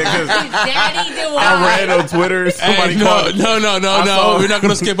 because Daddy DeWine. I read on Twitter somebody called it. No. saw- We're not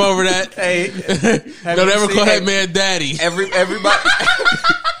going to skip over that. Hey, Don't ever call that man daddy.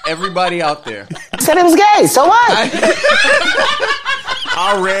 Everybody out there. Said it was gay, so what?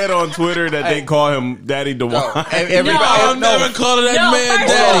 I read on Twitter that they call him Daddy DeWine. I'm never calling that man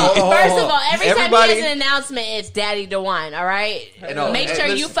daddy. First of all, every time Everybody- he has an announcement, it's Daddy DeWine, all right? No, Make sure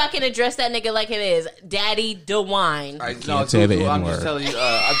you listen. fucking address that nigga like it is. Daddy DeWine. No, say the I'm N-word. just telling you.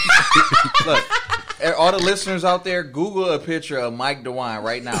 Look, all the listeners out there, Google a picture of Mike DeWine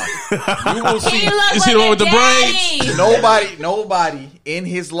right now. You will see He look You see the one with the daddy. nobody in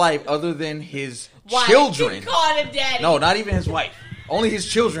his life other than his Why? children. He called him daddy. No, not even his wife. Only his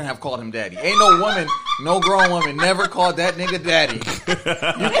children have called him daddy. Ain't no woman, no grown woman never called that nigga daddy.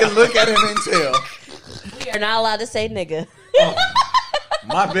 You can look at him and tell. We are not allowed to say nigga.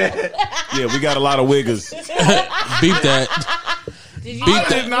 My bad. Yeah, we got a lot of wiggers. Beat that. Did you Beat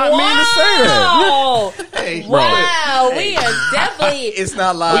Did not mean to say that. Wow. Hey, Wow, we are definitely It's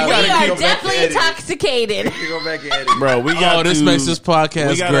not live. we gotta are go back to definitely edit. intoxicated. You go back and edit. Bro, we got This to- makes this podcast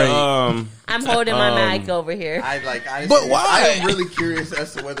we gotta, great. I'm holding my mic over here. But why? I am really curious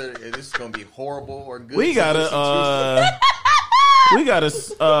as to whether this is going to be horrible or good. we to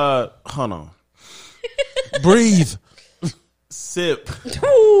listen gotta, hold on. Breathe. Sip.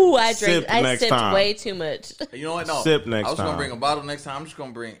 Ooh, I Sip drank. I next sipped time. way too much. to. You know what? No. Sip next I was going time. to bring a bottle next time. I'm just going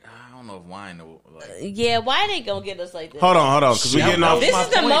to bring, I don't know if wine. Like, Yeah, why they gonna get us like this? Hold on, because we getting off. This my is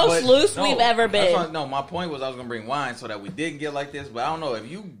the point, most but loose no, we've ever that's been. why- no, my point was I was going to bring wine so that we didn't get like this. But I don't know. If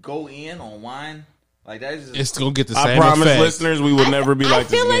you go in on wine, like that is just... It's going to get the I same promise effect. listeners we will never be like I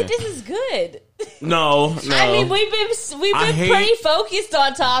feel this like again. this is good. No. I mean, we've I been hate- pretty focused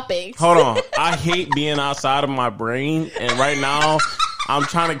on topics. Hold on. I hate being outside of my brain, and right now I'm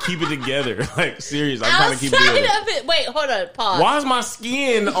trying to keep it together. Like, serious, I'm trying to keep it Outside together. of it, wait, hold on, pause. Why is my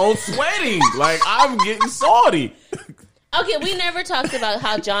skin on sweating? Like, I'm getting salty. Okay, we never talked about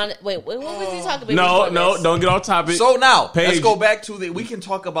how John. Wait, what was he talking about? No, before no, this? don't get off topic. So now, Paige. let's go back to we can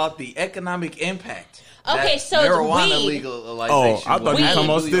talk about the economic impact. Okay, that so marijuana weed. legalization. I thought you were talking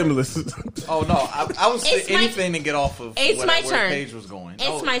about New York. stimulus. Oh no, I was It's my- anything to get off of. It's where, my where turn. Paige was going. It's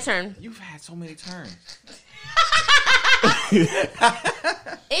Oh, my turn. You've had so many turns.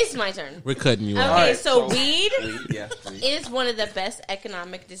 It's my turn. We're cutting you Okay, off. right, so so- weed Yeah, please. is one of the best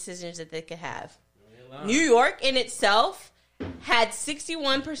economic decisions that they could have. New York in itself had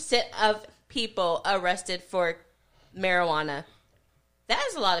 61% of people arrested for marijuana. That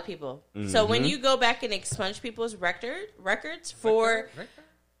is a lot of people. So when you go back and expunge people's records for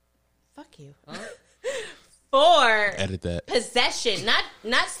fuck you. For Edit that. possession,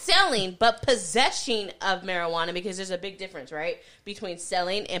 not selling, but possession of marijuana, because there's a big difference, right, between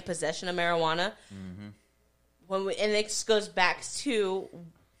selling and possession of marijuana. And this goes back to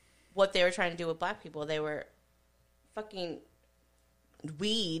what they were trying to do with black people. They were fucking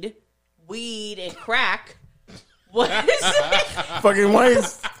weed and crack. What is it? Fucking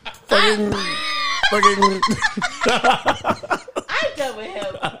whites. Fucking. I'm done with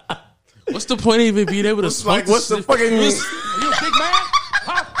him. What's the point of even being able to smoke Like, what's the this fucking. Are you a big man?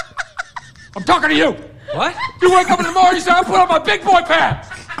 Huh? I'm talking to you. What? You wake up in the morning and say, I put on my big boy pants.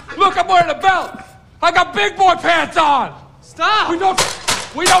 Look, I'm wearing a belt. I got big boy pants on. Stop. We don't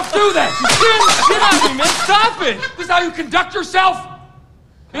do that. Get out of me, man. Stop it. This is how you conduct yourself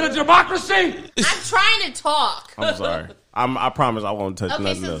in a democracy? I'm trying to talk. I'm sorry. I promise I won't touch Okay,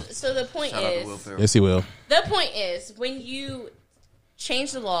 nothing else. so the point Shout out to is, Will Ferrell. Yes, he will. the point is, when you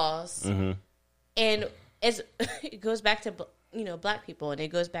change the laws, and it goes back to black people, and it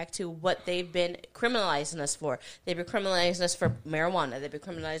goes back to what they've been criminalizing us for. They've been criminalizing us for marijuana. They've been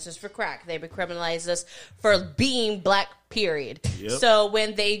criminalizing us for crack. They've been criminalizing us for being black. Period. Yep. So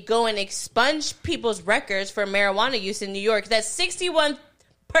when they go and expunge people's records for marijuana use in New York, that's 61%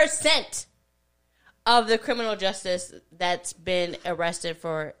 of the criminal justice that's been arrested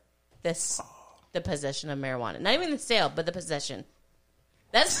for the possession of marijuana. Not even the sale, but the possession.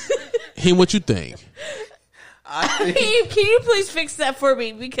 That's. Hey, what you think? Can you please fix that for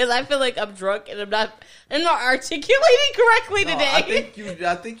me? Because I feel like I'm drunk and I'm not articulating correctly No, today. I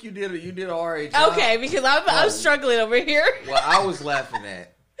think you did. You did an alright job. Okay, because I'm struggling over here. What I was laughing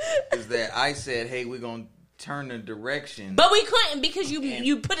at is that I said, "Hey, we're gonna turn the direction," but we couldn't because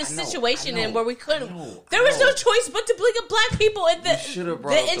you put a situation in where we couldn't. There was no choice but to bring up black people in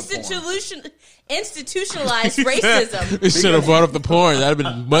the institutionalized racism. We should have brought up the porn. That'd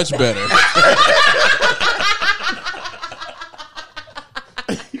have been much better.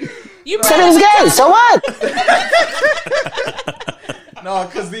 You said it was gay, so what? No,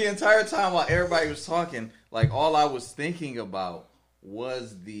 because the entire time while everybody was talking, like all I was thinking about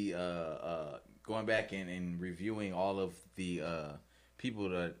was the going back and reviewing all of the people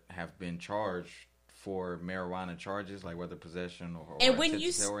that have been charged for marijuana charges, like whether possession or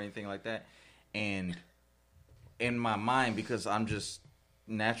anything like that. And in my mind, because I'm just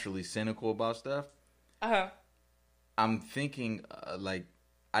naturally cynical about stuff, I'm thinking like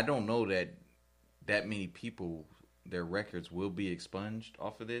I don't know that many people, their records will be expunged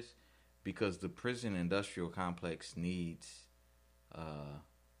off of this, because the prison industrial complex needs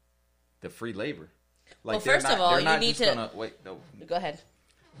the free labor. Like, well, first of all, you need to go ahead.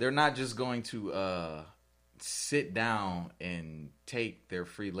 They're not just going to sit down and take their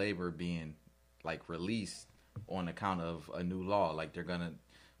free labor being like released on account of a new law. Like they're gonna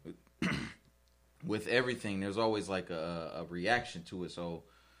with everything. There's always like a reaction to it. So,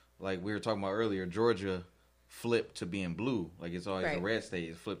 like we were talking about earlier, Georgia flipped to being blue. Like it's always a red state.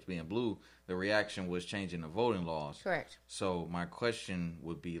 It flipped to being blue. The reaction was changing the voting laws. Correct. So my question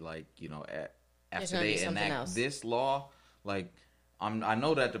would be like, after they enact this law, like I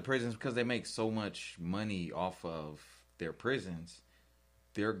know that the prisons, because they make so much money off of their prisons,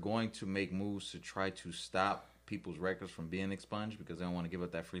 they're going to make moves to try to stop people's records from being expunged because they don't want to give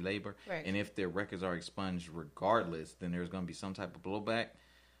up that free labor. Right. And if their records are expunged regardless, then there's going to be some type of blowback.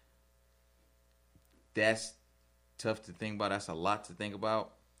 That's tough to think about. That's a lot to think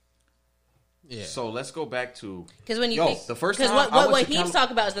about. Yeah. So let's go back to because when you the first time what he's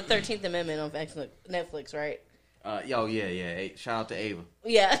talking about is the 13th Amendment on Netflix, right? Hey, shout out to Ava.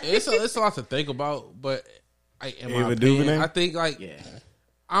 Yeah, it's a lot to think about, but Ava DuVernay? I think I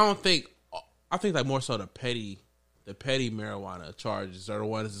think like more so the petty marijuana charges are the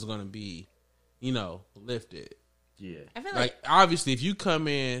ones that's going to be, lifted. Yeah, I feel like obviously if you come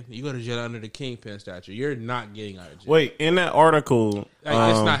in, you go to jail under the Kingpin statute, you're not getting out of jail. Wait, in that article, it's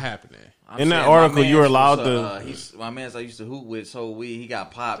not happening. In that article, you were allowed to. My man I used to hoot with sold weed. He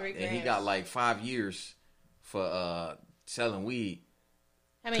got popped and he got like 5 years for selling weed.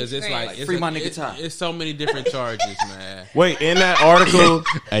 Because it's like free my nigga time. It's so many different charges, man. Wait, in that article,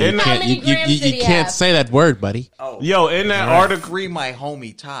 you can't say that word, buddy. Oh. Yo, in that article, free my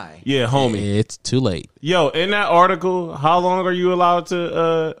homie Ty. Yeah, homie. It's too late. Yo, in that article, how long are you allowed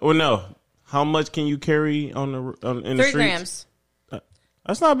to? How much can you carry in the streets? 3 grams.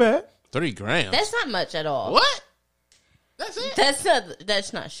 That's not bad. 3 grams. That's not much at all. What? That's it.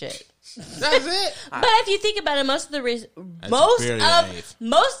 That's not shit. That's it. But if you think about it, most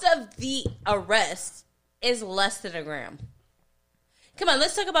of the arrest is less than a gram. Come on,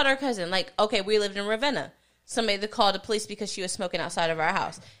 let's talk about our cousin. Like, okay, we lived in Ravenna. Somebody called the police because she was smoking outside of our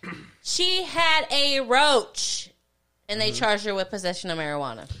house. She had a roach, and they charged her with possession of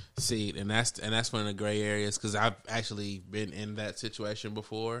marijuana. See, and that's one of the gray areas because I've actually been in that situation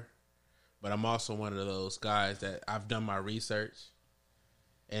before. But I'm also one of those guys that I've done my research,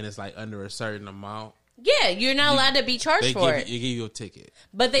 and it's like under a certain amount. Yeah, you're not allowed to be charged for it. They give you a ticket.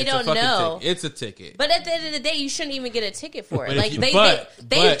 But they don't know. It's a ticket. But at the end of the day, you shouldn't even get a ticket for it. Like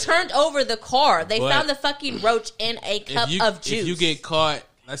they turned over the car. They found the fucking roach in a cup of juice. If you get caught,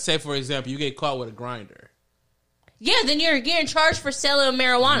 let's say for example, you get caught with a grinder. Yeah, then you're getting charged for selling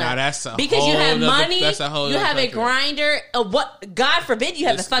marijuana. Now that's a because you have money. That's a whole you have a grinder. What? God forbid you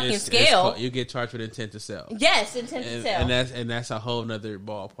have a fucking scale. You get charged with intent to sell. Yes, intent to sell. And that's a whole nother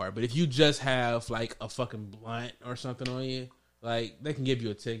ballpark. But if you just have like a fucking blunt or something on you, like they can give you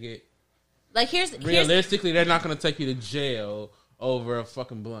a ticket. Like realistically, they're not going to take you to jail over a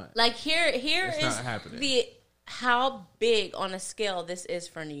fucking blunt. Like here it's is not happening. How big on a scale this is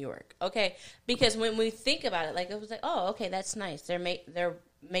for New York, okay? Because when we think about it, like it was like, oh, okay, that's nice. They're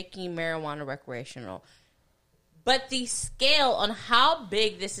making marijuana recreational, but the scale on how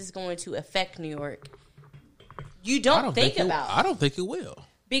big this is going to affect New York, you don't think about. I don't think it will,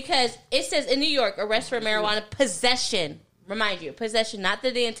 because it says in New York, arrest for marijuana possession. Remind you, possession, not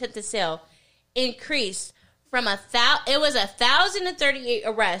the intent to sell, increased from 1,038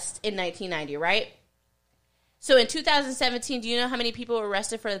 arrests in 1990, right? So in 2017, do you know how many people were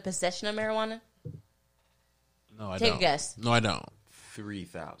arrested for the possession of marijuana? No, I don't. Take a guess. No, I don't.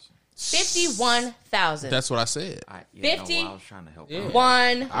 3,000. 51,000. That's what I said. I was trying to help. Yeah.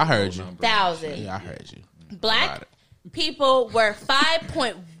 1,000. I heard you. 1,000. Yeah, I heard you. Black people were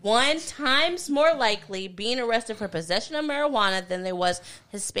 5.1 1 times more likely being arrested for possession of marijuana than there was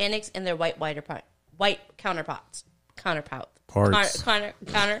Hispanics and their white counterparts. Parts.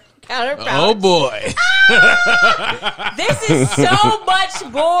 Counterparts. Oh boy. This is so much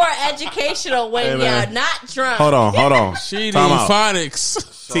more educational when you're not drunk. Hold on. She need Time out.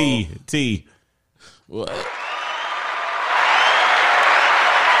 phonics. T. What?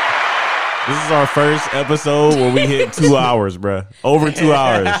 This is our first episode where we hit 2 hours, bruh. Over 2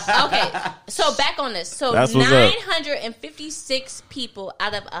 hours. Okay, so back on this. So That's what's up. 956 people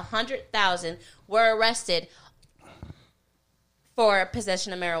out of 100,000 were arrested for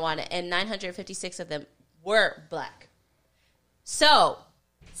possession of marijuana, and 956 of them were black. So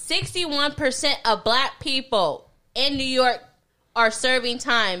 61% of black people in New York are serving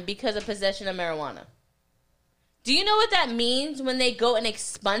time because of possession of marijuana. Do you know what that means when they go and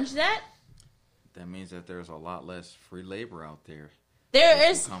expunge that? That means that there's a lot less free labor out there. There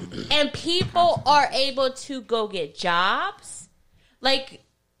is, and people are able to go get jobs. Like,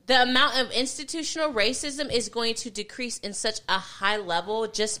 the amount of institutional racism is going to decrease in such a high level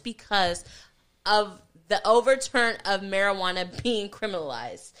just because of the overturn of marijuana being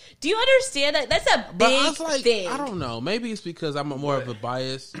criminalized. Do you understand that? That's a big thing. I don't know. Maybe it's because I'm more of a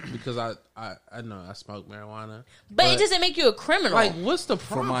bias because I know I smoke marijuana. But it doesn't make you a criminal. Like, what's the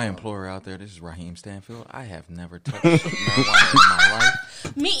problem? For my employer out there, this is Raheem Stanfield. I have never touched marijuana in my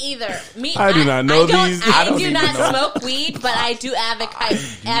life. Me either. I do not know these. I do not smoke weed, but I do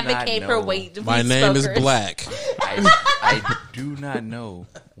advocate for weed. My name is Black. I do not know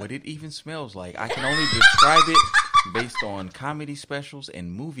what it even smells like. I can only describe it based on comedy specials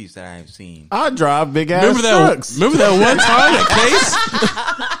and movies that I have seen. I drive big ass trucks. Remember that one time at Case?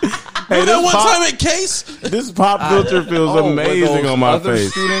 Time at Case? This pop filter feels amazing on my other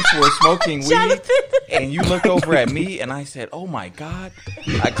face. Students were smoking weed, and you looked over at me, and I said, "Oh my God!"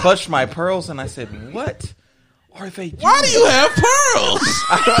 I clutched my pearls, and I said, "What are they doing? Why do you have pearls?"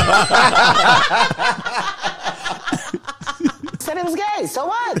 Said it was gay, so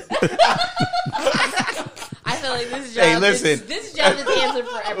what? I feel like this job, Hey, listen. this job is answered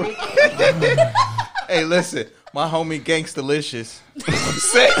for everything. Hey, listen, my homie Gangstalicious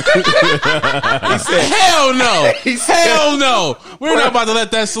said, Hell no. He said- Hell no. We're not about to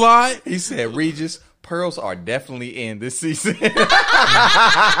let that slide. he said, Regis, pearls are definitely in this season. Look at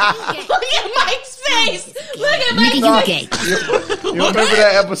Mike's face. Look at Mike's Nigga, face. you gay. You remember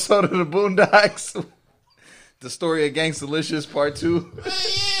that episode of the Boondocks? The story of Gangstalicious Part 2?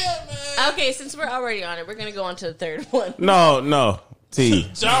 Okay, since we're already on it, we're gonna go on to the third one. No. T.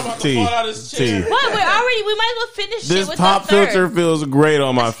 John about to fall out of his chair. What? We might as well finish This it with pop the third. filter feels great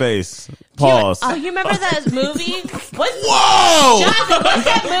on my face. Pause. Oh, you remember that movie? Whoa! Jonathan, what's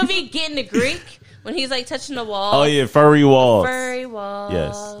that movie, Getting the Greek? When he's like touching the wall. Oh yeah, furry walls. Furry walls.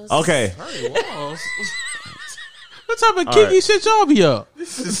 Yes. Okay. Walls. What type of kinky shit y'all be up?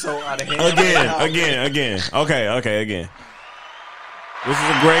 This is so out of hand. Again. Okay, again. This is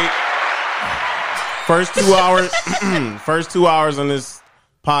a great first 2 hours. First 2 hours on this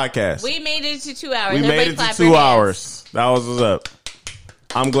podcast. We made it to 2 hours. We Everybody made it to clap 2 your hands. hours. That was what's up.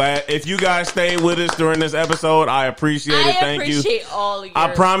 I'm glad if you guys stayed with us during this episode. I appreciate it. Thank you. I appreciate all of you. I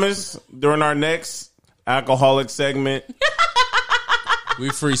promise during our next alcoholic segment, We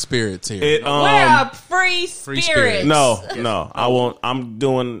free spirits here. it We're a free spirit. spirit. no, I won't. I'm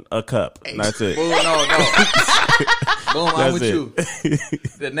doing a cup. That's it. Boom, no. Boom, I'm That's with it. you.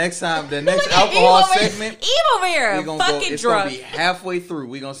 The next Look at alcohol Eve over- segment, Eve over here, we're gonna fucking it's drunk. gonna be halfway through.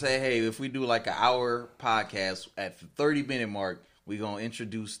 We're gonna say, hey, if we do like an hour podcast at the 30-minute mark, we're gonna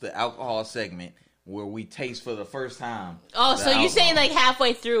introduce the alcohol segment where we taste for the first time. Oh, the so you're saying alcohol. like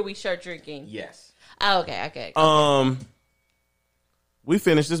halfway through we start drinking? Yes. Oh, okay. We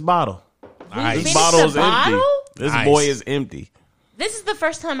finished this bottle. Nice. This Finished bottle the is empty. bottle? This Nice. boy is empty. This is the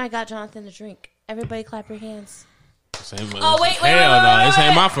first time I got Jonathan to drink. Everybody clap your hands. Same Oh, wait. Hell no, this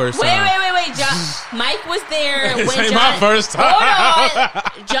ain't my first time. Wait. Mike was there. This when ain't my first time.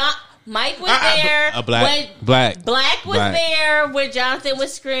 Hold on. Mike was there. A black. When Black. Black was Black. there when Jonathan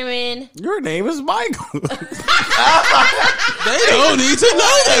was screaming. Your name is Michael. They don't need to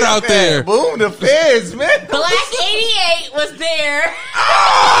know that out there. Boom, the feds, man. Black 88 was there.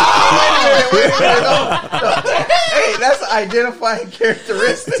 Wait a minute. Hey, that's an identifying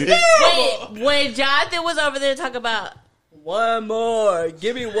characteristic. When Jonathan was over there talking about one more,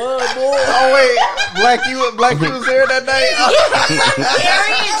 give me one more. Oh wait, Black, you was there that night.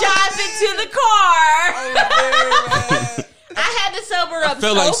 Carrying Jonathan to the car. I had to sober up Felt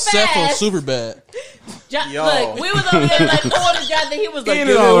so like fast. Seth on Superbad. Look, we was over there like pouring Jonathan. He was like, Getting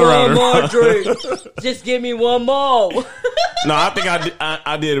 "Give it me all one around. more drink. Just give me one more." No, I think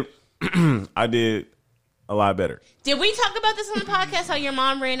I did. I did a lot better. Did we talk about this on the podcast? How your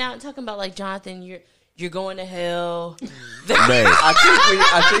mom ran out and talking about like Jonathan, you're going to hell. Babe.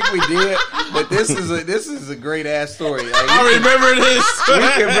 I think we did, but this is a great ass story. Like, I remember this.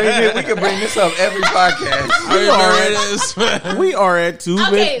 we can bring this up every podcast. We are at 2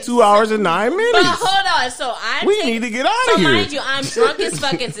 Okay, 2 hours and 9 minutes. But hold on, so We need to get out of So here. mind you, I'm drunk as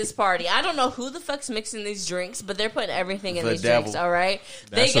fuck at this party. I don't know who the fuck's mixing these drinks, but they're putting everything in The these devil. drinks. All right,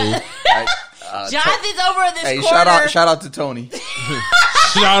 That's they got Jonathan's over in this Hey, corner. shout out to Tony.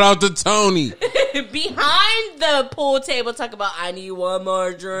 Shout out to Tony. Behind the pool table talking about, I need one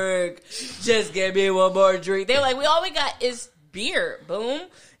more drink. Just give me one more drink. They're like, all we got is beer. Boom.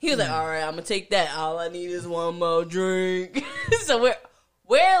 He was like, all right, I'm going to take that. All I need is one more drink. So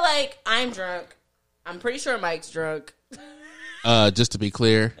we're like, I'm drunk. I'm pretty sure Mike's drunk. Just to be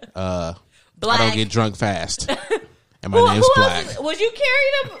clear, I Black. don't get drunk fast. And my name's Black. Was you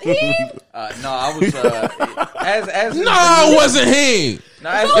carrying him? No, I was as No, it wasn't he. No,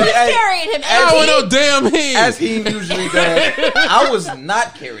 as, Who was as, carrying him? I was no damn he. as he usually does. I was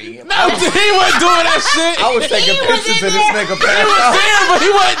not carrying him. No, he wasn't doing that shit. I was taking He pictures was of in this there. nigga He passed was out there, but he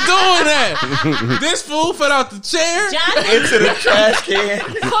wasn't doing that. This fool fell out the chair. Jonathan, into the trash can.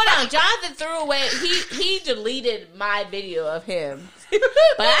 hold on. Jonathan threw away. He deleted my video of him.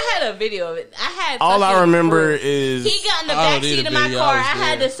 But I had a video of it. I had All I fucking remember proof. is He got in the I don't back need seat a of my video. car. I I was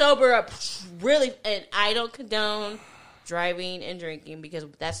had there. to sober up really, and I don't condone driving and drinking because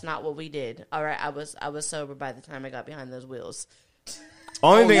that's not what we did. All right, I was sober by the time I got behind those wheels.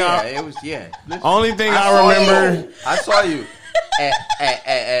 only thing only thing I remember. I saw you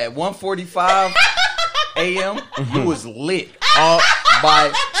at 1:45 a.m. You was lit.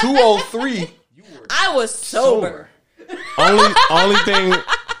 By 2:03, you were I was sober.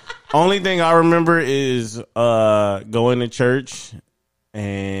 Only thing I remember is going to church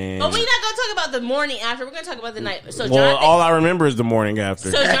and. But we're not gonna talk about the morning after. We're gonna talk about the night. So Well, Jonathan, all I remember is the morning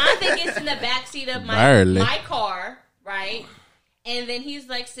after. So Jonathan gets in the back seat of Barely. my car, right? And then he's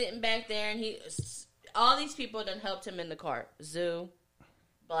like sitting back there, and all these people done helped him in the car. Zoo,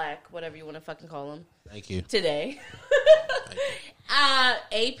 Black, whatever you want to fucking call him. Thank you. Today.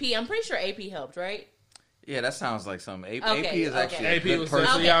 AP, I'm pretty sure AP helped, right? Yeah, that sounds like something. AP Okay, is actually okay. a good was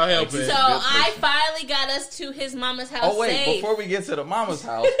person. Okay. Y'all helping. So I finally got us to his mama's house. Oh wait, safe. before we get to the mama's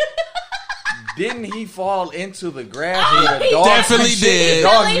house, didn't he fall into the grass? Oh, where the he dogs definitely be shitting? did. The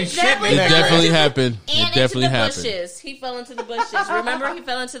dogs be Definitely shitting in It that definitely grass. happened. And It definitely into the happened. bushes. He fell into the bushes. Remember, he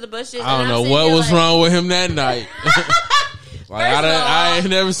fell into the bushes. I don't and I'm know sitting what there was like, wrong with him that night. Like First of all, I ain't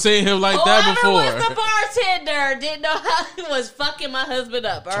never seen him like that whoever before. was the bartender didn't know how he was fucking my husband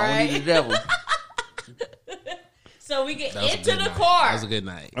up. All Tony right. the devil. So we get That was a into good the night. car. That was a good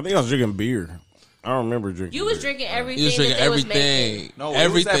night. I think I was drinking beer. I don't remember drinking. You was beer. drinking everything. He was drinking that they was making. everything. No, Everything.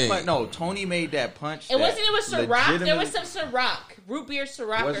 It was that punch. No, Tony made that punch. It wasn't. It was Ciroc. There legitimately- was some Ciroc, root beer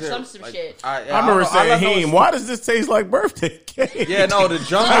Ciroc, Was or there, some like, shit. I remember saying, "Him, why does this taste like birthday cake?" Yeah, no, the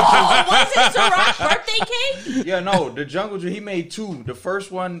jungle. Oh, was it Ciroc birthday cake? Yeah, no, the jungle juice. He made two. The first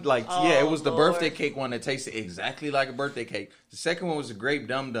one, like, it was the Lord. birthday cake one that tasted exactly like a birthday cake. The second one was the grape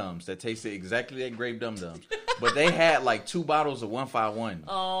dum dums that tasted exactly like grape dum dums. But they had like 2 bottles of 151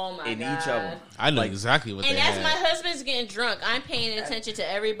 Oh my in god! each of them. I know exactly what And they as had. my husband's getting drunk, I'm paying attention to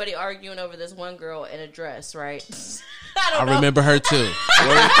everybody arguing over this one girl in a dress, right? I don't know. I remember her too.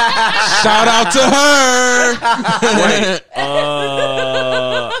 Shout out to her.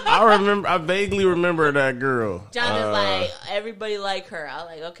 I vaguely remember that girl. John is like, everybody like her. I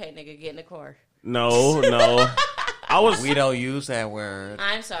like, okay, nigga, get in the car. No. I was. We don't use that word.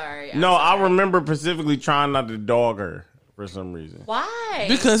 I'm sorry. No, I remember specifically trying not to dog her for some reason. Why?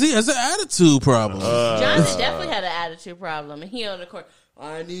 Because he has an attitude problem. Jonathan definitely had an attitude problem, and he on the court.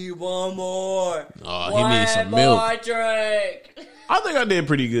 I need one more. Oh, he needs some milk. One more drink. I think I did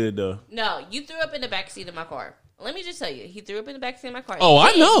pretty good though. No, you threw up in the backseat of my car. Let me just tell you, he threw up in the backseat of my car. Oh, I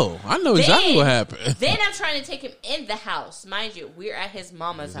Then- know. I know exactly what happened. Then I'm trying to take him in the house. Mind you, we're at his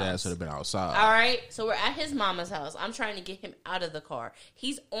mama's His ass house. should have been outside. All right, so we're at his mama's house. I'm trying to get him out of the car.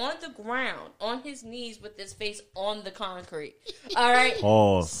 He's on the ground, on his knees, with his face on the concrete. All right.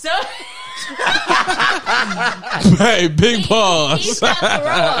 Oh, So Hey, big pause. he's got throw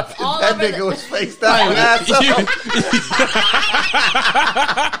up all That over nigga the. was face down.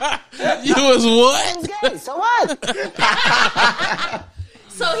 You was what?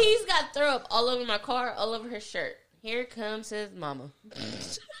 So he's got throw up all over my car, all over his shirt. Here comes his mama.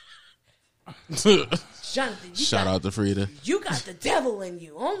 Jonathan, Shout out to Frida. You got the devil in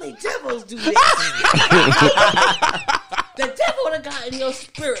you. Only devils do this. The devil would have gotten your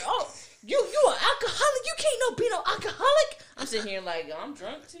spirit. Oh, you an alcoholic. You can't be no alcoholic. I'm sitting here like, I'm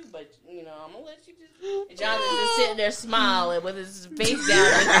drunk too, but, you know, I'm going to let you just... And Jonathan's just sitting there smiling with his face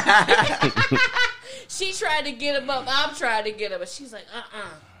down. She tried to get him up. I'm trying to get him. But she's like,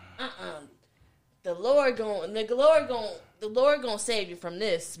 The Lord gonna save you from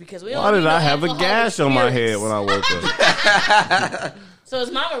this because we don't. Why did I have a gash on my head when I woke up? So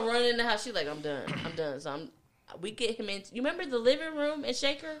his mama running in the house. She's like, I'm done. So we get him in. You remember the living room and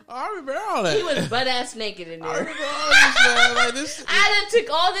Shaker? I remember all that. He was butt ass naked in there. I remember all this, man. Like this. I done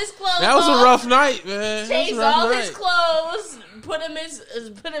took all this clothes. That was off, a rough night, man. Changed all his clothes. Put him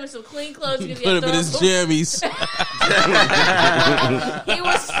in some clean clothes. Put him in his jammies. He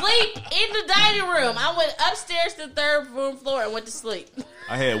was asleep in the dining room. I went upstairs to the third room floor and went to sleep.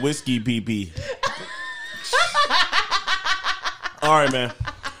 I had whiskey pee. All right, man.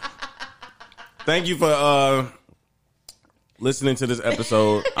 Thank you for listening to this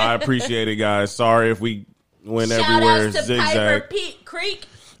episode. I appreciate it, guys. Sorry if we went everywhere. Shout out to zigzag. Piper Creek. Is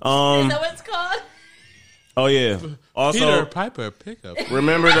that what it's called? Oh yeah. Also, Peter Piper pickup.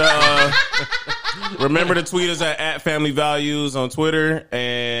 Remember to tweet us at Family Values on Twitter,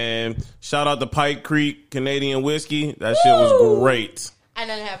 and shout out to Pike Creek Canadian whiskey. That shit was great. I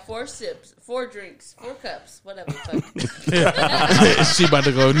done have 4 sips, 4 drinks, 4 cups, whatever. She about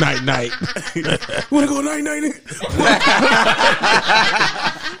to go night. Wanna go night?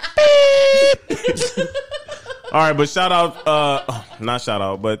 All right, but shout out, not shout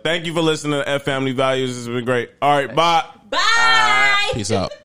out, but thank you for listening to F Family Values. This has been great. All right, bye. Bye. Peace out.